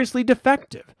notoriously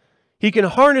defective. He can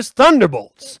harness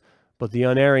thunderbolts, but the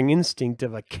unerring instinct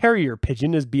of a carrier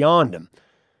pigeon is beyond him.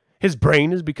 His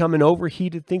brain has become an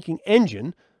overheated thinking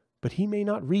engine, but he may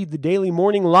not read the Daily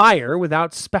Morning Lyre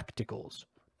without spectacles.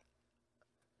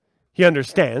 He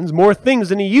understands more things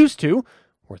than he used to,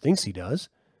 or thinks he does,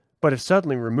 but if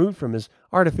suddenly removed from his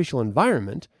artificial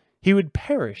environment, he would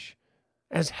perish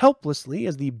as helplessly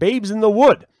as the babes in the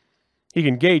wood. He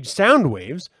can gauge sound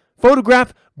waves,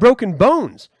 photograph broken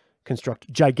bones,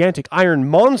 construct gigantic iron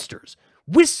monsters,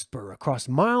 whisper across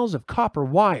miles of copper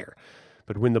wire.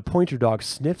 But when the pointer dog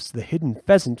sniffs the hidden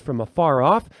pheasant from afar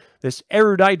off, this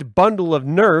erudite bundle of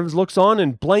nerves looks on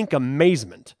in blank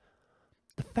amazement.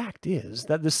 The fact is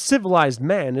that the civilized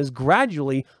man is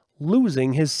gradually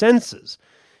losing his senses.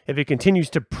 If he continues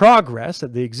to progress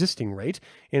at the existing rate,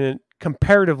 in a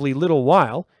comparatively little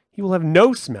while, he will have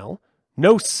no smell,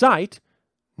 no sight,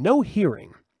 no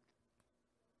hearing.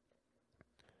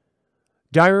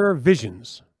 Direr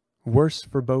visions, worse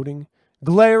foreboding,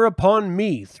 glare upon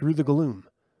me through the gloom.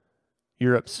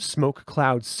 Europe's smoke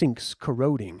cloud sinks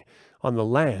corroding on the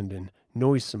land in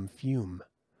noisome fume,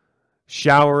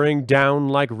 showering down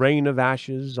like rain of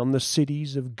ashes on the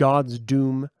cities of God's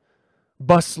doom.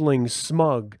 Bustling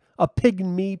smug, a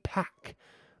pygmy pack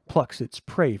plucks its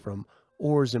prey from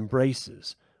oar's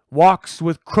embraces, walks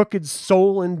with crooked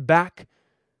soul and back,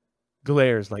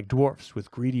 glares like dwarfs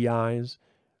with greedy eyes,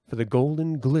 for the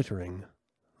golden glittering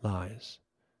lies.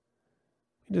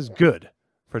 It is good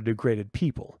for a degraded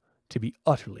people to be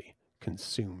utterly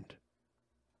consumed.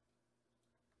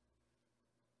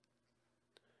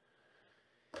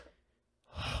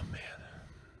 Oh, man.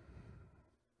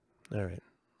 All right.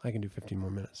 I can do 15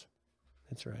 more minutes.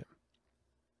 That's right.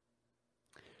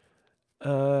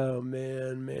 Oh,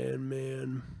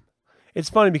 man. It's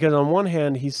funny because on one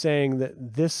hand, he's saying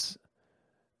that this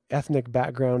ethnic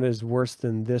background is worse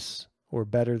than this or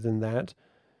better than that.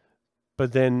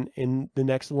 But then in the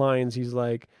next lines, he's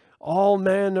like, all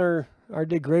men are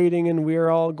degrading and we're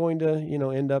all going to,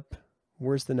 end up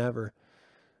worse than ever.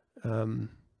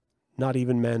 Not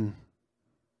even men.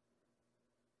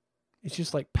 It's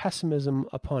just like pessimism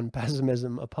upon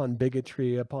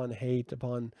bigotry, upon hate,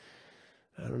 upon,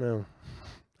 I don't know.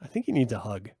 I think he needs a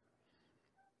hug.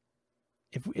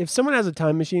 If someone has a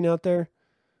time machine out there,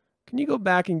 can you go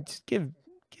back and just give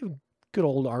good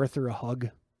old Arthur a hug?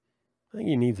 I think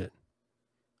he needs it.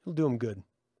 It'll do him good.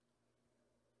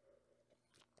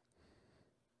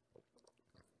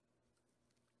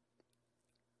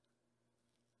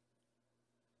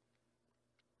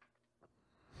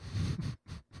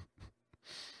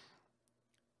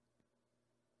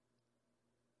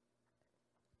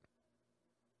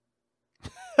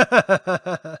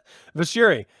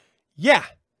 Vashuri. Yeah.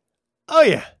 Oh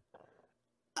yeah.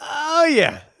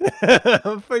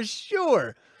 For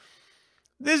sure.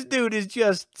 This dude is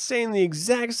just saying the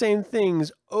exact same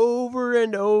things over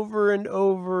and over and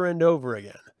over and over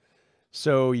again.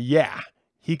 So yeah,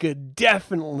 he could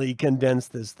definitely condense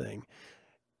this thing.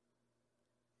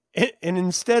 And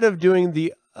instead of doing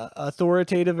the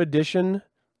authoritative edition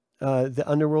the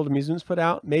Underworld Amusements put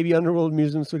out, maybe Underworld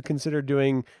Amusements would consider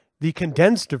doing the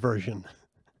condensed version,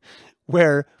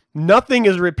 where nothing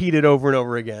is repeated over and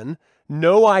over again.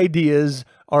 No ideas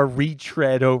are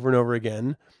retread over and over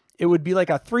again. It would be like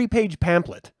a 3-page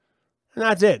pamphlet, and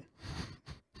that's it.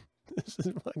 This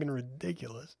is fucking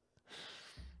ridiculous.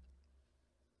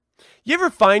 You ever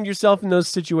find yourself in those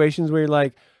situations where you're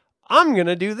like, I'm going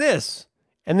to do this.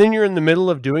 And then you're in the middle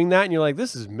of doing that and you're like,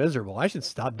 this is miserable. I should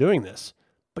stop doing this.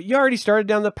 But you already started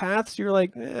down the path, so you're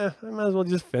like, I might as well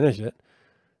just finish it.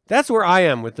 That's where I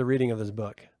am with the reading of this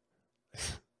book.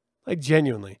 Like,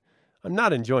 genuinely. I'm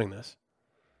not enjoying this.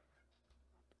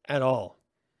 At all.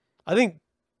 I think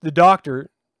the doctor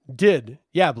did.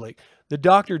 Yeah, Blake. The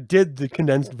doctor did the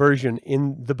condensed version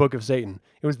in the Book of Satan.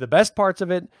 It was the best parts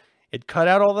of it. It cut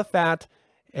out all the fat,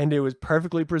 and it was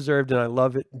perfectly preserved, and I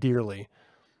love it dearly.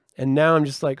 And now I'm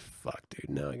just like, fuck, dude,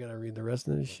 now I gotta read the rest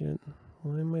of this shit.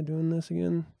 Why am I doing this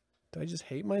again? Do I just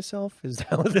hate myself? Is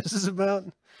that what this is about?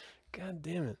 God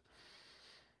damn it.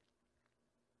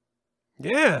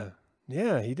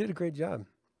 Yeah, he did a great job.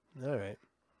 All right.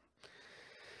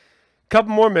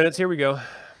 Couple more minutes. Here we go.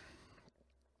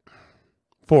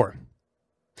 4.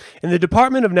 In the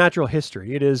Department of Natural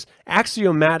History, it is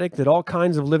axiomatic that all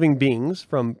kinds of living beings,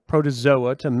 from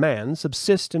protozoa to man,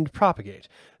 subsist and propagate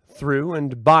through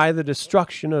and by the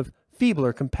destruction of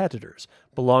feebler competitors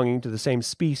belonging to the same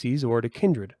species or to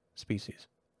kindred species.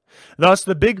 Thus,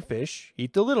 the big fish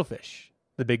eat the little fish.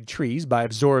 The big trees, by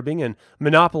absorbing and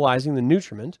monopolizing the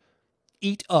nutriment,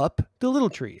 eat up the little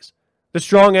trees. The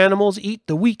strong animals eat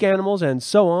the weak animals, and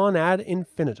so on ad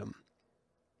infinitum.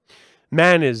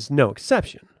 Man is no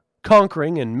exception.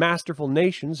 Conquering and masterful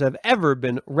nations have ever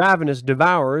been ravenous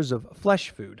devourers of flesh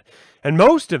food, and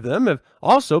most of them have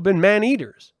also been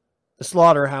man-eaters. The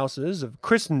slaughterhouses of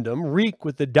Christendom reek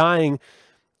with the dying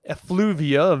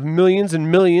effluvia of millions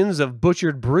and millions of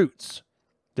butchered brutes.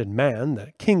 That man,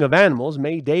 the king of animals,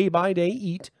 may day by day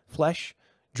eat flesh,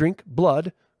 drink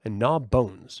blood, and gnaw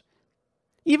bones.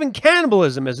 Even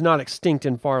cannibalism is not extinct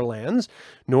in far lands,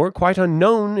 nor quite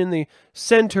unknown in the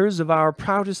centers of our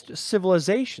proudest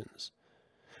civilizations.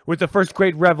 With the first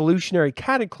great revolutionary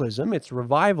cataclysm, its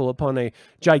revival upon a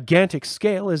gigantic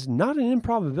scale is not an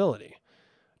improbability.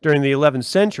 During the 11th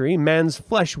century, man's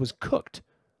flesh was cooked,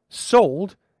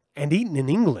 sold, and eaten in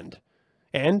England,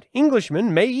 and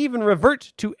Englishmen may even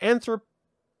revert to anthropophagy,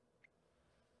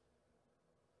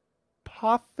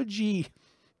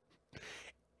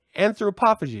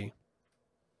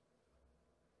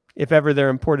 if ever their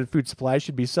imported food supply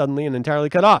should be suddenly and entirely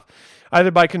cut off,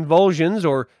 either by convulsions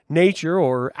or nature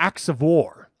or acts of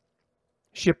war.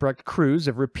 Shipwrecked crews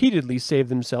have repeatedly saved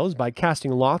themselves by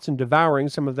casting lots and devouring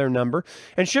some of their number,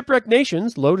 and shipwrecked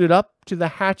nations, loaded up to the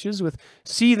hatches with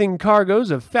seething cargoes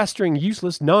of festering,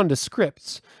 useless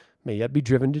nondescripts, may yet be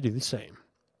driven to do the same.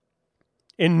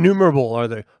 Innumerable are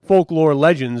the folklore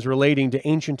legends relating to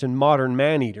ancient and modern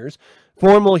man-eaters.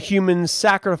 Formal human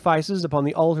sacrifices upon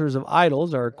the altars of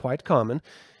idols are quite common.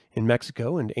 In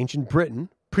Mexico and ancient Britain,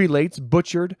 prelates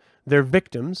butchered their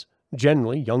victims,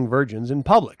 generally young virgins, in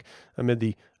public, amid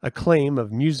the acclaim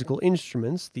of musical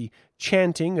instruments, the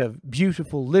chanting of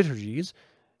beautiful liturgies,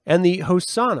 and the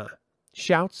hosanna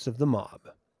shouts of the mob.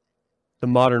 The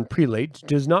modern prelate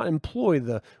does not employ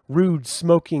the rude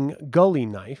smoking gully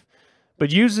knife,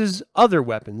 but uses other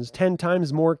weapons 10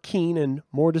 times more keen and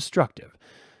more destructive.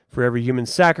 For every human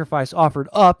sacrifice offered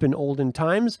up in olden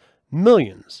times,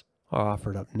 millions are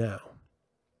offered up now.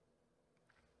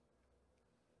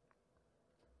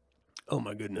 Oh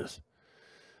my goodness.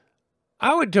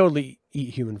 I would totally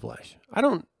eat human flesh.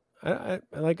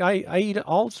 I eat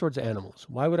all sorts of animals.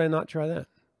 Why would I not try that?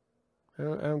 I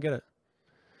don't get it.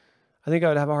 I think I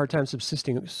would have a hard time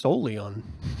subsisting solely on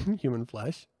human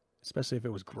flesh, especially if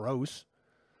it was gross.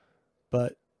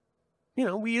 But, you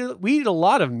know, we eat a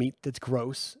lot of meat that's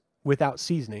gross without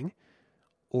seasoning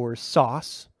or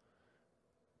sauce.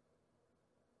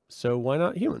 So why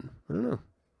not human? I don't know.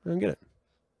 I don't get it.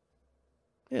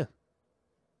 Yeah.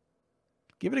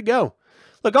 Give it a go.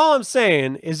 Look, all I'm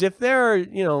saying is if there are,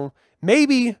 you know,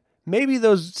 maybe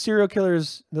those serial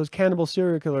killers, those cannibal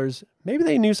serial killers, maybe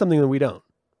they knew something that we don't.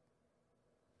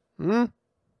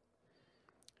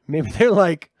 Maybe they're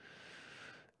like,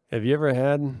 have you ever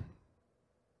had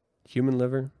human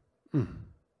liver?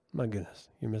 My goodness,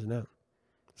 you're missing out.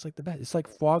 It's like the best. It's like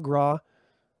foie gras.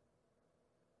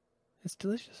 It's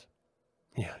delicious.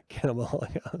 Yeah, cannibal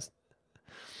holocaust.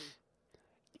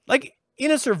 Like,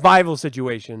 in a survival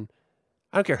situation,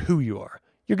 I don't care who you are,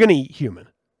 you're going to eat human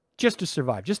just to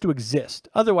survive, just to exist.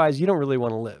 Otherwise, you don't really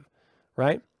want to live,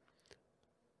 right?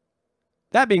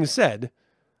 That being said,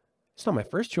 it's not my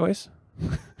first choice.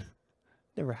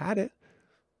 Never had it.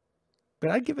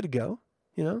 But I'd give it a go.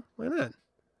 You know, why not?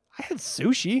 I had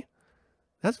sushi.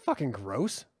 That's fucking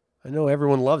gross. I know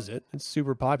everyone loves it. It's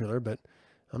super popular, but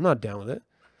I'm not down with it.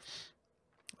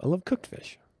 I love cooked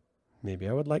fish. Maybe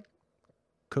I would like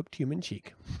cooked human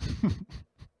cheek.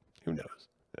 Who knows?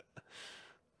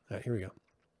 All right, here we go.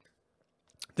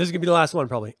 This is going to be the last one,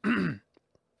 probably.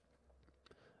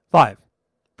 5.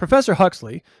 Professor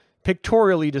Huxley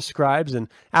pictorially describes an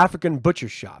African butcher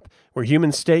shop where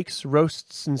human steaks,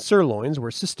 roasts, and sirloins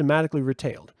were systematically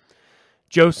retailed.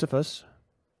 Josephus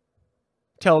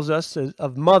tells us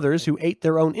of mothers who ate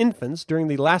their own infants during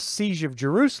the last siege of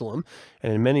Jerusalem,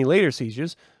 and in many later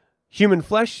sieges, human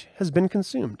flesh has been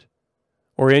consumed.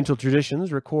 Oriental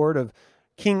traditions record of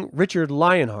King Richard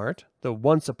Lionheart, the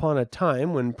once upon a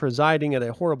time when presiding at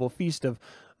a horrible feast of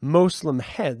Moslem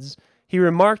heads, he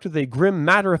remarked with a grim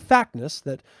matter-of-factness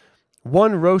that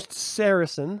one roast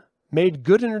Saracen made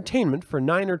good entertainment for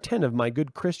 9 or 10 of my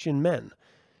good Christian men.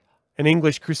 An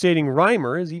English crusading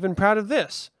rhymer is even proud of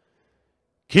this.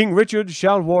 King Richard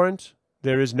shall warrant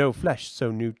there is no flesh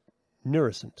so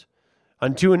nourissant.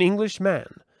 Unto an English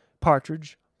man,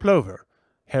 partridge, plover,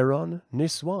 heron, ne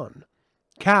swan,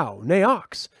 cow, ne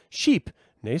ox, sheep,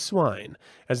 ne swine,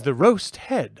 as the roast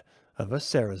head of a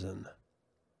Saracen.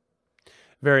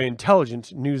 Very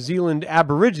intelligent New Zealand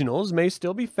aboriginals may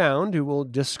still be found who will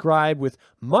describe with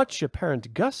much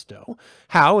apparent gusto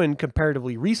how, in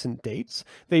comparatively recent dates,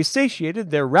 they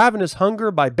satiated their ravenous hunger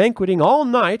by banqueting all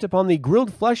night upon the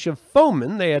grilled flesh of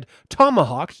foemen they had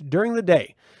tomahawked during the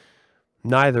day.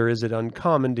 Neither is it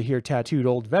uncommon to hear tattooed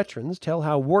old veterans tell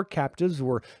how war captives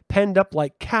were penned up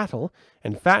like cattle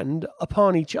and fattened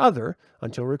upon each other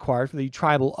until required for the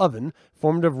tribal oven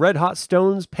formed of red-hot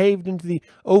stones paved into the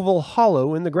oval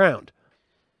hollow in the ground.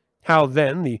 How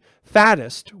then the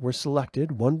fattest were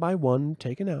selected, one by one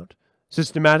taken out,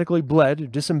 systematically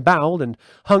bled, disemboweled, and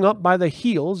hung up by the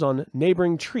heels on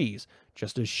neighboring trees,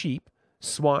 just as sheep,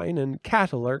 swine, and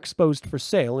cattle are exposed for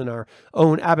sale in our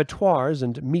own abattoirs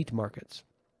and meat markets.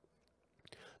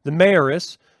 The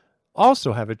Maoris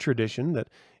also have a tradition that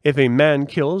if a man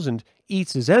kills and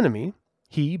eats his enemy,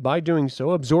 he, by doing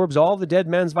so, absorbs all the dead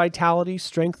man's vitality,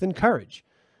 strength, and courage.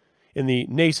 In the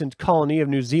nascent colony of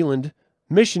New Zealand,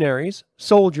 missionaries,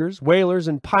 soldiers, whalers,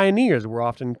 and pioneers were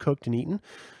often cooked and eaten,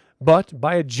 but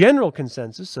by a general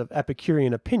consensus of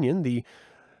Epicurean opinion, the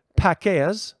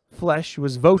Pakea's flesh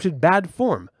was voted bad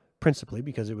form, principally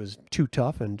because it was too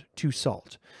tough and too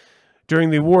salt. During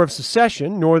the War of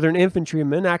Secession, Northern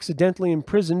infantrymen accidentally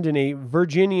imprisoned in a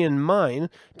Virginian mine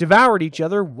devoured each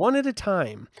other one at a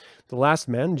time. The last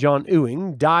man, John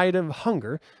Ewing, died of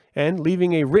hunger, and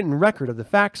leaving a written record of the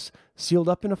facts sealed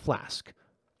up in a flask.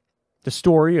 The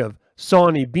story of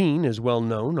Sawney Bean is well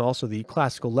known, also the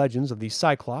classical legends of the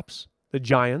Cyclops, the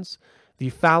Giants,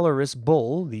 the Phalaris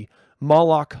Bull, the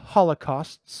Moloch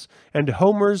Holocausts, and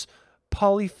Homer's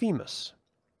Polyphemus.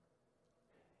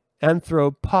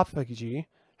 Anthropophagy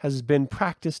has been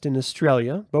practiced in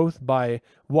Australia, both by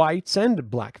whites and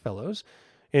blackfellows.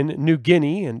 In New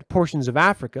Guinea and portions of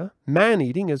Africa,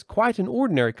 man-eating is quite an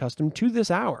ordinary custom to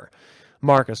this hour.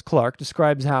 Marcus Clarke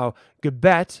describes how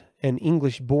Gebet, an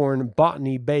English-born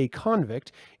Botany Bay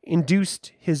convict,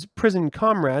 induced his prison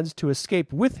comrades to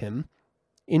escape with him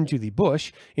into the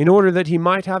bush in order that he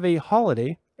might have a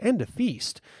holiday and a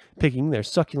feast, picking their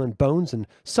succulent bones and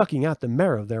sucking out the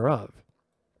marrow thereof.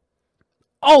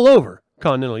 All over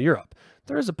continental Europe,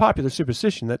 there is a popular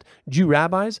superstition that Jew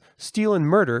rabbis steal and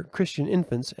murder Christian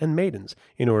infants and maidens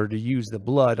in order to use the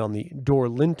blood on the door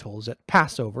lintels at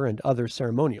Passover and other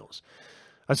ceremonials.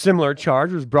 A similar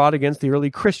charge was brought against the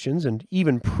early Christians and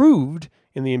even proved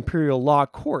in the imperial law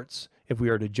courts, if we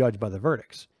are to judge by the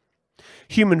verdicts.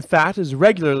 Human fat is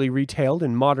regularly retailed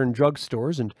in modern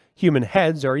drugstores, and human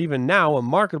heads are even now a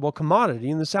marketable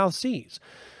commodity in the South Seas.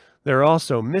 There are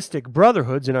also mystic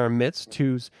brotherhoods in our midst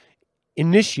whose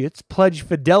initiates pledge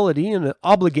fidelity and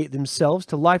obligate themselves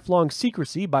to lifelong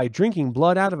secrecy by drinking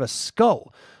blood out of a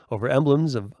skull over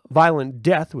emblems of violent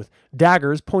death with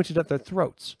daggers pointed at their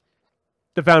throats.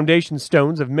 The foundation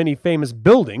stones of many famous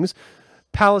buildings,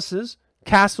 palaces,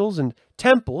 castles, and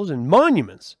temples and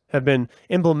monuments have been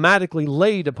emblematically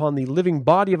laid upon the living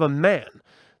body of a man,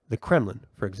 the Kremlin,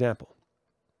 for example.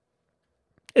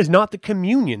 Is not the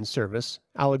communion service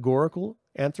allegorical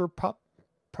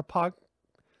anthropomorphic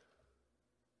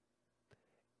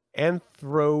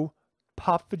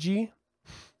anthropophagy,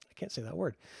 I can't say that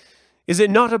word. Is it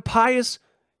not a pious,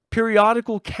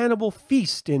 periodical cannibal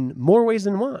feast in more ways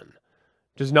than one?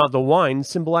 Does not the wine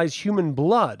symbolize human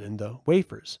blood and the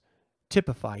wafers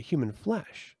typify human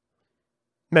flesh?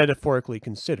 Metaphorically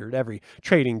considered, every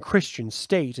trading Christian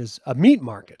state is a meat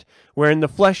market, wherein the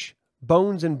flesh,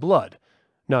 bones, and blood,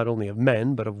 not only of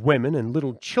men, but of women and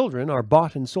little children, are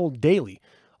bought and sold daily,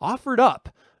 offered up,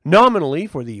 nominally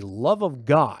for the love of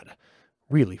God,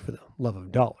 really for the love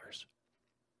of dollars.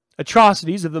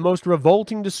 Atrocities of the most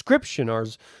revolting description are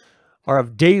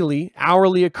of daily,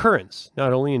 hourly occurrence,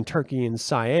 not only in Turkey and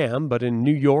Siam, but in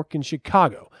New York and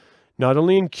Chicago, not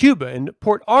only in Cuba and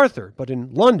Port Arthur, but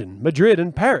in London, Madrid,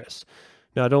 and Paris,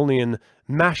 not only in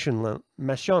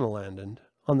Mashonaland and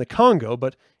on the Congo,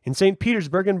 but in St.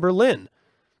 Petersburg and Berlin.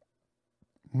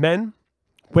 Men,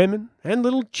 women, and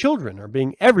little children are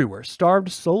being everywhere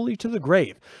starved slowly to the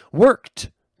grave, worked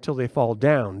till they fall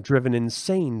down, driven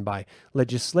insane by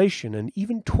legislation, and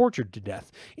even tortured to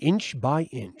death, inch by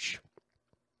inch.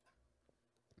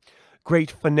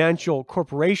 Great financial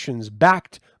corporations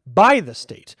backed by the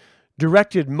state,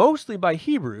 directed mostly by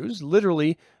Hebrews,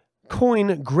 literally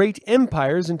coin great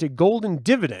empires into golden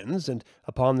dividends, and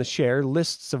upon the share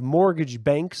lists of mortgage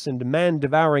banks and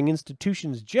man-devouring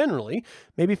institutions generally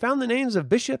may be found the names of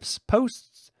bishops,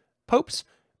 popes,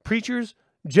 preachers,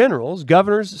 generals,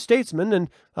 governors, statesmen, and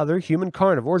other human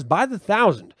carnivores by the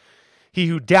thousand. He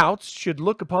who doubts should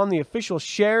look upon the official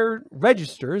share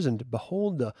registers and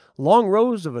behold the long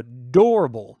rows of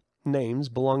adorable names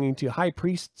belonging to high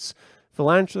priests,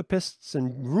 philanthropists,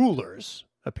 and rulers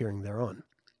appearing thereon.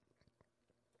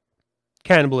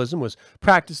 Cannibalism was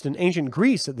practiced in ancient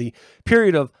Greece at the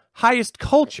period of highest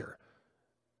culture.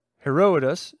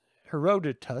 Herodotus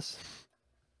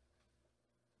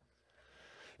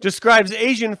describes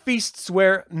Asian feasts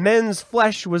where men's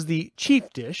flesh was the chief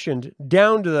dish, and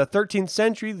down to the 13th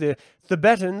century, the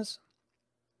Tibetans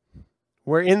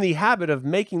were in the habit of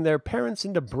making their parents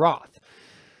into broth.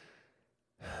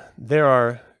 There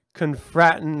are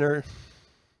confraternities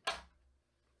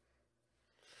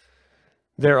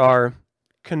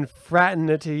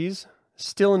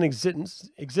still in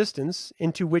existence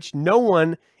into which no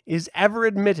one is ever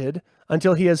admitted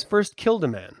until he has first killed a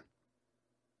man.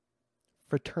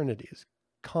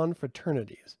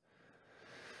 Confraternities.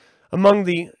 Among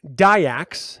the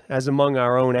Dyaks, as among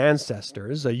our own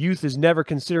ancestors, a youth is never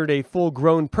considered a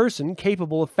full-grown person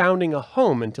capable of founding a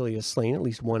home until he has slain at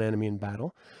least one enemy in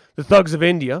battle. The thugs of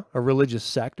India, a religious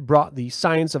sect, brought the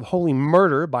science of holy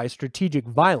murder by strategic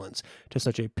violence to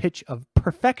such a pitch of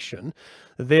perfection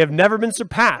that they have never been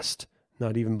surpassed,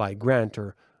 not even by Grant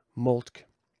or Moltke.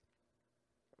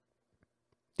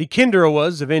 The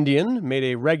Kinderawas of Indian made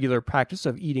a regular practice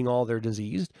of eating all their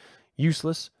diseased,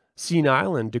 useless,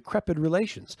 senile, and decrepit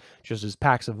relations, just as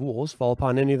packs of wolves fall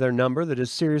upon any of their number that is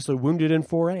seriously wounded in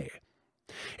foray.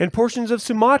 In portions of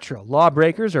Sumatra,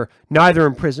 lawbreakers are neither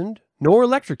imprisoned nor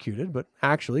electrocuted, but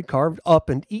actually carved up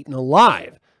and eaten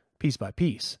alive, piece by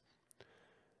piece.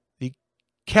 The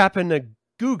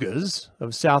Kapanagugas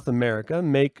of South America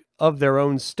make of their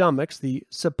own stomachs the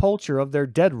sepulture of their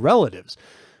dead relatives.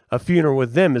 A funeral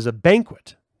with them is a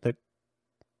banquet, the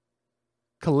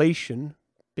collation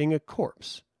being a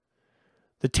corpse.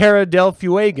 The Terra del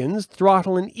Fuegans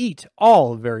throttle and eat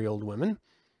all very old women.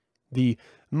 The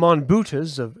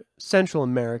Monbutas of Central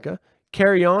America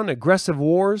carry on aggressive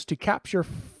wars to capture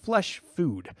flesh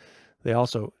food. They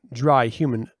also dry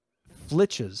human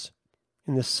flitches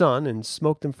in the sun and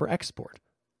smoke them for export.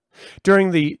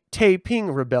 During the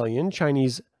Taiping Rebellion,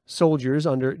 Chinese soldiers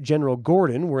under General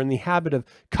Gordon were in the habit of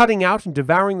cutting out and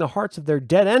devouring the hearts of their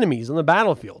dead enemies on the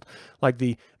battlefield, like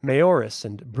the Maoris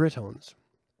and Britons.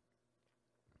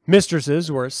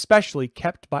 Mistresses were especially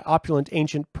kept by opulent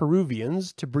ancient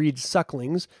Peruvians to breed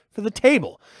sucklings for the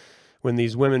table. When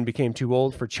these women became too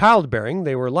old for childbearing,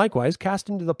 they were likewise cast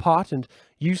into the pot and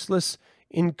useless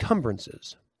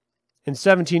encumbrances. In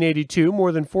 1782,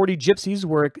 more than 40 gypsies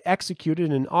were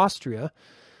executed in Austria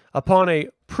upon a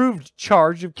proved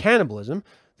charge of cannibalism.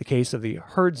 The case of the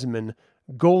herdsman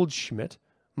Goldschmidt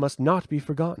must not be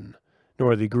forgotten,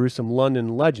 nor the gruesome London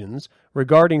legends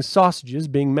regarding sausages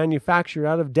being manufactured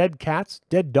out of dead cats,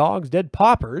 dead dogs, dead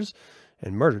paupers,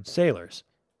 and murdered sailors.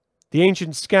 The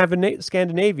ancient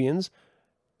Scandinavians,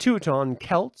 Teuton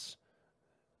Celts,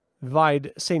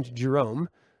 vide St. Jerome,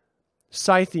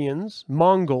 Scythians,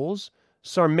 Mongols,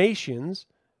 Sarmatians,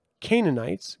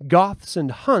 Canaanites, Goths,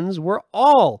 and Huns were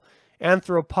all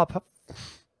anthropophagy.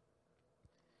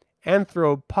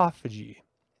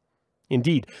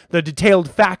 Indeed, the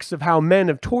detailed facts of how men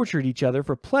have tortured each other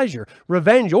for pleasure,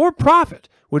 revenge, or profit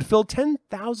would fill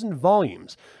 10,000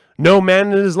 volumes. No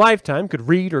man in his lifetime could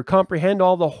read or comprehend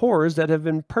all the horrors that have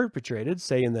been perpetrated,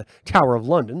 say in the Tower of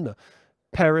London, the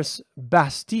Paris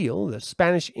Bastille, the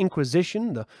Spanish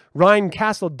Inquisition, the Rhine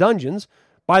Castle dungeons,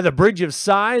 by the Bridge of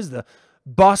Sighs, the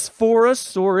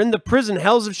Bosphorus, or in the prison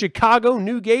hells of Chicago,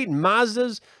 Newgate,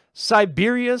 Mazdas,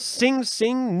 Siberia, Sing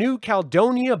Sing, New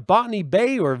Caledonia, Botany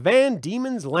Bay, or Van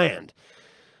Diemen's Land.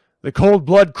 The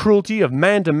cold-blood cruelty of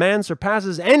man to man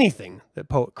surpasses anything that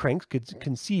poet Cranks could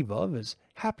conceive of as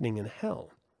happening in hell.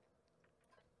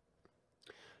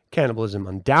 Cannibalism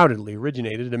undoubtedly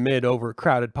originated amid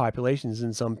overcrowded populations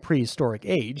in some prehistoric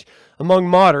age. Among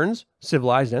moderns,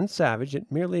 civilized and savage,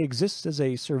 it merely exists as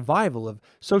a survival of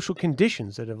social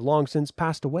conditions that have long since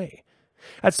passed away.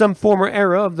 At some former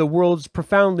era of the world's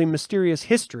profoundly mysterious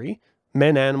history,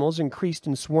 men animals increased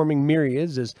in swarming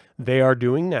myriads as they are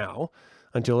doing now,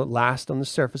 until at last on the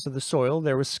surface of the soil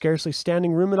there was scarcely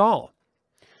standing room at all.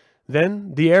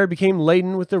 Then the air became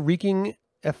laden with the reeking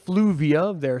effluvia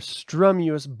of their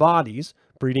strenuous bodies,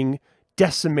 breeding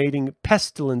decimating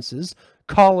pestilences,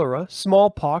 cholera,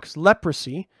 smallpox,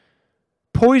 leprosy,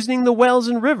 poisoning the wells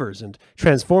and rivers, and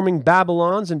transforming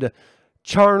Babylons into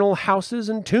charnel houses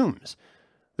and tombs.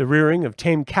 The rearing of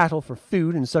tame cattle for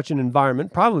food in such an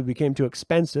environment probably became too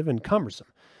expensive and cumbersome.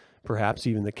 Perhaps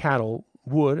even the cattle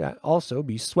would also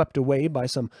be swept away by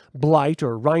some blight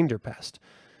or rinderpest.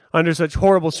 Under such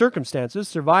horrible circumstances,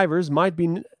 survivors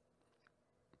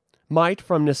might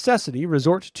from necessity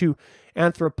resort to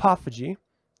anthropophagy.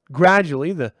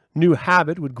 Gradually, the new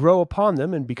habit would grow upon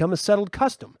them and become a settled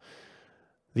custom.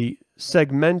 The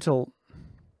segmental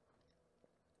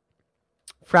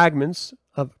fragments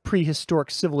of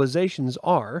prehistoric civilizations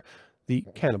are the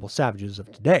cannibal savages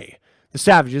of today, the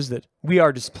savages that we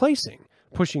are displacing,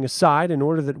 pushing aside in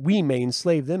order that we may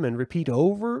enslave them and repeat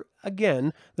over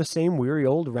again the same weary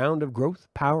old round of growth,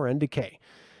 power, and decay.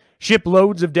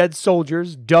 Shiploads of dead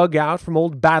soldiers dug out from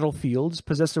old battlefields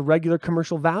possess a regular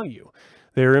commercial value.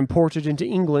 They are imported into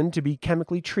England to be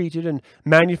chemically treated and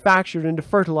manufactured into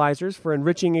fertilizers for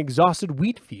enriching exhausted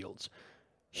wheat fields.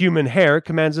 Human hair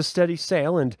commands a steady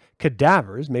sale, and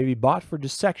cadavers may be bought for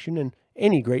dissection in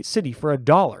any great city for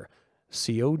 $1,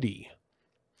 COD.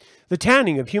 The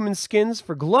tanning of human skins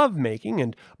for glove making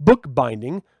and book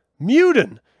binding,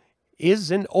 Muden, is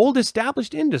an old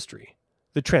established industry.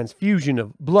 The transfusion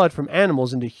of blood from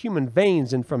animals into human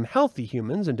veins and from healthy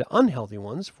humans into unhealthy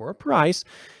ones for a price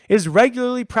is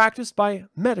regularly practiced by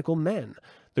medical men.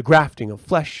 The grafting of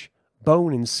flesh,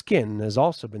 bone, and skin has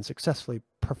also been successfully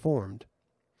performed.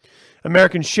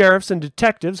 American sheriffs and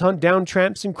detectives hunt down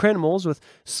tramps and criminals with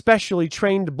specially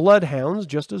trained bloodhounds,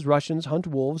 just as Russians hunt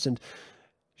wolves and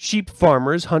sheep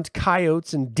farmers hunt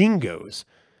coyotes and dingoes.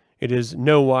 It is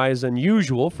nowise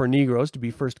unusual for Negroes to be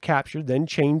first captured, then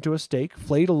chained to a stake,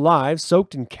 flayed alive,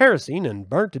 soaked in kerosene, and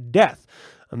burnt to death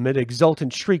amid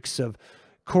exultant shrieks of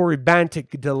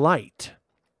corybantic delight.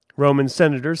 Roman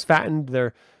senators fattened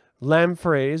their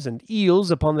lampreys and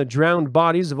eels upon the drowned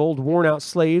bodies of old worn-out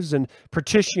slaves, and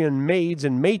patrician maids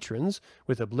and matrons,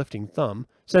 with uplifting thumb,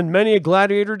 send many a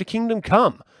gladiator to kingdom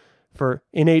come. For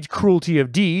innate cruelty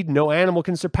of deed, no animal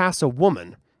can surpass a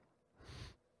woman.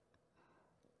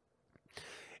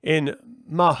 In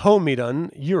Mahomedan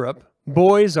Europe,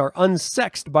 boys are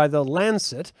unsexed by the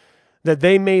lancet, that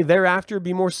they may thereafter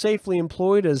be more safely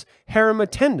employed as harem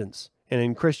attendants. And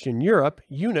in Christian Europe,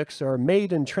 eunuchs are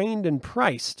made and trained and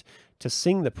priced to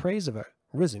sing the praise of a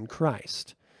risen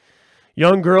Christ.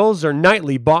 Young girls are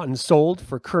nightly bought and sold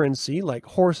for currency like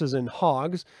horses and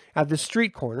hogs at the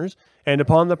street corners, and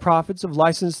upon the profits of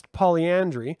licensed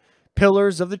polyandry,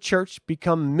 pillars of the church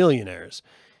become millionaires.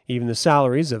 Even the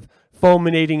salaries of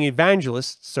fulminating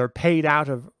evangelists are paid out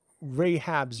of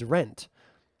Rahab's rent.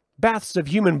 Baths of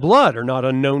human blood are not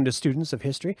unknown to students of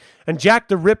history, and Jack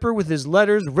the Ripper, with his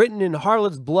letters written in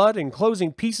harlot's blood,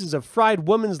 enclosing pieces of fried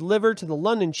woman's liver to the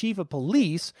London chief of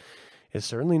police, is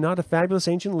certainly not a fabulous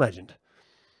ancient legend.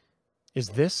 Is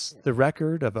this the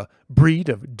record of a breed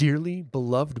of dearly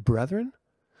beloved brethren?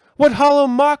 What hollow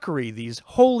mockery these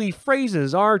holy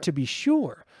phrases are, to be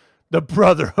sure. The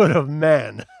brotherhood of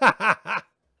man.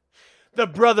 The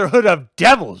brotherhood of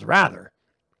devils, rather.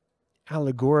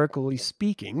 Allegorically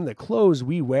speaking, the clothes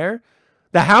we wear,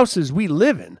 the houses we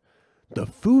live in, the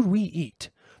food we eat,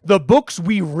 the books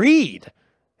we read,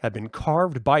 have been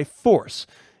carved by force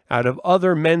out of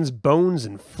other men's bones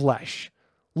and flesh.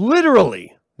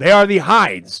 Literally, they are the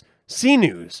hides,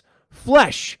 sinews,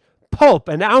 flesh, pulp,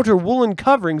 and outer woolen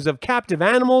coverings of captive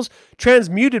animals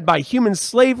transmuted by human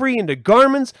slavery into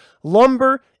garments,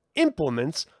 lumber,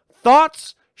 implements,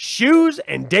 thoughts, shoes,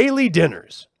 and daily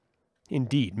dinners.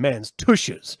 Indeed, man's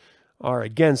tushes are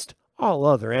against all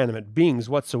other animate beings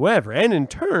whatsoever, and in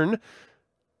turn,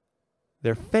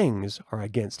 their fangs are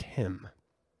against him.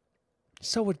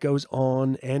 So it goes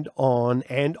on and on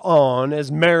and on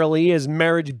as merrily as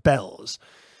marriage bells.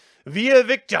 Via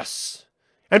Victus!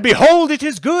 And behold, it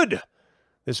is good!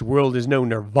 This world is no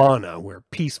nirvana where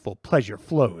peaceful pleasure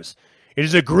flows. It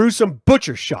is a gruesome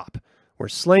butcher shop where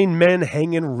slain men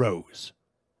hang in rows.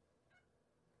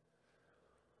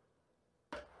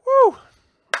 Woo!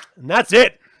 And that's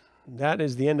it. That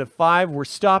is the end of 5. We're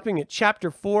stopping at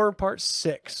chapter 4, part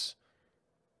 6.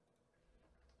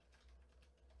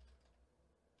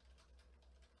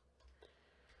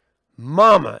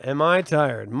 Mama, am I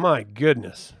tired? My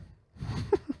goodness.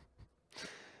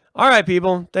 All right,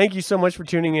 people. Thank you so much for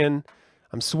tuning in.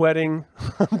 I'm sweating.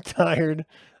 I'm tired.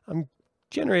 I'm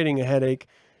generating a headache.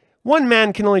 One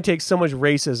man can only take so much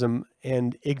racism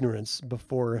and ignorance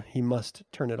before he must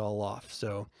turn it all off.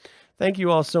 So thank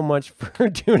you all so much for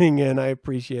tuning in. I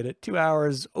appreciate it. 2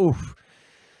 hours. Oof.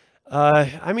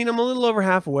 I mean, I'm a little over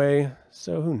halfway,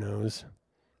 so who knows?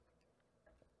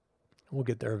 We'll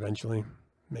get there eventually,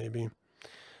 maybe.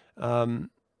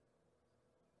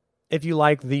 If you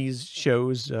like these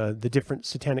shows, the different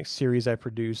satanic series I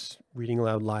produce, Reading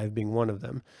Aloud Live being one of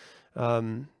them,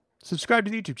 subscribe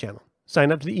to the YouTube channel.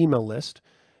 Sign up to the email list.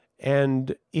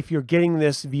 And if you're getting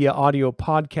this via audio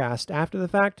podcast after the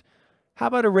fact, how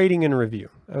about a rating and a review?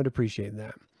 I would appreciate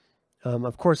that.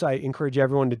 Of course, I encourage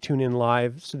everyone to tune in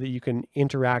live so that you can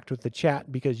interact with the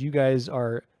chat because you guys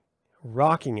are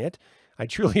rocking it. I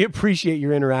truly appreciate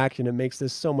your interaction. It makes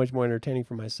this so much more entertaining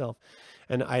for myself.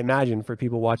 And I imagine for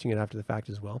people watching it after the fact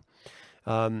as well.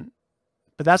 But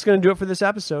that's going to do it for this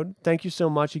episode. Thank you so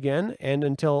much again. And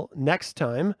until next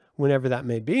time, whenever that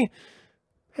may be,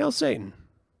 hail Satan.